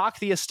year. Pac,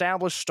 the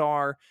established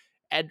star,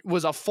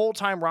 was a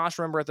full-time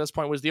roster member at this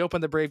point, was the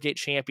Open the Brave Gate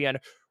champion.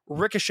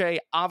 Ricochet,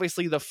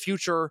 obviously the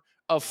future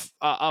of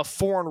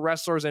foreign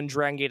wrestlers in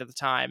Dragon Gate at the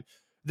time.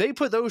 They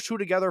put those two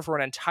together for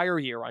an entire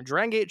year on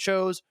Dragon Gate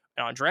shows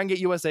and on Dragon Gate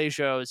USA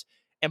shows,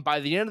 and by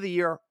the end of the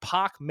year,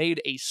 Pac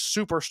made a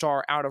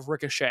superstar out of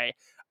Ricochet.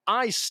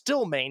 I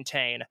still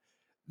maintain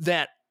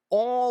that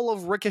all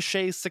of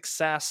Ricochet's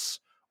success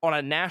on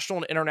a national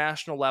and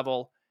international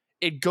level,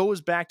 it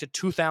goes back to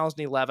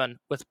 2011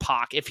 with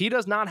Pac. If he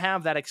does not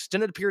have that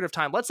extended period of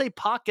time, let's say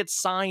Pac gets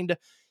signed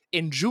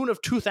in June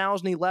of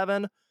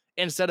 2011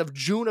 instead of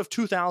June of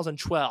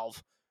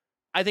 2012,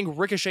 I think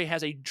Ricochet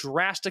has a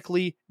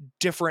drastically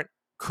different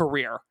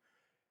career.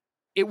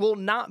 It will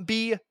not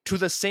be to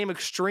the same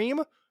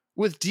extreme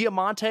with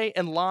Diamante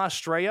and La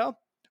Estrella,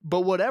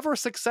 but whatever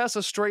success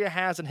Estrella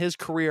has in his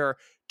career,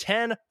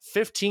 10,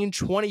 15,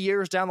 20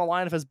 years down the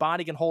line, if his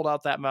body can hold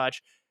out that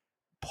much,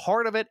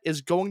 part of it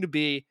is going to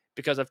be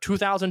because of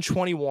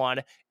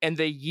 2021 and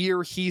the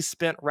year he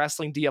spent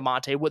wrestling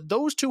Diamante. What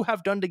those two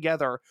have done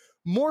together,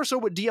 more so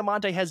what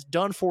Diamante has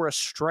done for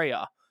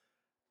Estrella,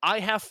 I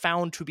have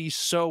found to be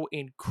so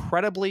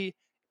incredibly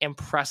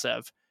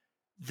impressive.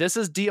 This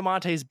is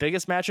Diamante's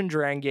biggest match in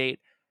Dragon Gate.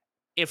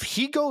 If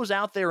he goes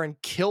out there and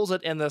kills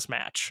it in this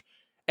match,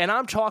 and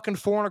I'm talking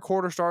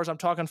 4.25 stars, I'm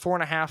talking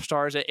 4.5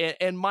 stars,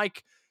 and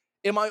Mike,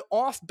 am I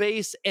off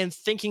base in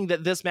thinking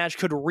that this match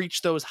could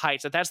reach those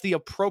heights, that that's the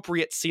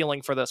appropriate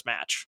ceiling for this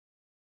match?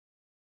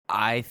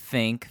 I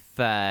think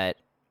that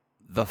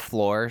the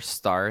floor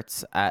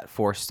starts at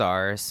 4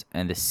 stars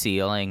and the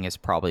ceiling is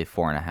probably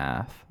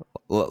 4.5.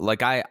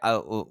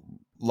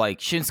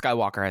 Like Shin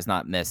Skywalker has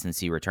not missed since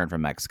he returned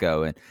from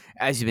Mexico, and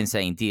as you've been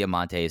saying,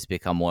 Diamante has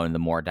become one of the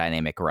more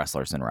dynamic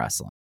wrestlers in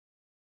wrestling.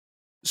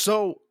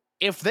 So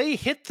if they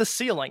hit the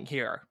ceiling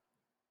here,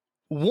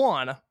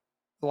 one,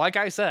 like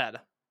I said,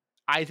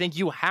 I think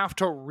you have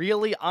to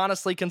really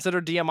honestly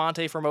consider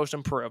Diamante for most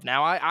improved.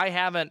 Now, I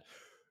haven't,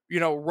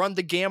 run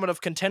the gamut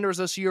of contenders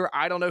this year.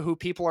 I don't know who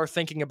people are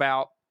thinking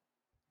about,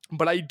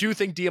 but I do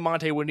think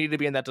Diamante would need to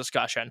be in that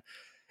discussion.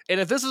 And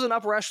if this is an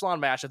upper echelon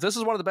match, if this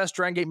is one of the best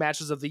Dragon Gate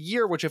matches of the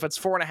year, which if it's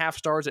 4.5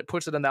 stars, it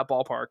puts it in that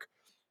ballpark.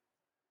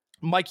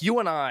 Mike, you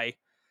and I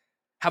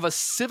have a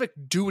civic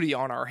duty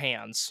on our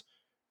hands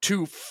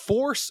to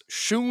force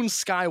Shun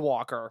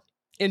Skywalker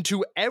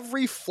into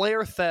every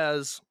Flair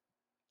Thez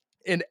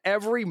in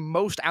every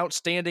most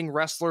outstanding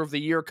wrestler of the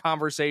year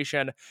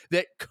conversation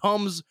that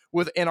comes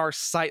within our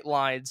sight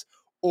lines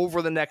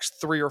over the next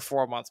 3 or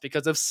 4 months.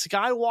 Because if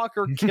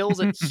Skywalker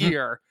kills it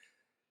here,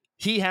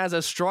 he has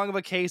as strong of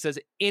a case as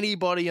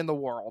anybody in the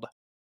world.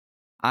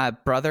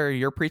 Brother,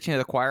 you're preaching to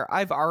the choir.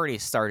 I've already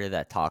started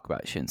that talk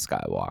about Shin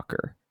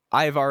Skywalker.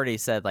 I've already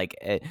said,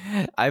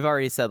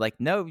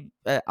 no,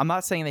 I'm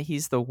not saying that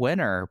he's the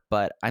winner,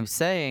 but I'm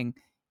saying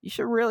you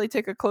should really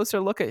take a closer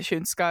look at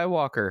Shin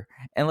Skywalker.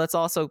 And let's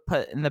also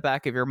put in the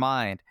back of your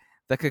mind,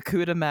 the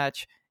Kakuta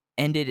match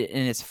ended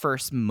in its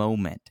first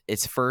moment,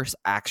 its first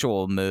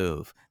actual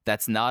move.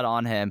 That's not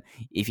on him.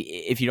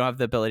 If you don't have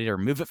the ability to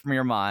remove it from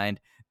your mind,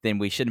 then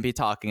we shouldn't be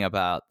talking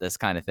about this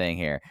kind of thing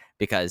here.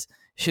 Because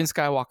Shin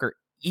Skywalker,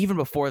 even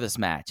before this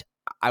match,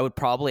 I would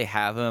probably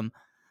have him.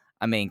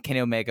 I mean, Kenny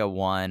Omega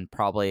 1,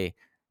 probably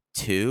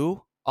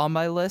 2 on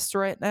my list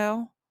right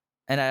now.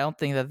 And I don't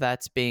think that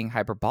that's being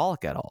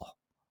hyperbolic at all.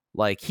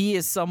 Like, he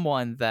is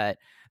someone that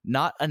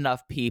not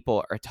enough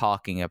people are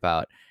talking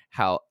about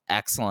how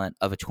excellent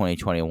of a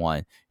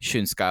 2021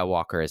 Shun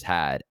Skywalker has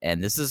had.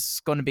 And this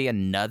is going to be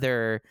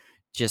another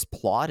just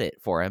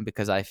plaudit for him,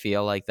 because I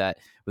feel like that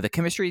with the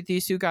chemistry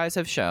these two guys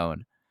have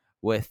shown,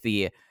 with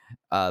the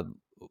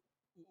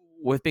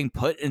with being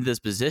put in this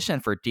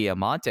position for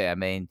Diamante, I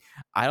mean,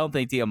 I don't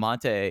think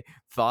Diamante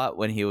thought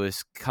when he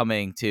was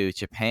coming to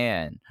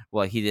Japan,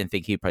 well, he didn't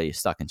think he'd probably be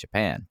stuck in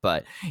Japan,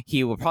 but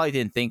he probably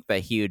didn't think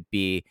that he would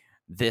be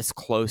this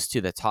close to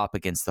the top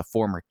against the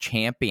former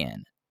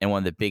champion in one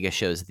of the biggest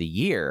shows of the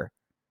year.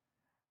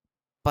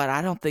 But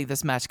I don't think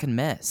this match can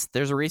miss.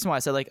 There's a reason why I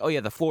said, like, oh yeah,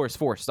 the floor is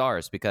 4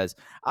 stars, because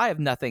I have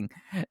nothing.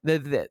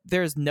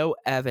 There's no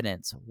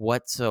evidence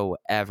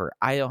whatsoever.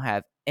 I don't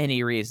have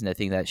any reason to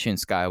think that Shin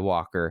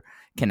Skywalker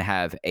can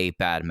have a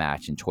bad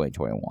match in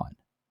 2021.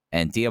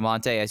 And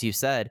Diamante, as you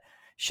said,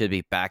 should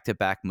be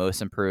back-to-back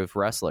most improved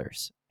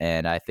wrestlers.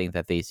 And I think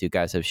that these two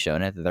guys have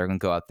shown it, that they're going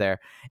to go out there,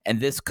 and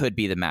this could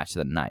be the match of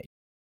the night.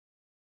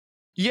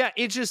 Yeah,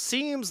 it just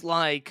seems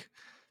like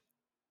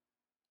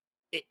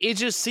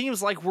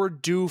we're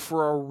due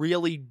for a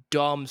really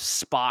dumb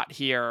spot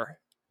here.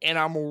 And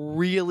I'm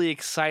really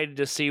excited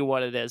to see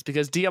what it is,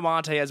 because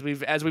Diamante, as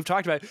we've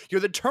talked about,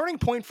 the turning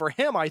point for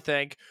him, I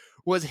think,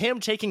 was him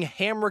taking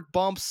hammer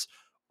bumps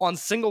on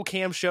single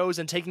cam shows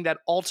and taking that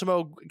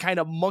Ultimo kind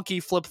of monkey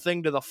flip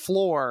thing to the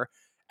floor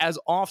as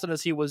often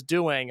as he was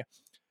doing.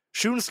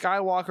 Shun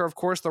Skywalker, of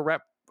course, the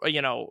rep,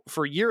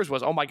 for years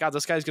was, oh my God,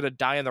 this guy's going to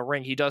die in the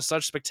ring. He does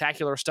such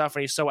spectacular stuff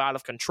and he's so out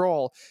of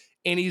control.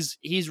 And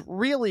he's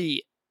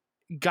really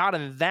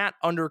gotten that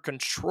under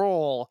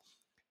control.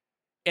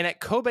 And at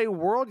Kobe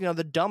World,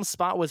 the dumb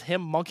spot was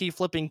him monkey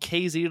flipping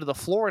KZ to the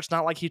floor. It's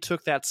not like he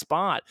took that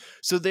spot.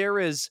 So there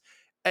is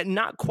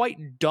not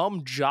quite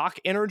dumb jock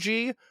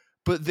energy,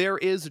 but there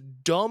is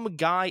dumb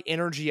guy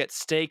energy at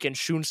stake in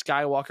Shun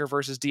Skywalker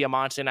versus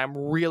Diamante, and I'm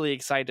really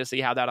excited to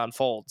see how that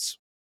unfolds.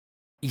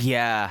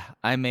 Yeah,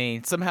 I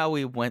mean, somehow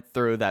we went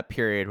through that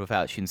period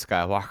without Shun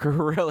Skywalker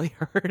really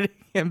hurting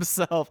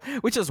himself,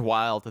 which is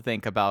wild to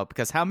think about,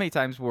 because how many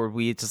times were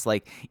we just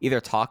like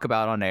either talk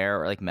about on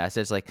air or like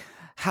message like,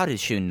 how did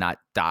Shun not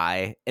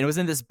die? And it was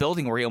in this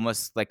building where he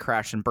almost like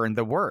crashed and burned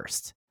the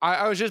worst.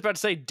 I was just about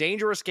to say,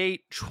 Dangerous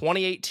Gate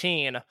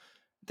 2018,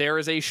 there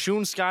is a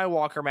Shun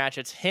Skywalker match.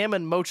 It's him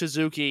and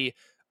Mochizuki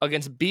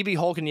against BB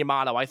Hulk and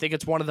Yamato. I think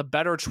it's one of the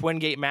better Twin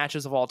Gate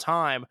matches of all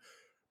time.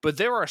 But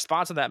there are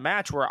spots in that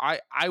match where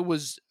I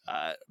was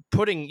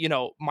putting,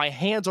 my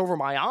hands over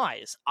my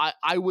eyes.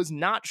 I was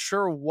not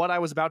sure what I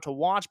was about to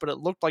watch, but it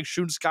looked like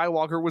Shun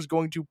Skywalker was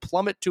going to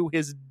plummet to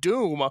his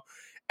doom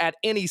at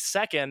any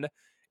second.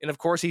 And of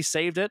course, he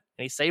saved it,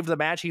 and he saved the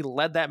match. He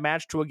led that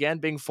match to, again,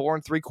 being 4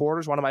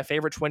 3/4, one of my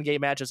favorite Twin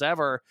Gate matches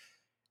ever.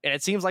 And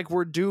it seems like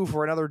we're due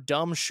for another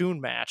dumb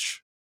Shun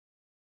match.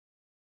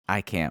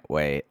 I can't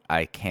wait.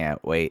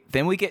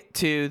 Then we get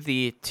to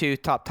the two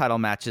top title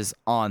matches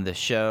on the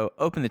show.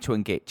 Open the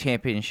Twin Gate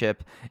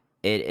Championship.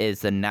 It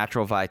is the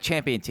Natural Vibe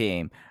champion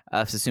team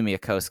of Susumu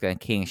Yokosuka and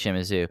King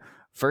Shimizu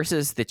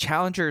versus the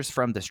challengers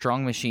from the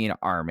Strong Machine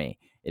Army.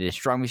 It is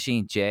Strong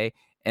Machine J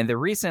and the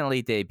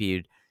recently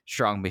debuted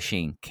Strong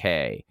Machine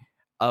K,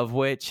 of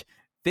which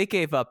they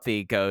gave up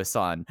the ghost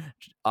on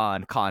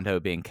Kondo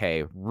being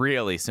K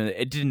really soon.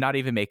 It did not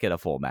even make it a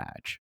full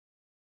match.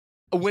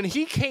 When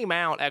he came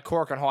out at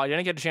Korakuen Hall, I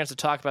didn't get a chance to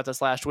talk about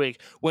this last week.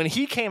 When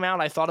he came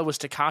out, I thought it was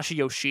Takashi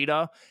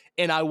Yoshida,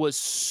 and I was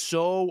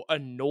so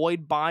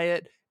annoyed by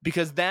it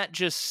because that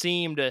just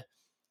seemed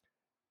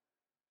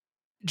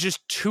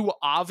just too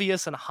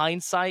obvious in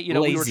hindsight. Lazy.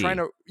 We were trying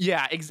to,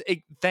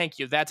 thank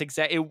you. That's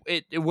exactly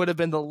it would have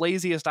been the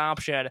laziest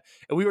option.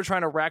 And we were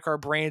trying to rack our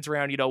brains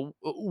around,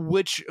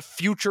 which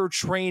future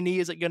trainee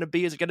is it going to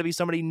be? Is it going to be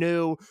somebody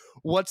new?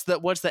 What's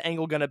the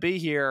angle going to be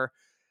here?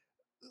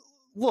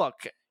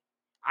 Look,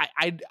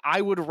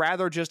 I would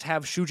rather just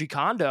have Shuji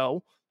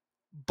Kondo,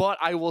 but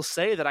I will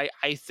say that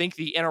I think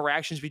the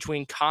interactions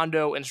between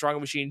Kondo and Strong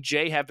Machine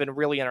J have been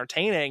really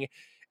entertaining,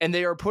 and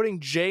they are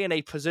putting Jay in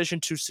a position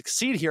to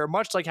succeed here,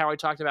 much like how I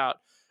talked about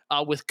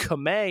with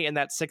Kamei in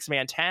that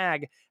 6-man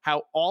tag,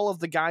 how all of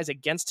the guys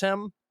against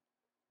him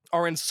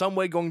are in some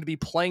way going to be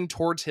playing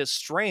towards his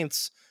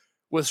strengths.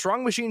 With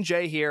Strong Machine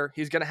J here,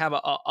 he's going to have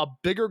a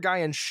bigger guy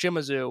in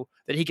Shimizu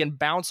that he can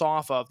bounce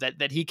off of,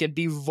 that he can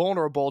be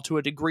vulnerable to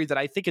a degree that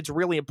I think it's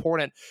really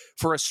important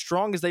for as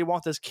strong as they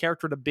want this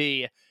character to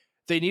be.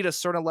 They need a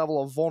certain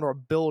level of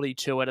vulnerability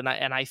to it, and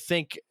I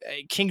think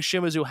King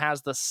Shimizu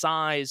has the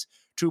size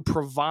to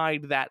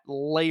provide that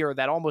layer,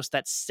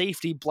 that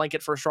safety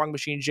blanket for Strong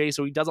Machine J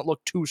so he doesn't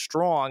look too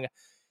strong.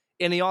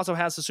 And he also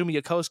has Susumu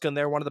Yokosuka in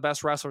there, one of the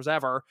best wrestlers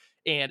ever.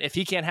 And if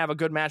he can't have a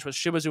good match with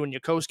Shimizu and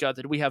Yokosuka,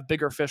 then we have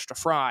bigger fish to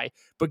fry.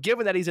 But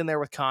given that he's in there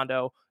with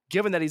Kondo,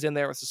 given that he's in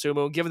there with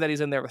Susumu, given that he's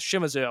in there with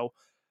Shimizu,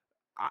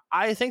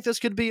 I think this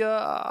could be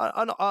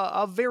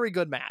a very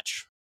good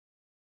match.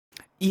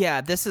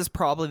 Yeah, this is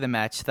probably the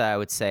match that I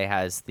would say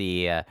has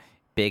the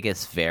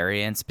biggest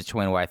variance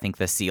between where I think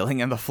the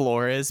ceiling and the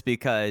floor is,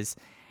 because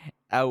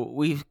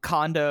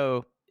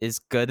Kondo is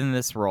good in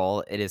this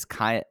role. It is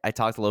I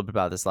talked a little bit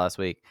about this last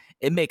week.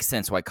 It makes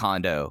sense why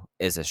Kondo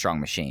is a strong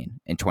machine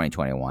in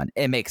 2021.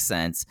 It makes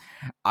sense.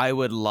 I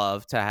would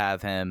love to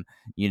have him,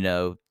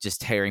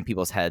 just tearing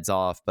people's heads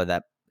off, but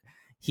that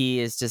he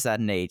is just at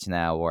an age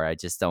now where I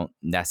just don't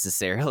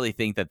necessarily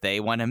think that they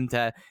want him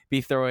to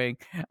be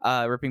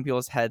ripping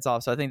people's heads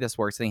off. So I think this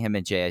works. I think him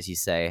and Jay, as you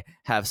say,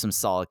 have some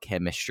solid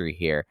chemistry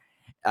here.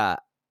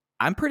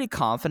 I'm pretty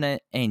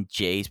confident in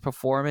Jay's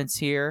performance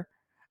here.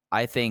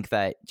 I think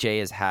that Jay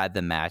has had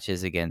the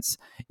matches against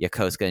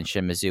Yokosuka and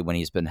Shimizu when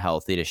he's been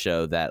healthy to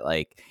show that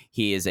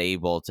he is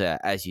able to,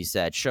 as you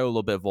said, show a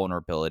little bit of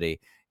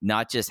vulnerability,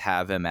 not just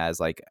have him as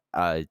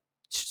a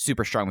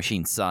super strong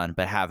machine son,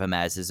 but have him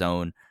as his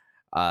own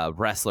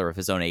wrestler of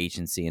his own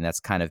agency. And that's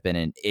kind of been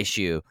an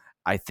issue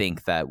I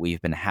think that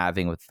we've been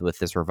having with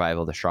this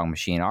revival of the Strong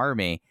Machine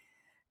Army.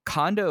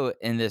 Kondo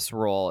in this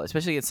role,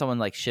 especially against someone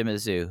like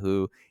Shimizu,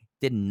 who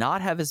did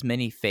not have as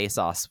many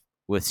face-offs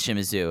with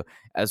Shimizu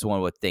as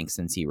one would think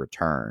since he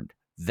returned.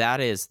 That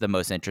is the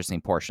most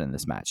interesting portion of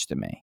this match to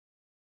me.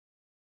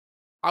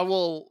 I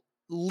will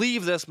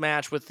leave this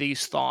match with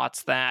these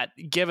thoughts that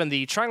given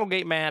the Triangle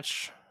Gate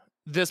match,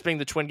 this being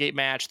the Twin Gate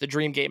match, the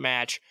Dream Gate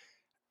match,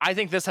 I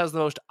think this has the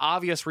most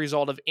obvious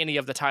result of any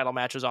of the title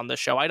matches on this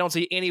show. I don't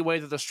see any way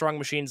that the Strong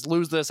Machines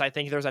lose this. I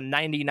think there's a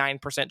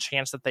 99%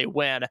 chance that they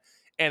win,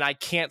 and I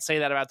can't say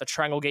that about the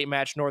Triangle Gate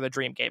match nor the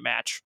Dream Gate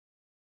match.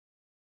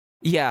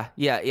 Yeah,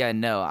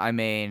 no, I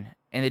mean,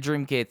 in the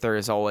Dream Gate, there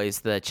is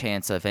always the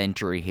chance of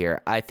injury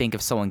here. I think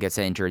if someone gets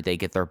injured, they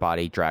get their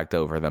body dragged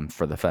over them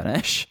for the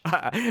finish.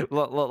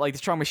 Like the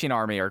Strong Machine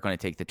Army are going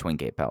to take the Twin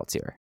Gate belts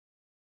here.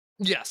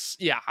 Yes,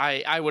 yeah,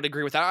 I would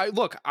agree with that.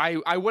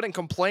 I wouldn't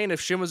complain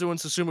if Shimizu and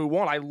Susumu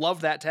won. I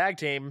love that tag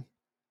team.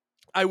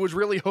 I was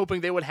really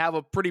hoping they would have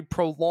a pretty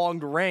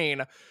prolonged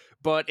reign,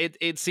 but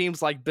it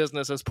seems like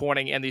business is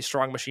pointing in the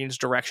Strong Machines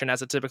direction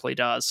as it typically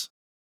does.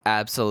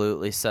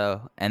 Absolutely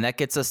so. And that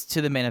gets us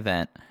to the main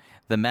event,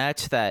 the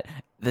match that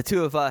the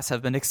two of us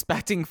have been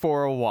expecting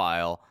for a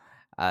while.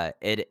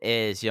 It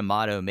is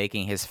Yamato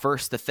making his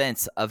first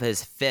defense of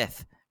his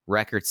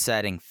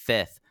record-setting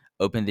fifth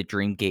Open the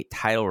Dream Gate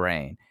title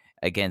reign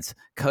against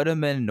Kota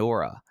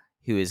Minoura,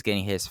 who is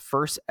getting his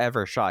first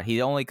ever shot.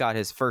 He only got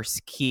his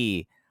first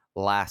key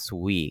last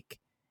week.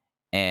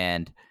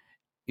 And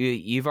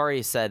you've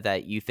already said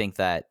that you think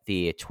that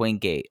the Twin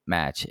Gate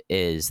match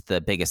is the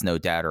biggest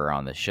no-doubter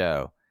on the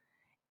show.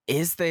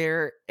 Is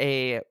there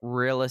a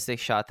realistic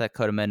shot that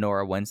Kota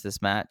Minoura wins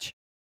this match?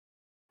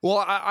 Well,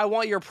 I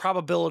want your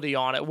probability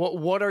on it.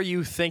 What are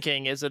you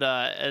thinking? Is it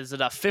a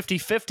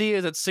 50-50?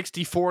 Is it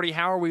 60-40?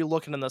 How are we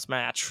looking in this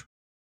match?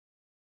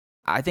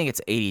 I think it's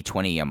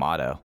 80-20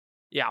 Yamato.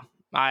 Yeah,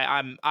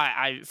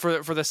 I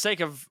for the sake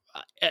of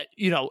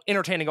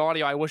entertaining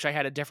audio, I wish I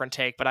had a different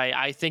take, but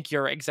I think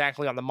you're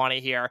exactly on the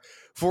money here.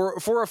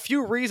 For a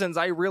few reasons,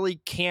 I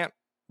really can't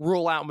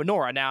rule out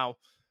Minoura. Now,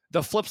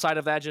 the flip side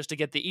of that, just to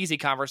get the easy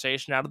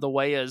conversation out of the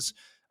way, is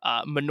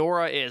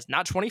Minoura is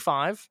not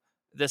 25.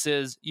 This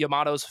is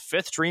Yamato's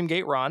fifth Dream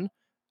Gate run.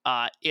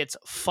 It's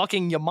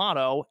fucking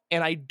Yamato,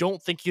 and I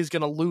don't think he's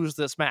going to lose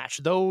this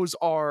match. Those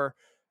are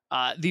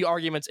the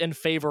arguments in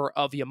favor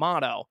of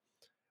Yamato.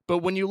 But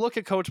when you look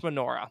at Coach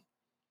Minoura,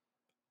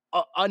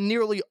 a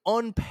nearly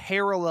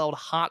unparalleled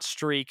hot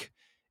streak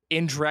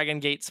in Dragon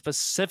Gate,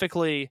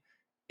 specifically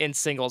in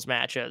singles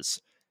matches.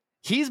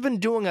 He's been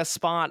doing a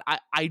spot.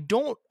 I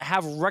don't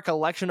have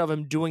recollection of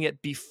him doing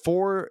it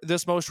before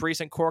this most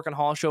recent Cork and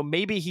Hall show.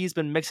 Maybe he's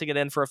been mixing it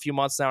in for a few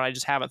months now, and I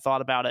just haven't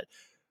thought about it.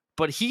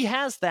 But he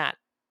has that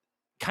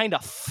kind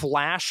of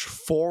flash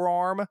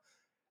forearm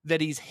that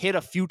he's hit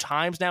a few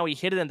times now. He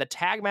hit it in the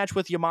tag match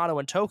with Yamato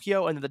in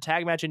Tokyo, and then the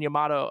tag match in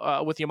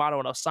with Yamato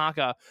in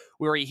Osaka,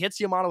 where he hits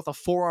Yamato with a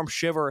forearm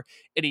shiver,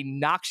 and he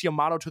knocks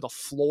Yamato to the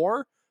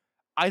floor.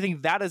 I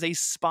think that is a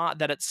spot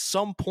that at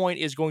some point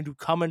is going to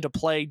come into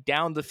play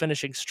down the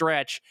finishing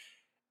stretch.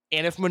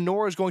 And if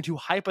Minoura is going to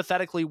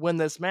hypothetically win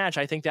this match,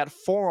 I think that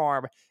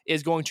forearm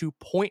is going to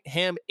point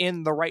him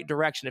in the right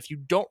direction. If you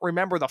don't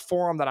remember the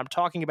forearm that I'm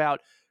talking about,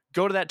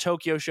 go to that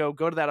Tokyo show,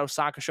 go to that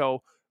Osaka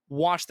show,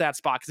 watch that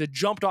spot, because it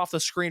jumped off the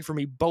screen for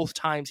me both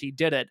times he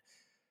did it.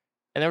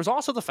 And there was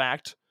also the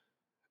fact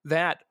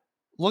that,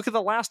 look at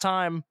the last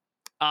time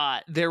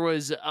there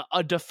was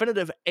a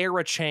definitive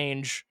era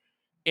change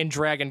in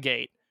Dragon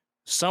Gate.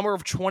 Summer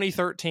of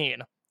 2013.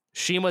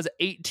 Shima's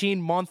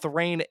 18-month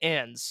reign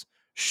ends.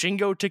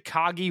 Shingo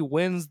Takagi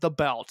wins the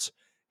belt.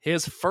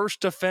 His first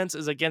defense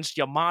is against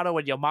Yamato,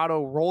 and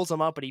Yamato rolls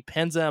him up and he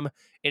pins him,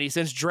 and he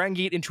sends Dragon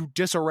Gate into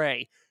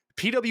disarray.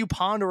 PW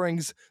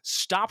Ponderings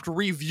stopped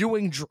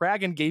reviewing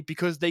Dragon Gate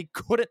because they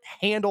couldn't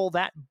handle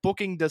that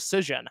booking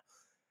decision.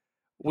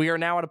 We are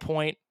now at a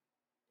point,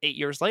 8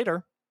 years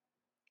later,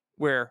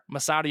 where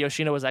Masato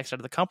Yoshino has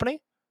exited the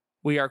company.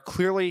 We are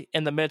clearly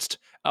in the midst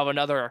of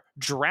another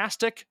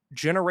drastic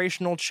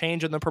generational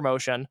change in the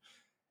promotion.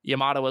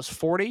 Yamato is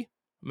 40.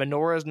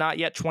 Minoura is not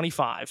yet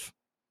 25.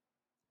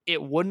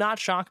 It would not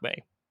shock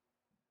me.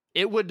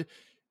 It would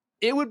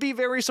be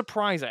very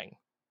surprising,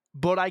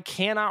 but I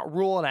cannot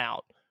rule it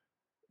out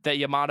that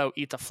Yamato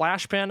eats a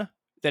flash pin,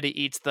 that he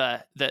eats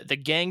the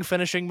gang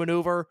finishing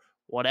maneuver,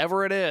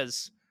 whatever it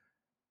is.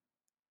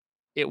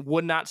 It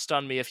would not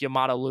stun me if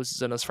Yamato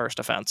loses in his first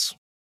defense.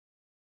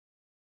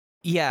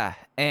 Yeah,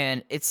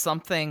 and it's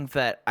something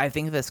that I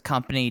think this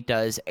company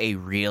does a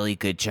really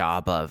good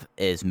job of,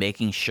 is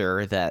making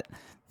sure that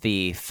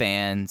the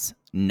fans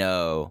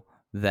know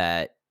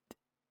that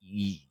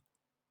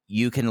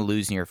you can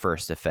lose in your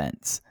first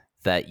defense,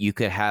 that you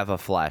could have a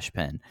flash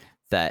pin,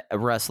 that a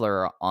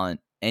wrestler on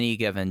any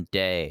given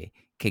day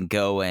can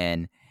go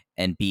in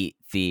and beat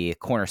the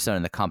cornerstone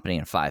of the company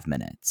in 5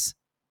 minutes.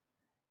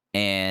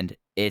 And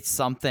it's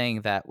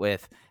something that,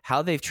 with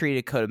how they've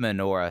treated Kota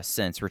Minoura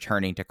since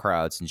returning to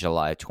crowds in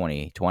July of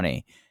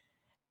 2020,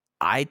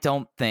 I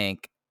don't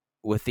think,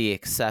 with the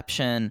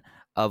exception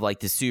of like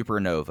the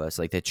supernovas,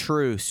 like the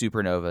true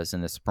supernovas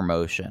in this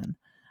promotion,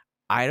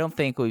 I don't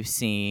think we've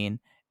seen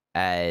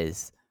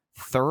as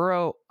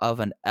thorough of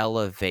an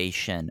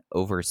elevation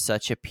over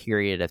such a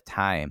period of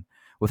time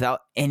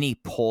without any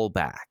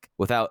pullback,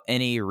 without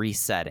any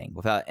resetting,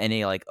 without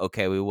any like,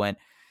 okay, we went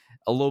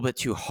a little bit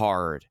too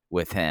hard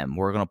with him,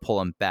 we're going to pull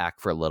him back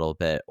for a little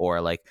bit,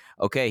 or like,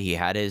 okay, he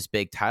had his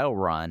big title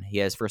run, he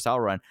has first title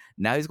run,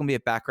 now he's going to be a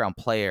background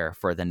player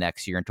for the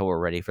next year until we're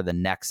ready for the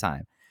next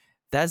time.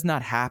 That has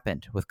not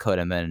happened with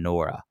Kota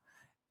Minoura.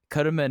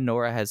 Kota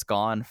Minoura has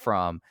gone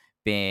from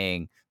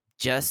being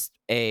just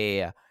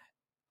a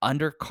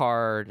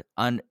undercard,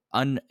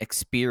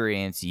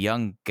 unexperienced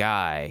young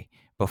guy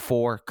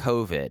before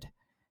COVID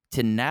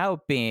to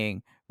now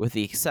being, with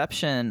the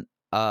exception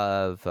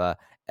of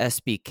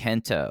SB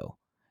Kento,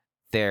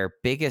 their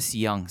biggest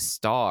young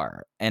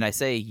star. And I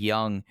say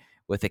young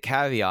with the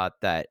caveat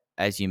that,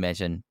 as you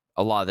mentioned,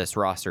 a lot of this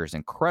roster is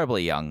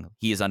incredibly young.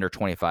 He is under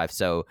 25,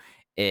 so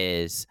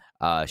is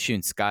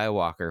Shun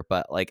Skywalker.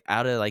 But like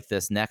out of like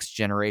this next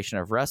generation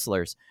of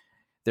wrestlers,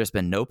 there's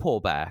been no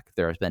pullback.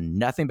 There has been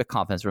nothing but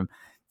confidence from.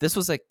 This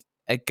was like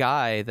a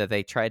guy that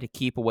they tried to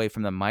keep away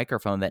from the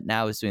microphone that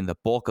now is doing the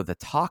bulk of the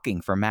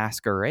talking for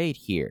Masquerade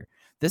here.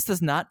 This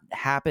does not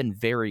happen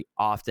very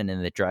often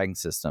in the Dragon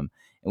system,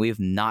 and we have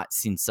not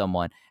seen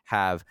someone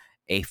have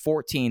a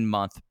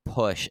 14-month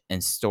push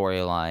and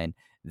storyline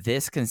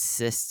this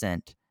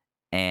consistent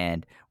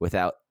and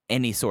without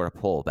any sort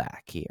of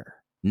pullback here.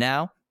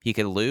 Now, he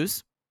could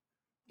lose.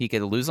 He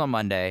could lose on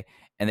Monday,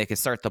 and they could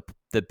start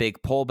the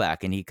big pullback,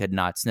 and he could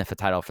not sniff a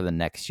title for the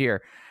next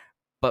year.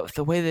 But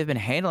the way they've been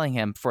handling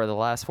him for the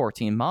last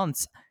 14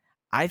 months,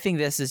 I think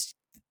this is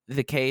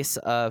the case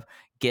of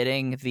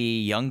getting the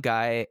young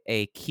guy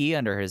a key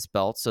under his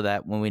belt so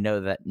that when we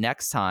know that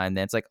next time,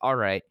 then it's like, all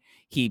right,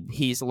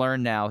 he's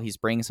learned now. He's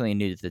bringing something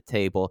new to the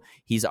table.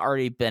 He's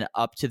already been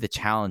up to the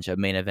challenge of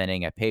main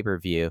eventing a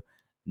pay-per-view.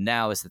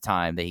 Now is the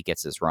time that he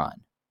gets his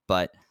run.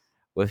 But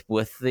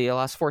with the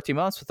last 14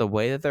 months, with the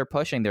way that they're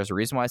pushing, there's a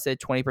reason why I said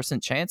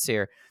 20% chance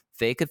here.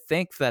 They could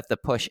think that the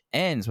push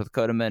ends with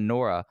Kota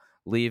Minoura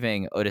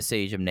leaving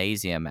Odyssey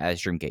Gymnasium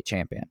as Dreamgate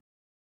champion.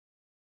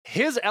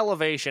 His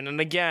elevation, and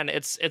again,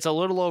 it's a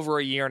little over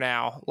a year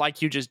now,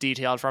 like you just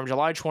detailed, from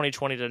July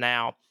 2020 to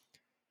now.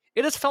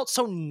 It has felt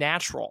so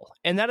natural,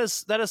 and that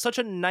is such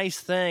a nice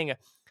thing.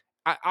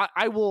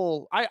 I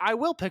will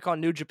pick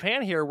on New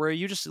Japan here, where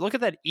you just look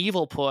at that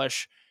Evil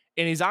push,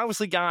 and he's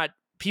obviously got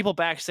people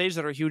backstage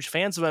that are huge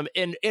fans of him.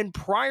 And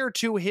prior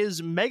to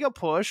his mega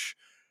push,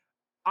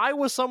 I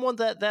was someone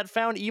that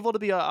found Evil to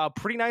be a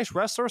pretty nice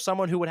wrestler,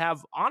 someone who would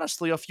have,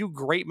 honestly, a few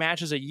great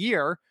matches a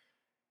year.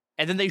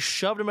 And then they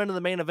shoved him into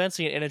the main event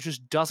scene, and it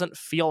just doesn't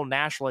feel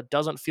natural. It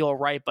doesn't feel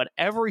right. But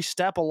every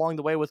step along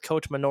the way with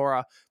Coach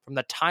Minoura, from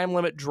the time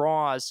limit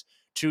draws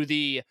to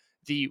the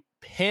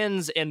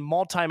pins in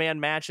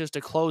multi-man matches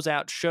to close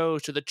out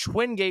shows, to the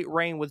Twin Gate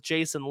reign with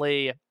Jason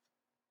Lee,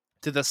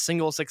 to the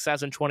single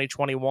success in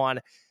 2021,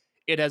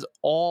 it has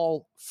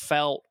all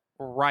felt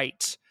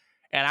right.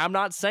 And I'm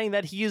not saying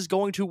that he is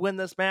going to win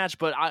this match,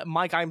 but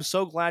Mike, I'm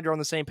so glad you're on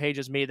the same page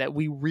as me that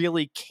we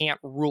really can't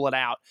rule it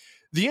out.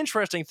 The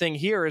interesting thing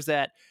here is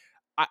that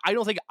I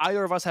don't think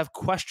either of us have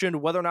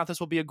questioned whether or not this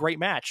will be a great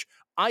match.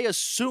 I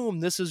assume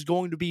this is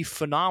going to be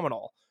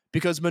phenomenal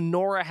because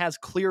Minoura has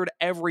cleared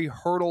every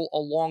hurdle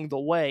along the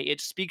way.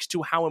 It speaks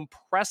to how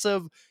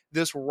impressive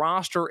this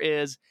roster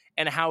is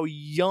and how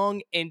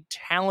young and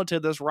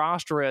talented this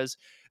roster is,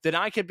 that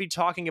I could be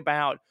talking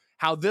about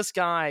how this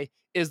guy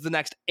is the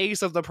next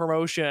ace of the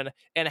promotion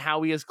and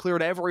how he has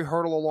cleared every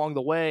hurdle along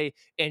the way.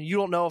 And you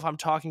don't know if I'm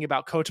talking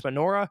about Coach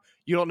Minoura.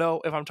 You don't know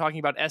if I'm talking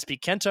about SB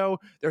Kento.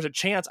 There's a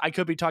chance I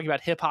could be talking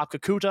about Hip Hop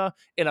Kakuta.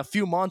 In a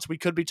few months, we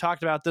could be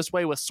talking about this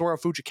way with Sora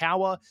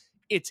Fujikawa.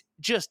 It's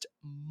just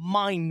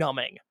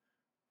mind-numbing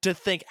to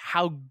think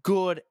how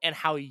good and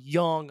how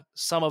young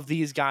some of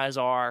these guys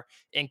are,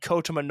 and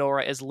Kota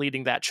Minoura is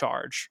leading that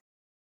charge.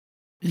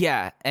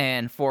 Yeah,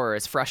 and for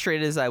as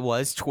frustrated as I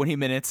was 20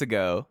 minutes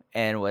ago,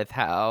 and with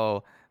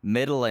how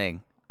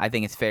middling, I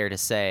think it's fair to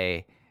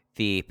say,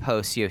 the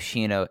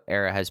post-Yoshino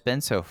era has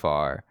been so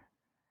far,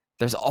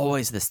 there's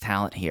always this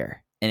talent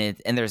here. And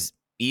there's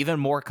even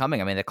more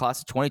coming. I mean, the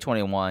class of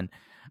 2021,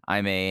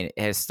 it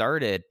has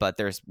started, but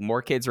there's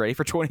more kids ready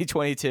for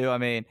 2022. I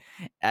mean,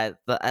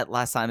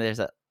 last time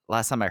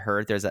I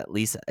heard, there's at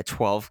least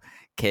 12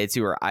 kids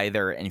who are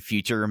either in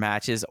future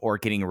matches or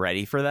getting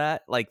ready for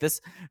that. Like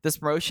this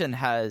promotion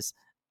has,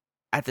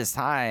 at this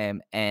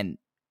time, and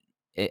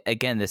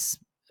again, this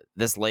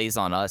lays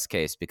on us,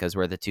 Case, because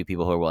we're the two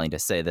people who are willing to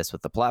say this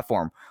with the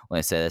platform. When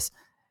I say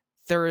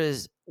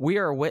this, we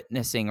are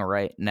witnessing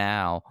right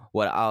now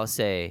what I'll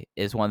say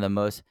is one of the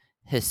most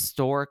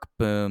historic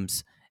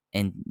booms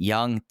in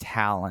young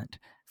talent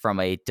from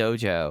a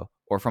dojo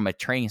or from a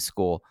training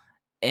school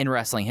in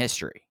wrestling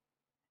history.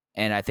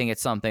 And I think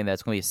it's something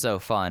that's going to be so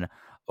fun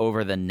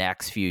over the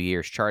next few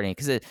years charting.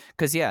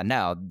 Because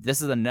now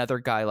this is another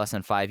guy less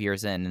than 5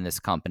 years in this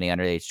company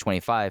under the age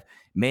 25,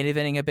 main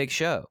eventing a big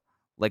show.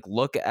 Like,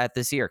 look at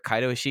this year.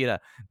 Kaito Ishida,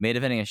 main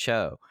eventing a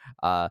show.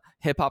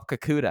 Hip Hop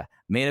Kakuta,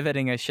 main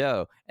eventing a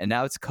show. And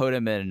now it's Kota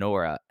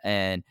Minoura.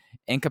 And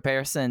in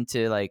comparison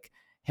to, like,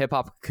 Hip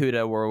Hop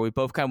Kakuta, where we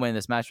both kind of win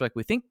this match. Like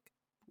we think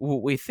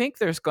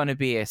there's going to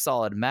be a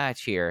solid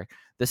match here.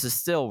 This is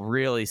still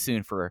really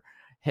soon for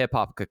Hip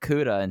Hop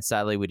Kakuta, and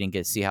sadly we didn't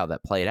get to see how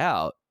that played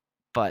out.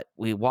 But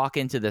we walk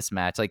into this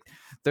match like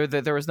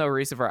there was no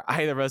reason for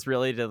either of us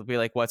really to be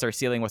like, what's our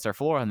ceiling, what's our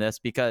floor on this,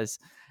 because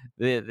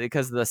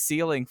the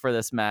ceiling for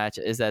this match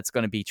is that it's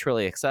going to be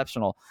truly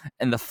exceptional,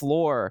 and the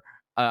floor.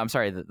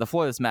 The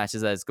floor of this match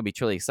is that it's going to be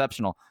truly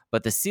exceptional,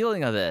 but the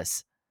ceiling of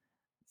this,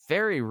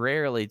 very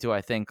rarely do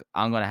I think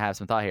I'm going to have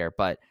some thought here,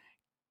 but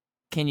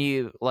can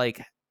you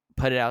like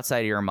put it outside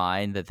of your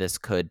mind that this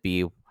could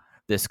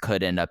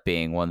end up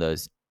being one of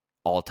those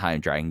all-time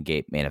Dragon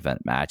Gate main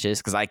event matches?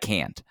 Because I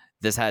can't.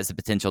 This has the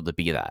potential to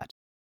be that.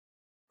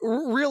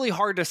 Really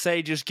hard to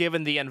say, just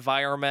given the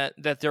environment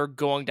that they're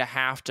going to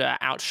have to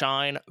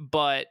outshine.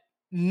 But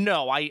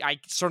no, I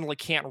certainly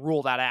can't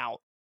rule that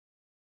out.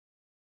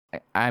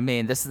 I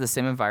mean, this is the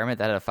same environment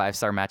that had a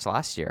 5-star match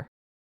last year.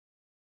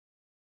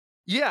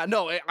 Yeah,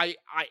 no,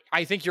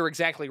 I think you're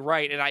exactly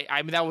right, and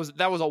I mean that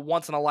was a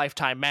once in a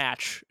lifetime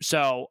match.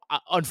 So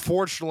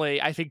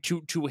unfortunately, I think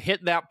to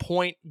hit that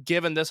point,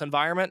 given this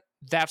environment,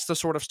 that's the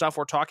sort of stuff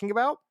we're talking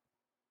about.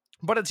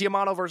 But it's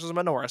Yamato versus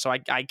Minoura, so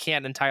I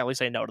can't entirely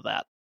say no to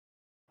that.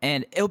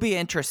 And it'll be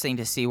interesting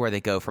to see where they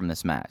go from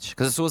this match,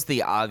 because this was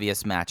the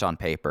obvious match on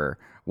paper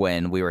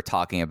when we were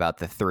talking about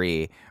the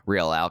 3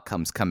 real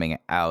outcomes coming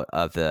out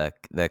of the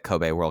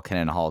Kobe World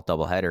Cannon Hall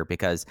doubleheader,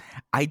 because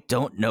I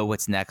don't know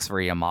what's next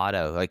for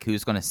Yamato. Like,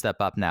 who's going to step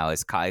up now?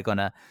 Is Kai going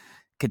to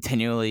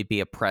continually be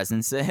a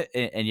presence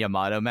in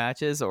Yamato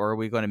matches, or are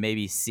we going to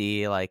maybe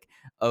see like,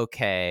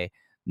 okay,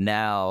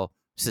 now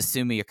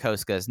Susumu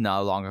Yokosuka is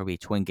no longer be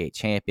Twin Gate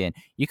champion.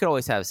 You could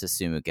always have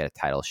Susumu get a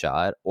title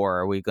shot,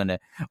 or they're going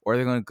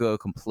to go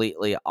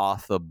completely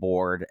off the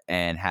board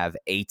and have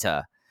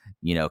Eita,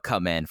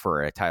 come in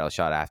for a title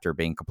shot after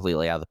being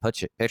completely out of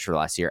the picture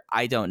last year.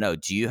 I don't know.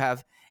 Do you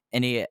have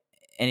any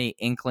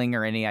inkling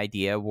or any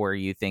idea where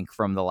you think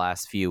from the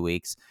last few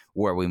weeks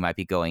where we might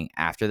be going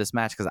after this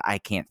match? Because I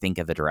can't think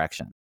of the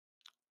direction.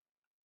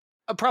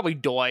 Probably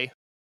Doi.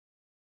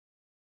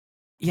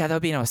 Yeah, that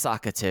would be in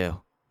Osaka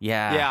too.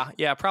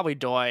 Yeah, probably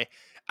Doi.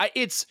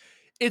 It's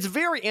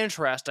very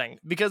interesting,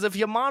 because if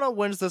Yamato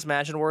wins this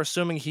match, and we're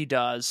assuming he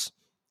does,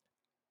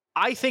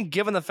 I think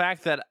given the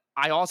fact that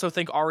I also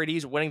think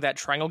RED's winning that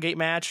Triangle Gate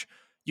match,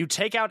 you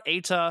take out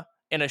Eita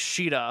and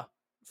Ishida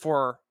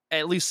for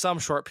at least some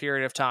short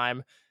period of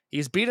time.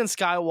 He's beaten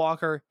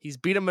Skywalker, he's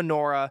beaten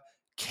Minoura,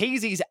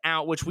 KZ's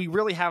out, which we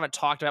really haven't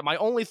talked about. My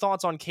only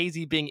thoughts on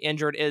KZ being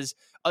injured is,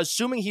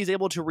 assuming he's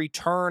able to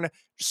return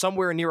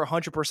somewhere near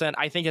 100%,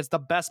 I think it's the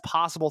best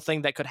possible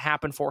thing that could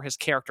happen for his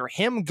character.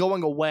 Him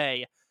going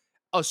away,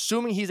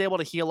 assuming he's able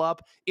to heal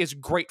up, is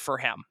great for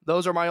him.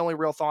 Those are my only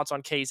real thoughts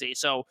on KZ.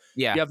 So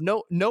yeah, you have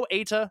no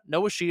Eita,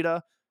 no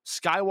Ishida,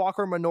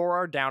 Skywalker, Minoura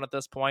are down at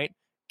this point.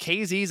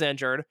 KZ's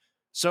injured.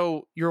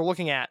 So you're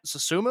looking at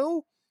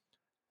Susumu.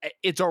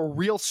 It's a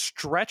real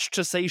stretch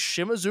to say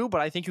Shimizu,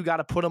 but I think you got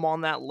to put him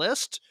on that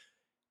list.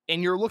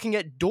 And you're looking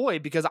at Doi,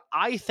 because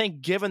I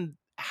think given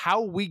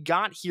how we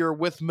got here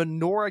with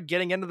Minoura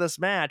getting into this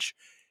match,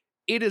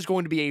 it is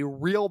going to be a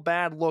real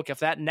bad look if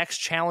that next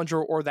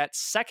challenger or that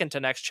second to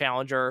next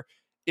challenger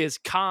is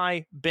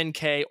Kai,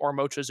 Benkei, or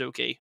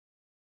Mochizuki.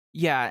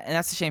 Yeah, and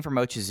that's a shame for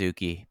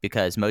Mochizuki,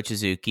 because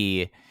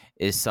Mochizuki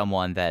is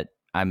someone that,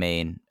 I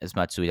mean, as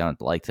much as we don't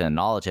like to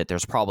acknowledge it,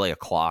 there's probably a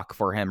clock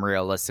for him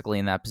realistically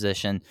in that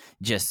position,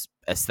 just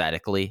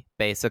aesthetically,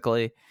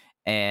 basically.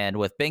 And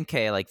with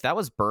Benkei, like, that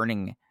was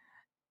burning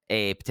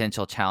a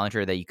potential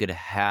challenger that you could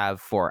have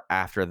for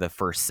after the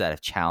first set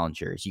of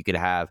challengers. You could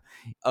have,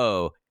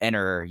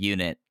 enter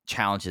unit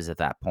challenges at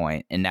that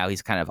point, and now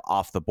he's kind of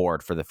off the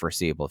board for the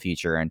foreseeable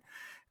future. And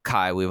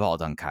Kai, we've all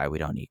done Kai. We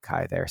don't need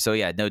Kai there. So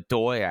yeah, no,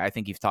 Doi, I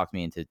think you've talked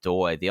me into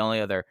Doi. The only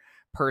other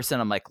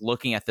person I'm like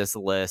looking at this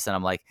list and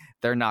I'm like,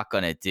 they're not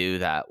going to do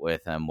that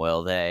with him,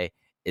 will they?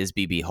 Is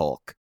BB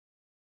Hulk.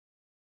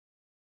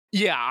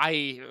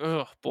 Yeah,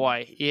 oh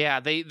boy. Yeah,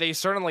 they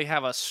certainly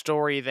have a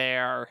story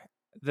there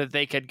that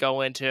they could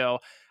go into.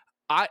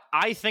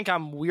 I think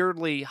I'm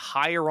weirdly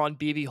higher on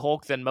BB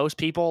Hulk than most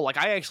people. Like,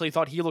 I actually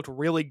thought he looked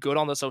really good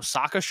on this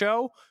Osaka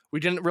show. We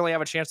didn't really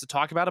have a chance to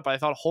talk about it, but I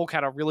thought Hulk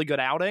had a really good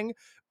outing.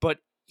 But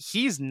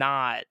he's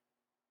not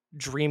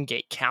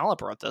Dreamgate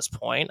caliber at this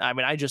point. I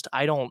mean,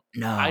 I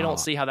don't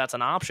see how that's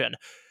an option.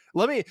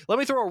 Let me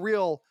throw a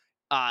real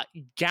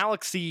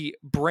galaxy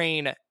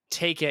brain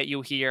take at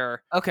you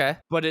here. Okay.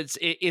 But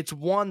it's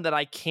one that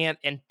I can't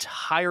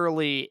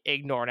entirely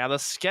ignore. Now, the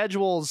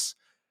schedule's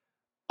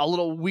a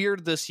little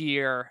weird this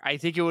year. I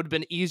think it would have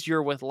been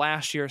easier with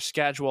last year's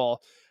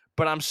schedule,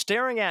 but I'm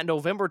staring at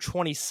November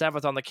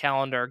 27th on the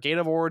calendar, Gate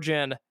of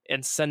Origin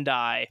in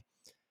Sendai.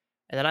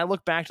 And then I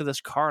look back to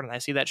this card and I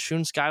see that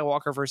Shun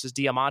Skywalker versus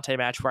Diamante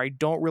match where I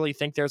don't really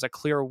think there's a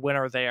clear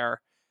winner there.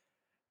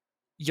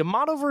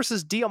 Yamato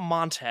versus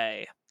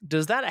Diamante.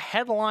 Does that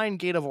headline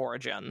Gate of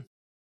Origin?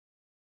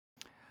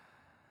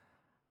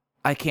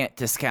 I can't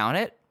discount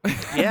it.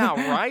 Yeah,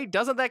 right?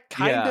 Doesn't that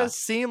kind of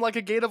seem like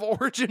a Gate of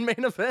Origin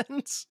main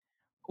event?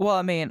 Well,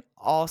 I mean,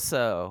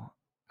 also,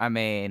 I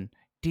mean,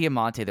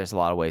 Diamante, there's a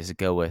lot of ways to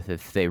go with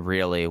if they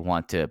really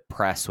want to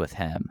press with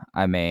him.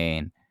 I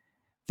mean,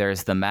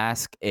 there's the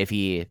mask. If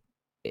he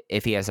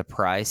has a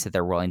price that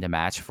they're willing to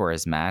match for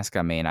his mask,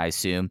 I mean, I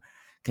assume,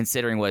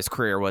 considering what his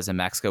career was in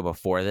Mexico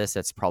before this,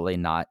 that's probably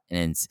not.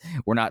 And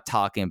we're not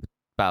talking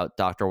about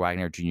Dr.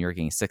 Wagner Jr.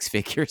 getting six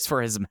figures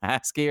for his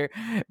mask here,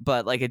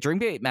 but like a dream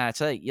date match,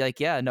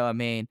 yeah, no, I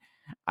mean,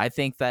 I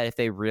think that if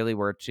they really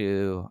were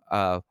to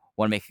want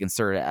to make a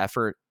concerted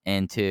effort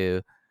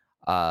into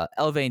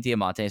elevating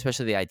Diamante,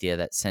 especially the idea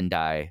that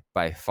Sendai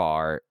by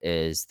far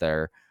is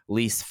their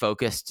least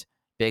focused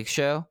big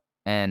show,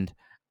 and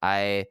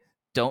I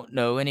don't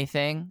know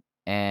anything,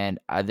 and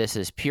this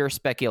is pure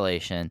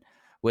speculation.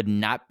 Would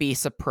not be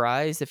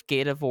surprised if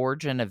Gate of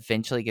Origin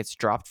eventually gets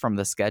dropped from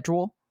the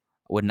schedule.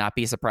 Would not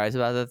be surprised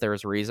about that.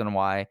 There's a reason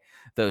why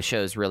those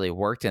shows really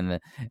worked, and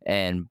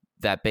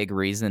that big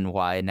reason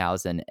why now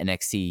is in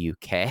NXT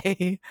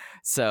UK.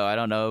 So I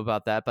don't know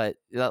about that, but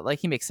like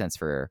he makes sense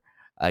for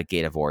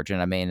Gate of Origin.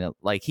 I mean,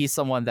 like he's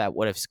someone that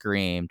would have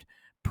screamed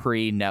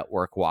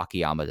pre-network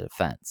Wakayama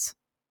defense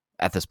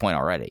at this point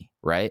already,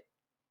 right?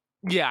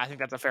 Yeah, I think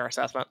that's a fair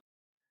assessment.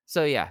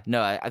 So yeah,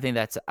 no, I think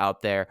that's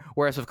out there.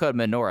 Whereas with Kota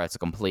Minoura, it's a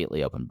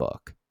completely open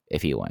book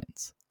if he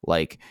wins.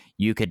 Like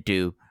you could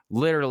do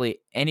literally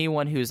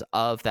anyone who's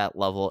of that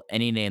level,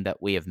 any name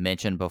that we have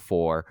mentioned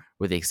before,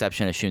 with the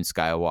exception of Shun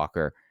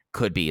Skywalker,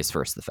 could be his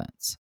first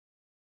defense.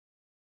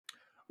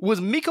 Was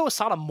Miko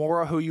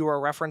Satomura who you were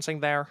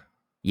referencing there?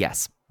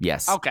 Yes.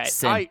 Okay.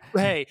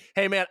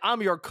 Hey, man,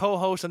 I'm your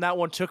co-host, and that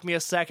one took me a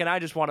second. I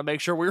just want to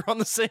make sure we were on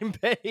the same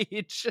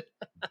page.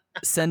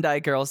 Sendai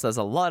Girls does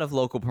a lot of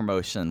local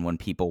promotion when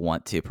people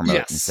want to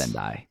promote in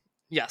Sendai.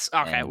 Yes.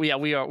 Okay. And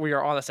we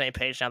are on the same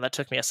page now. That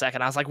took me a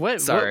second. I was like,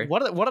 wait, sorry.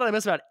 What did I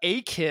miss about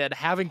A-Kid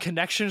having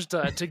connections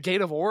to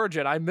Gate of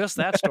Origin? I missed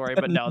that story,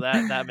 but no,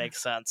 that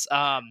makes sense.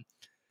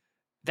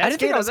 I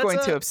didn't think I was going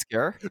too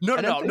obscure. No,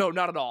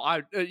 not at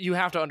all. You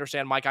have to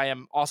understand, Mike. I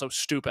am also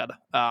stupid,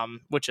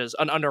 which is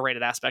an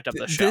underrated aspect of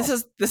the show.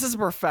 This is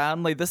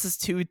profoundly. This is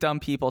two dumb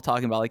people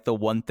talking about like the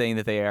one thing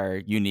that they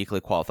are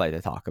uniquely qualified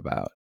to talk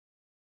about.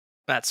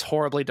 That's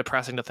horribly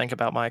depressing to think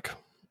about, Mike.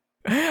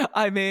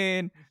 I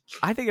mean,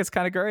 I think it's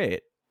kind of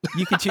great.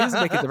 You can choose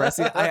to make it the rest.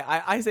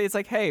 I say it's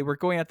like, hey, we're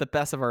going at the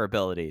best of our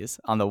abilities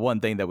on the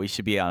one thing that we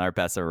should be on our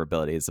best of our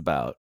abilities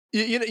about.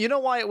 You know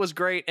why it was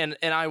great, and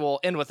I will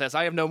end with this.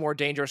 I have no more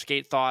Dangerous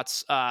Gate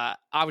thoughts.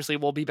 Obviously,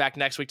 we'll be back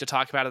next week to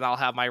talk about it, and I'll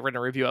have my written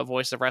review at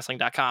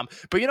voicesofwrestling.com.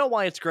 But you know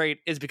why it's great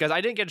is because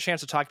I didn't get a chance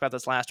to talk about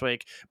this last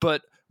week,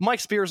 but Mike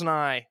Spears and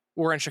I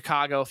were in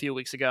Chicago a few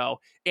weeks ago,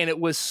 and it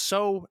was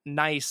so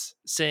nice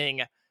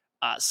seeing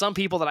some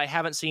people that I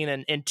haven't seen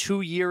in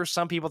 2 years,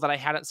 some people that I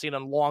hadn't seen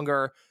in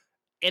longer,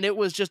 and it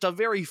was just a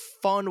very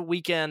fun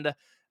weekend.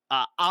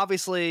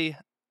 Obviously,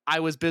 I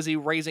was busy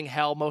raising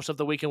hell most of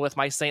the weekend with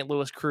my St.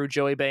 Louis crew,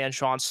 Joey Bay and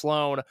Sean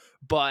Sloan,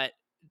 but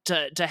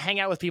to hang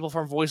out with people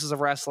from Voices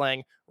of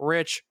Wrestling,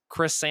 Rich,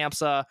 Chris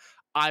Samsa,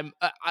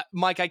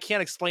 Mike, I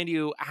can't explain to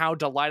you how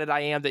delighted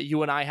I am that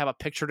you and I have a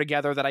picture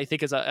together that I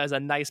think is a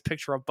nice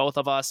picture of both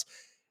of us.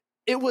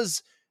 It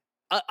was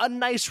a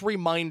nice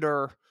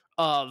reminder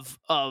of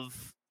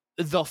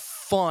the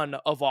fun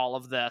of all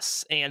of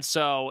this. And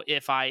so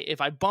if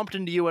I bumped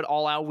into you at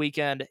All Out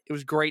Weekend, it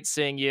was great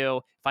seeing you.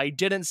 If I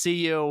didn't see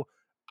you,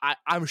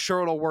 I'm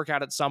sure it'll work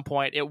out at some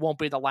point. It won't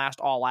be the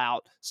last All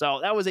Out. So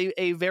that was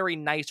a very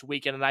nice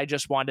weekend, and I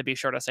just wanted to be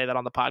sure to say that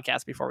on the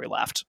podcast before we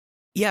left.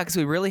 Yeah, because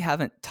we really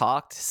haven't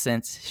talked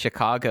since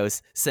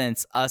Chicago's,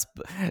 since us.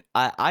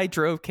 I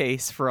drove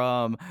Case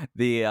from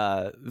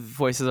the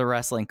Voices of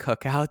Wrestling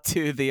cookout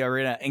to the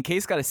arena, and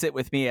Case got to sit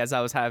with me as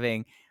I was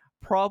having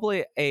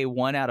probably a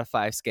 1 out of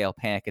 5 scale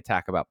panic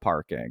attack about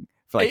parking.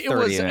 Like it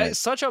was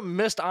such a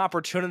missed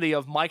opportunity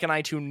of Mike and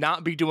I to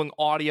not be doing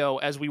audio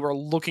as we were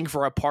looking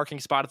for a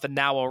parking spot at the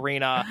Now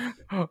Arena,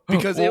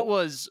 because it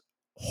was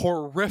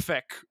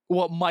horrific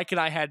what Mike and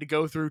I had to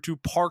go through to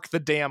park the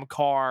damn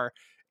car.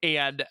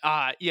 And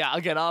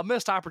again, a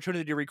missed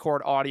opportunity to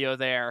record audio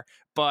there,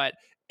 but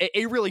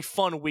a really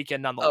fun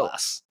weekend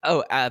nonetheless.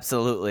 Oh,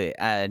 absolutely.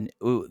 And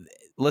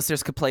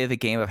listeners could play the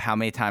game of how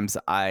many times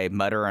I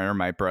mutter under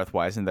my breath,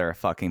 why isn't there a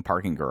fucking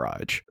parking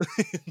garage?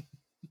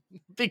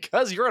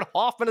 Because you're in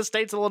Hoffman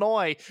Estates,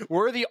 Illinois.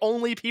 We're the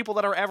only people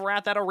that are ever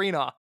at that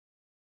arena.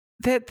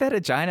 They had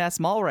a giant-ass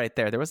mall right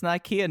there. There was an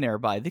IKEA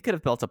nearby. They could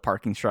have built a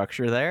parking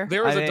structure there.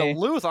 There was a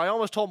Duluth. I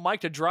almost told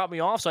Mike to drop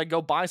me off so I could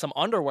go buy some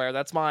underwear.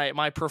 That's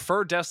my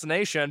preferred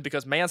destination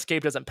because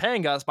Manscaped isn't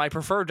paying us. My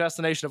preferred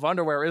destination of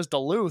underwear is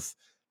Duluth.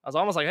 I was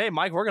almost like, hey,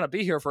 Mike, we're going to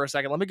be here for a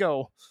second. Let me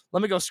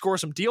go score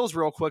some deals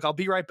real quick. I'll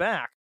be right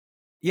back.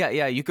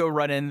 Yeah, you go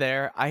run in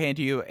there. I hand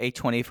you a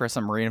 20 for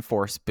some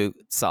reinforced boot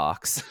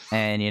socks.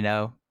 And,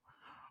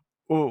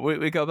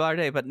 we go about our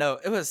day. But no,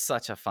 it was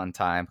such a fun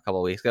time a couple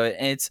of weeks ago.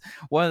 And it's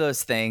one of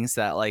those things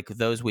that, like,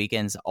 those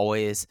weekends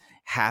always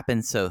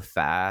happen so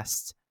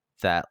fast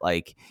that,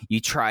 like,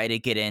 you try to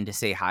get in to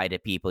say hi to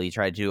people. You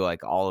try to do,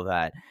 like, all of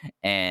that.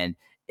 And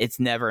it's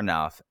never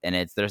enough,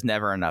 and there's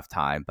never enough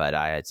time. But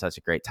I had such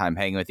a great time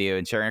hanging with you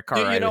and sharing a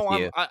car ride with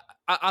you.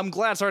 I'm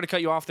glad. Sorry to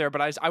cut you off there,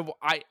 but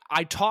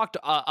I talked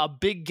a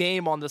big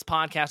game on this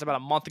podcast about a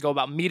month ago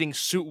about meeting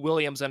Suit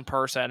Williams in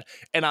person,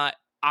 and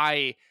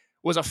I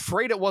was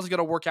afraid it wasn't going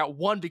to work out.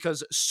 One,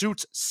 because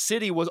Suit's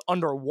city was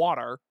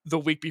underwater the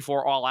week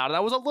before All Out, and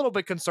I was a little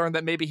bit concerned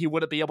that maybe he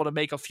wouldn't be able to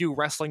make a few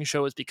wrestling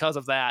shows because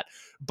of that.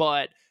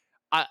 But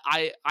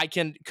I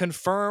can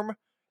confirm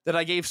that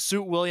I gave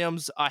Suit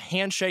Williams a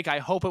handshake. I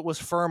hope it was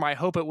firm. I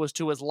hope it was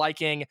to his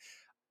liking.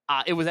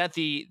 It was at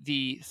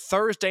the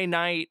Thursday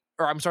night,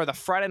 or I'm sorry, the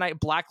Friday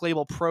night Black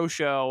Label Pro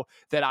show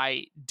that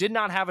I did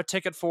not have a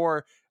ticket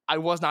for. I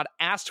was not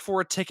asked for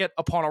a ticket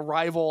upon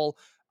arrival.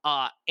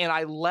 And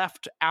I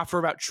left after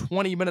about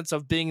 20 minutes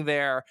of being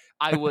there.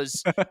 I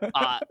was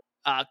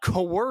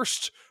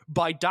coerced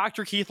by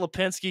Dr. Keith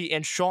Lipinski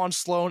and Sean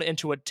Sloan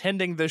into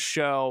attending this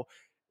show.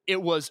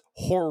 It was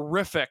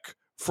horrific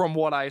from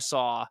what I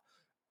saw.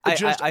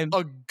 I'm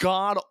a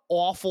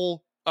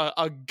god-awful,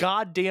 a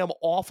goddamn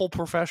awful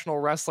professional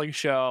wrestling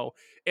show.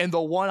 And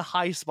the one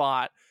high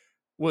spot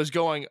was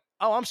going,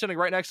 oh, I'm sitting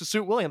right next to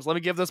Suit Williams. Let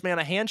me give this man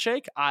a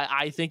handshake.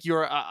 I think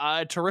you're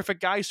a terrific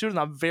guy, Suit, and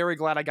I'm very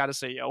glad I got to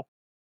see you.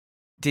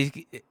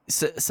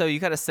 So you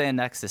got to stand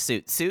next to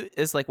Suit. Suit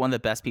is like one of the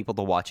best people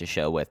to watch a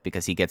show with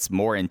because he gets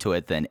more into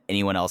it than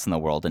anyone else in the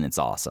world, and it's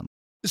awesome.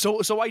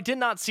 So I did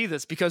not see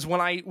this because when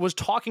I was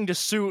talking to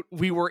Suit,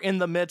 we were in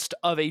the midst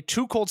of a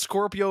Too Cold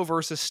Scorpio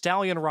versus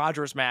Stallion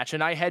Rogers match,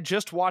 and I had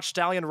just watched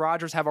Stallion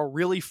Rogers have a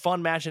really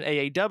fun match in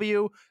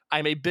AAW.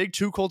 I'm a big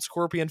Too Cold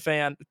Scorpio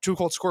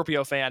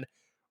fan.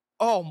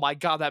 Oh my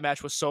God, that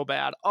match was so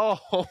bad.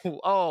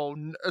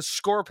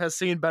 Scorp has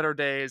seen better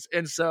days,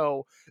 and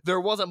so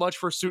there wasn't much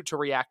for Suit to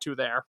react to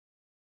there.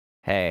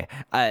 Hey,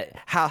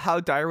 how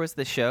dire was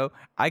the show?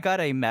 I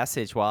got a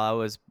message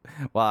while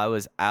I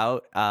was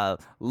out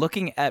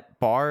looking at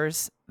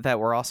bars that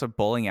were also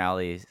bowling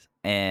alleys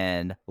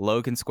and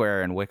Logan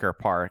Square and Wicker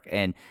Park,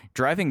 and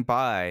driving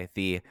by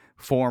the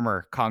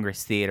former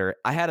Congress Theater.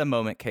 I had a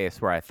moment, Case,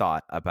 where I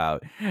thought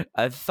about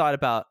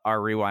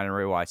our Rewind and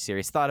Rewatch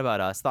series, thought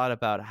about us, thought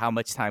about how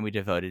much time we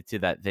devoted to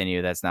that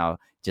venue that's now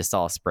just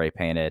all spray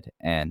painted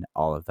and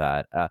all of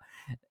that.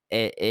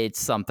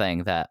 It's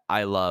something that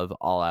I love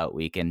All Out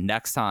Week. And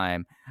next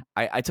time,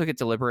 I took it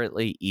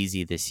deliberately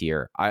easy this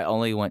year. I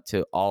only went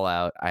to All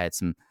Out. I had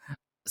some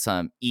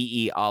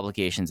EE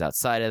obligations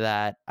outside of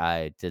that.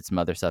 I did some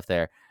other stuff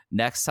there.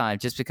 Next time,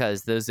 just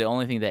because those the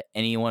only thing that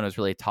anyone was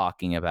really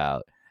talking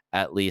about,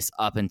 at least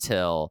up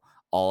until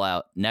All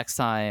Out. Next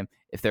time,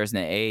 if there's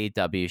an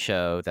AAW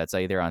show that's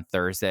either on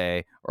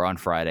Thursday or on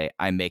Friday,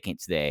 I'm making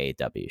it to the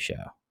AAW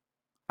show.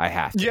 I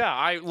have to.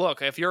 Yeah,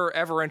 look, if you're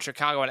ever in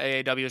Chicago and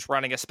AAW is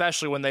running,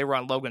 especially when they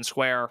run Logan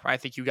Square, I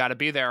think you got to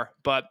be there.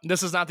 But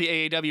this is not the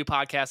AAW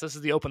podcast. This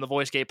is the Open the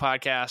Voice Gate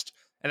podcast.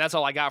 And that's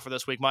all I got for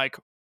this week, Mike.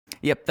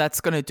 Yep, that's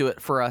going to do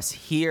it for us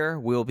here.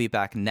 We'll be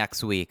back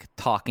next week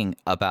talking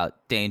about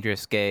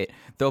Dangerous Gate.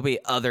 There'll be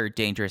other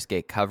Dangerous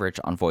Gate coverage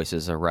on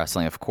Voices of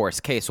Wrestling. Of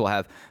course, Case will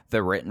have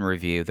the written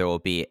review. There will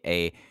be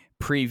a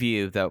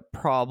preview that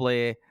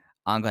probably,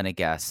 I'm going to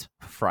guess,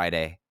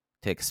 Friday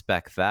to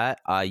expect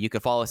that. You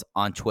can follow us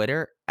on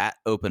Twitter at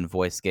Open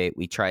Voice Gate.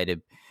 We try to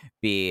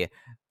be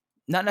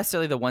not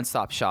necessarily the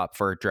one-stop shop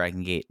for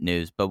Dragon Gate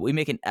news, but we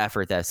make an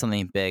effort that if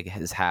something big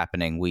is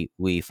happening,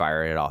 we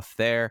fire it off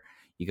there.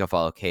 You can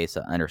follow Case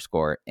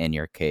 _ in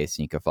your case,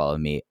 and you can follow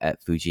me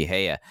at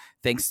Fujiheya.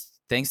 Thanks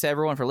to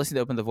everyone for listening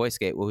to Open the Voice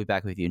Gate. We'll be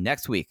back with you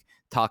next week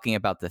talking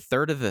about the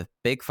third of the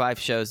big 5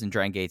 shows in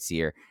Dragon Gate's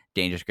year,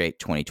 Dangerous Gate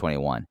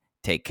 2021.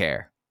 Take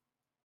care.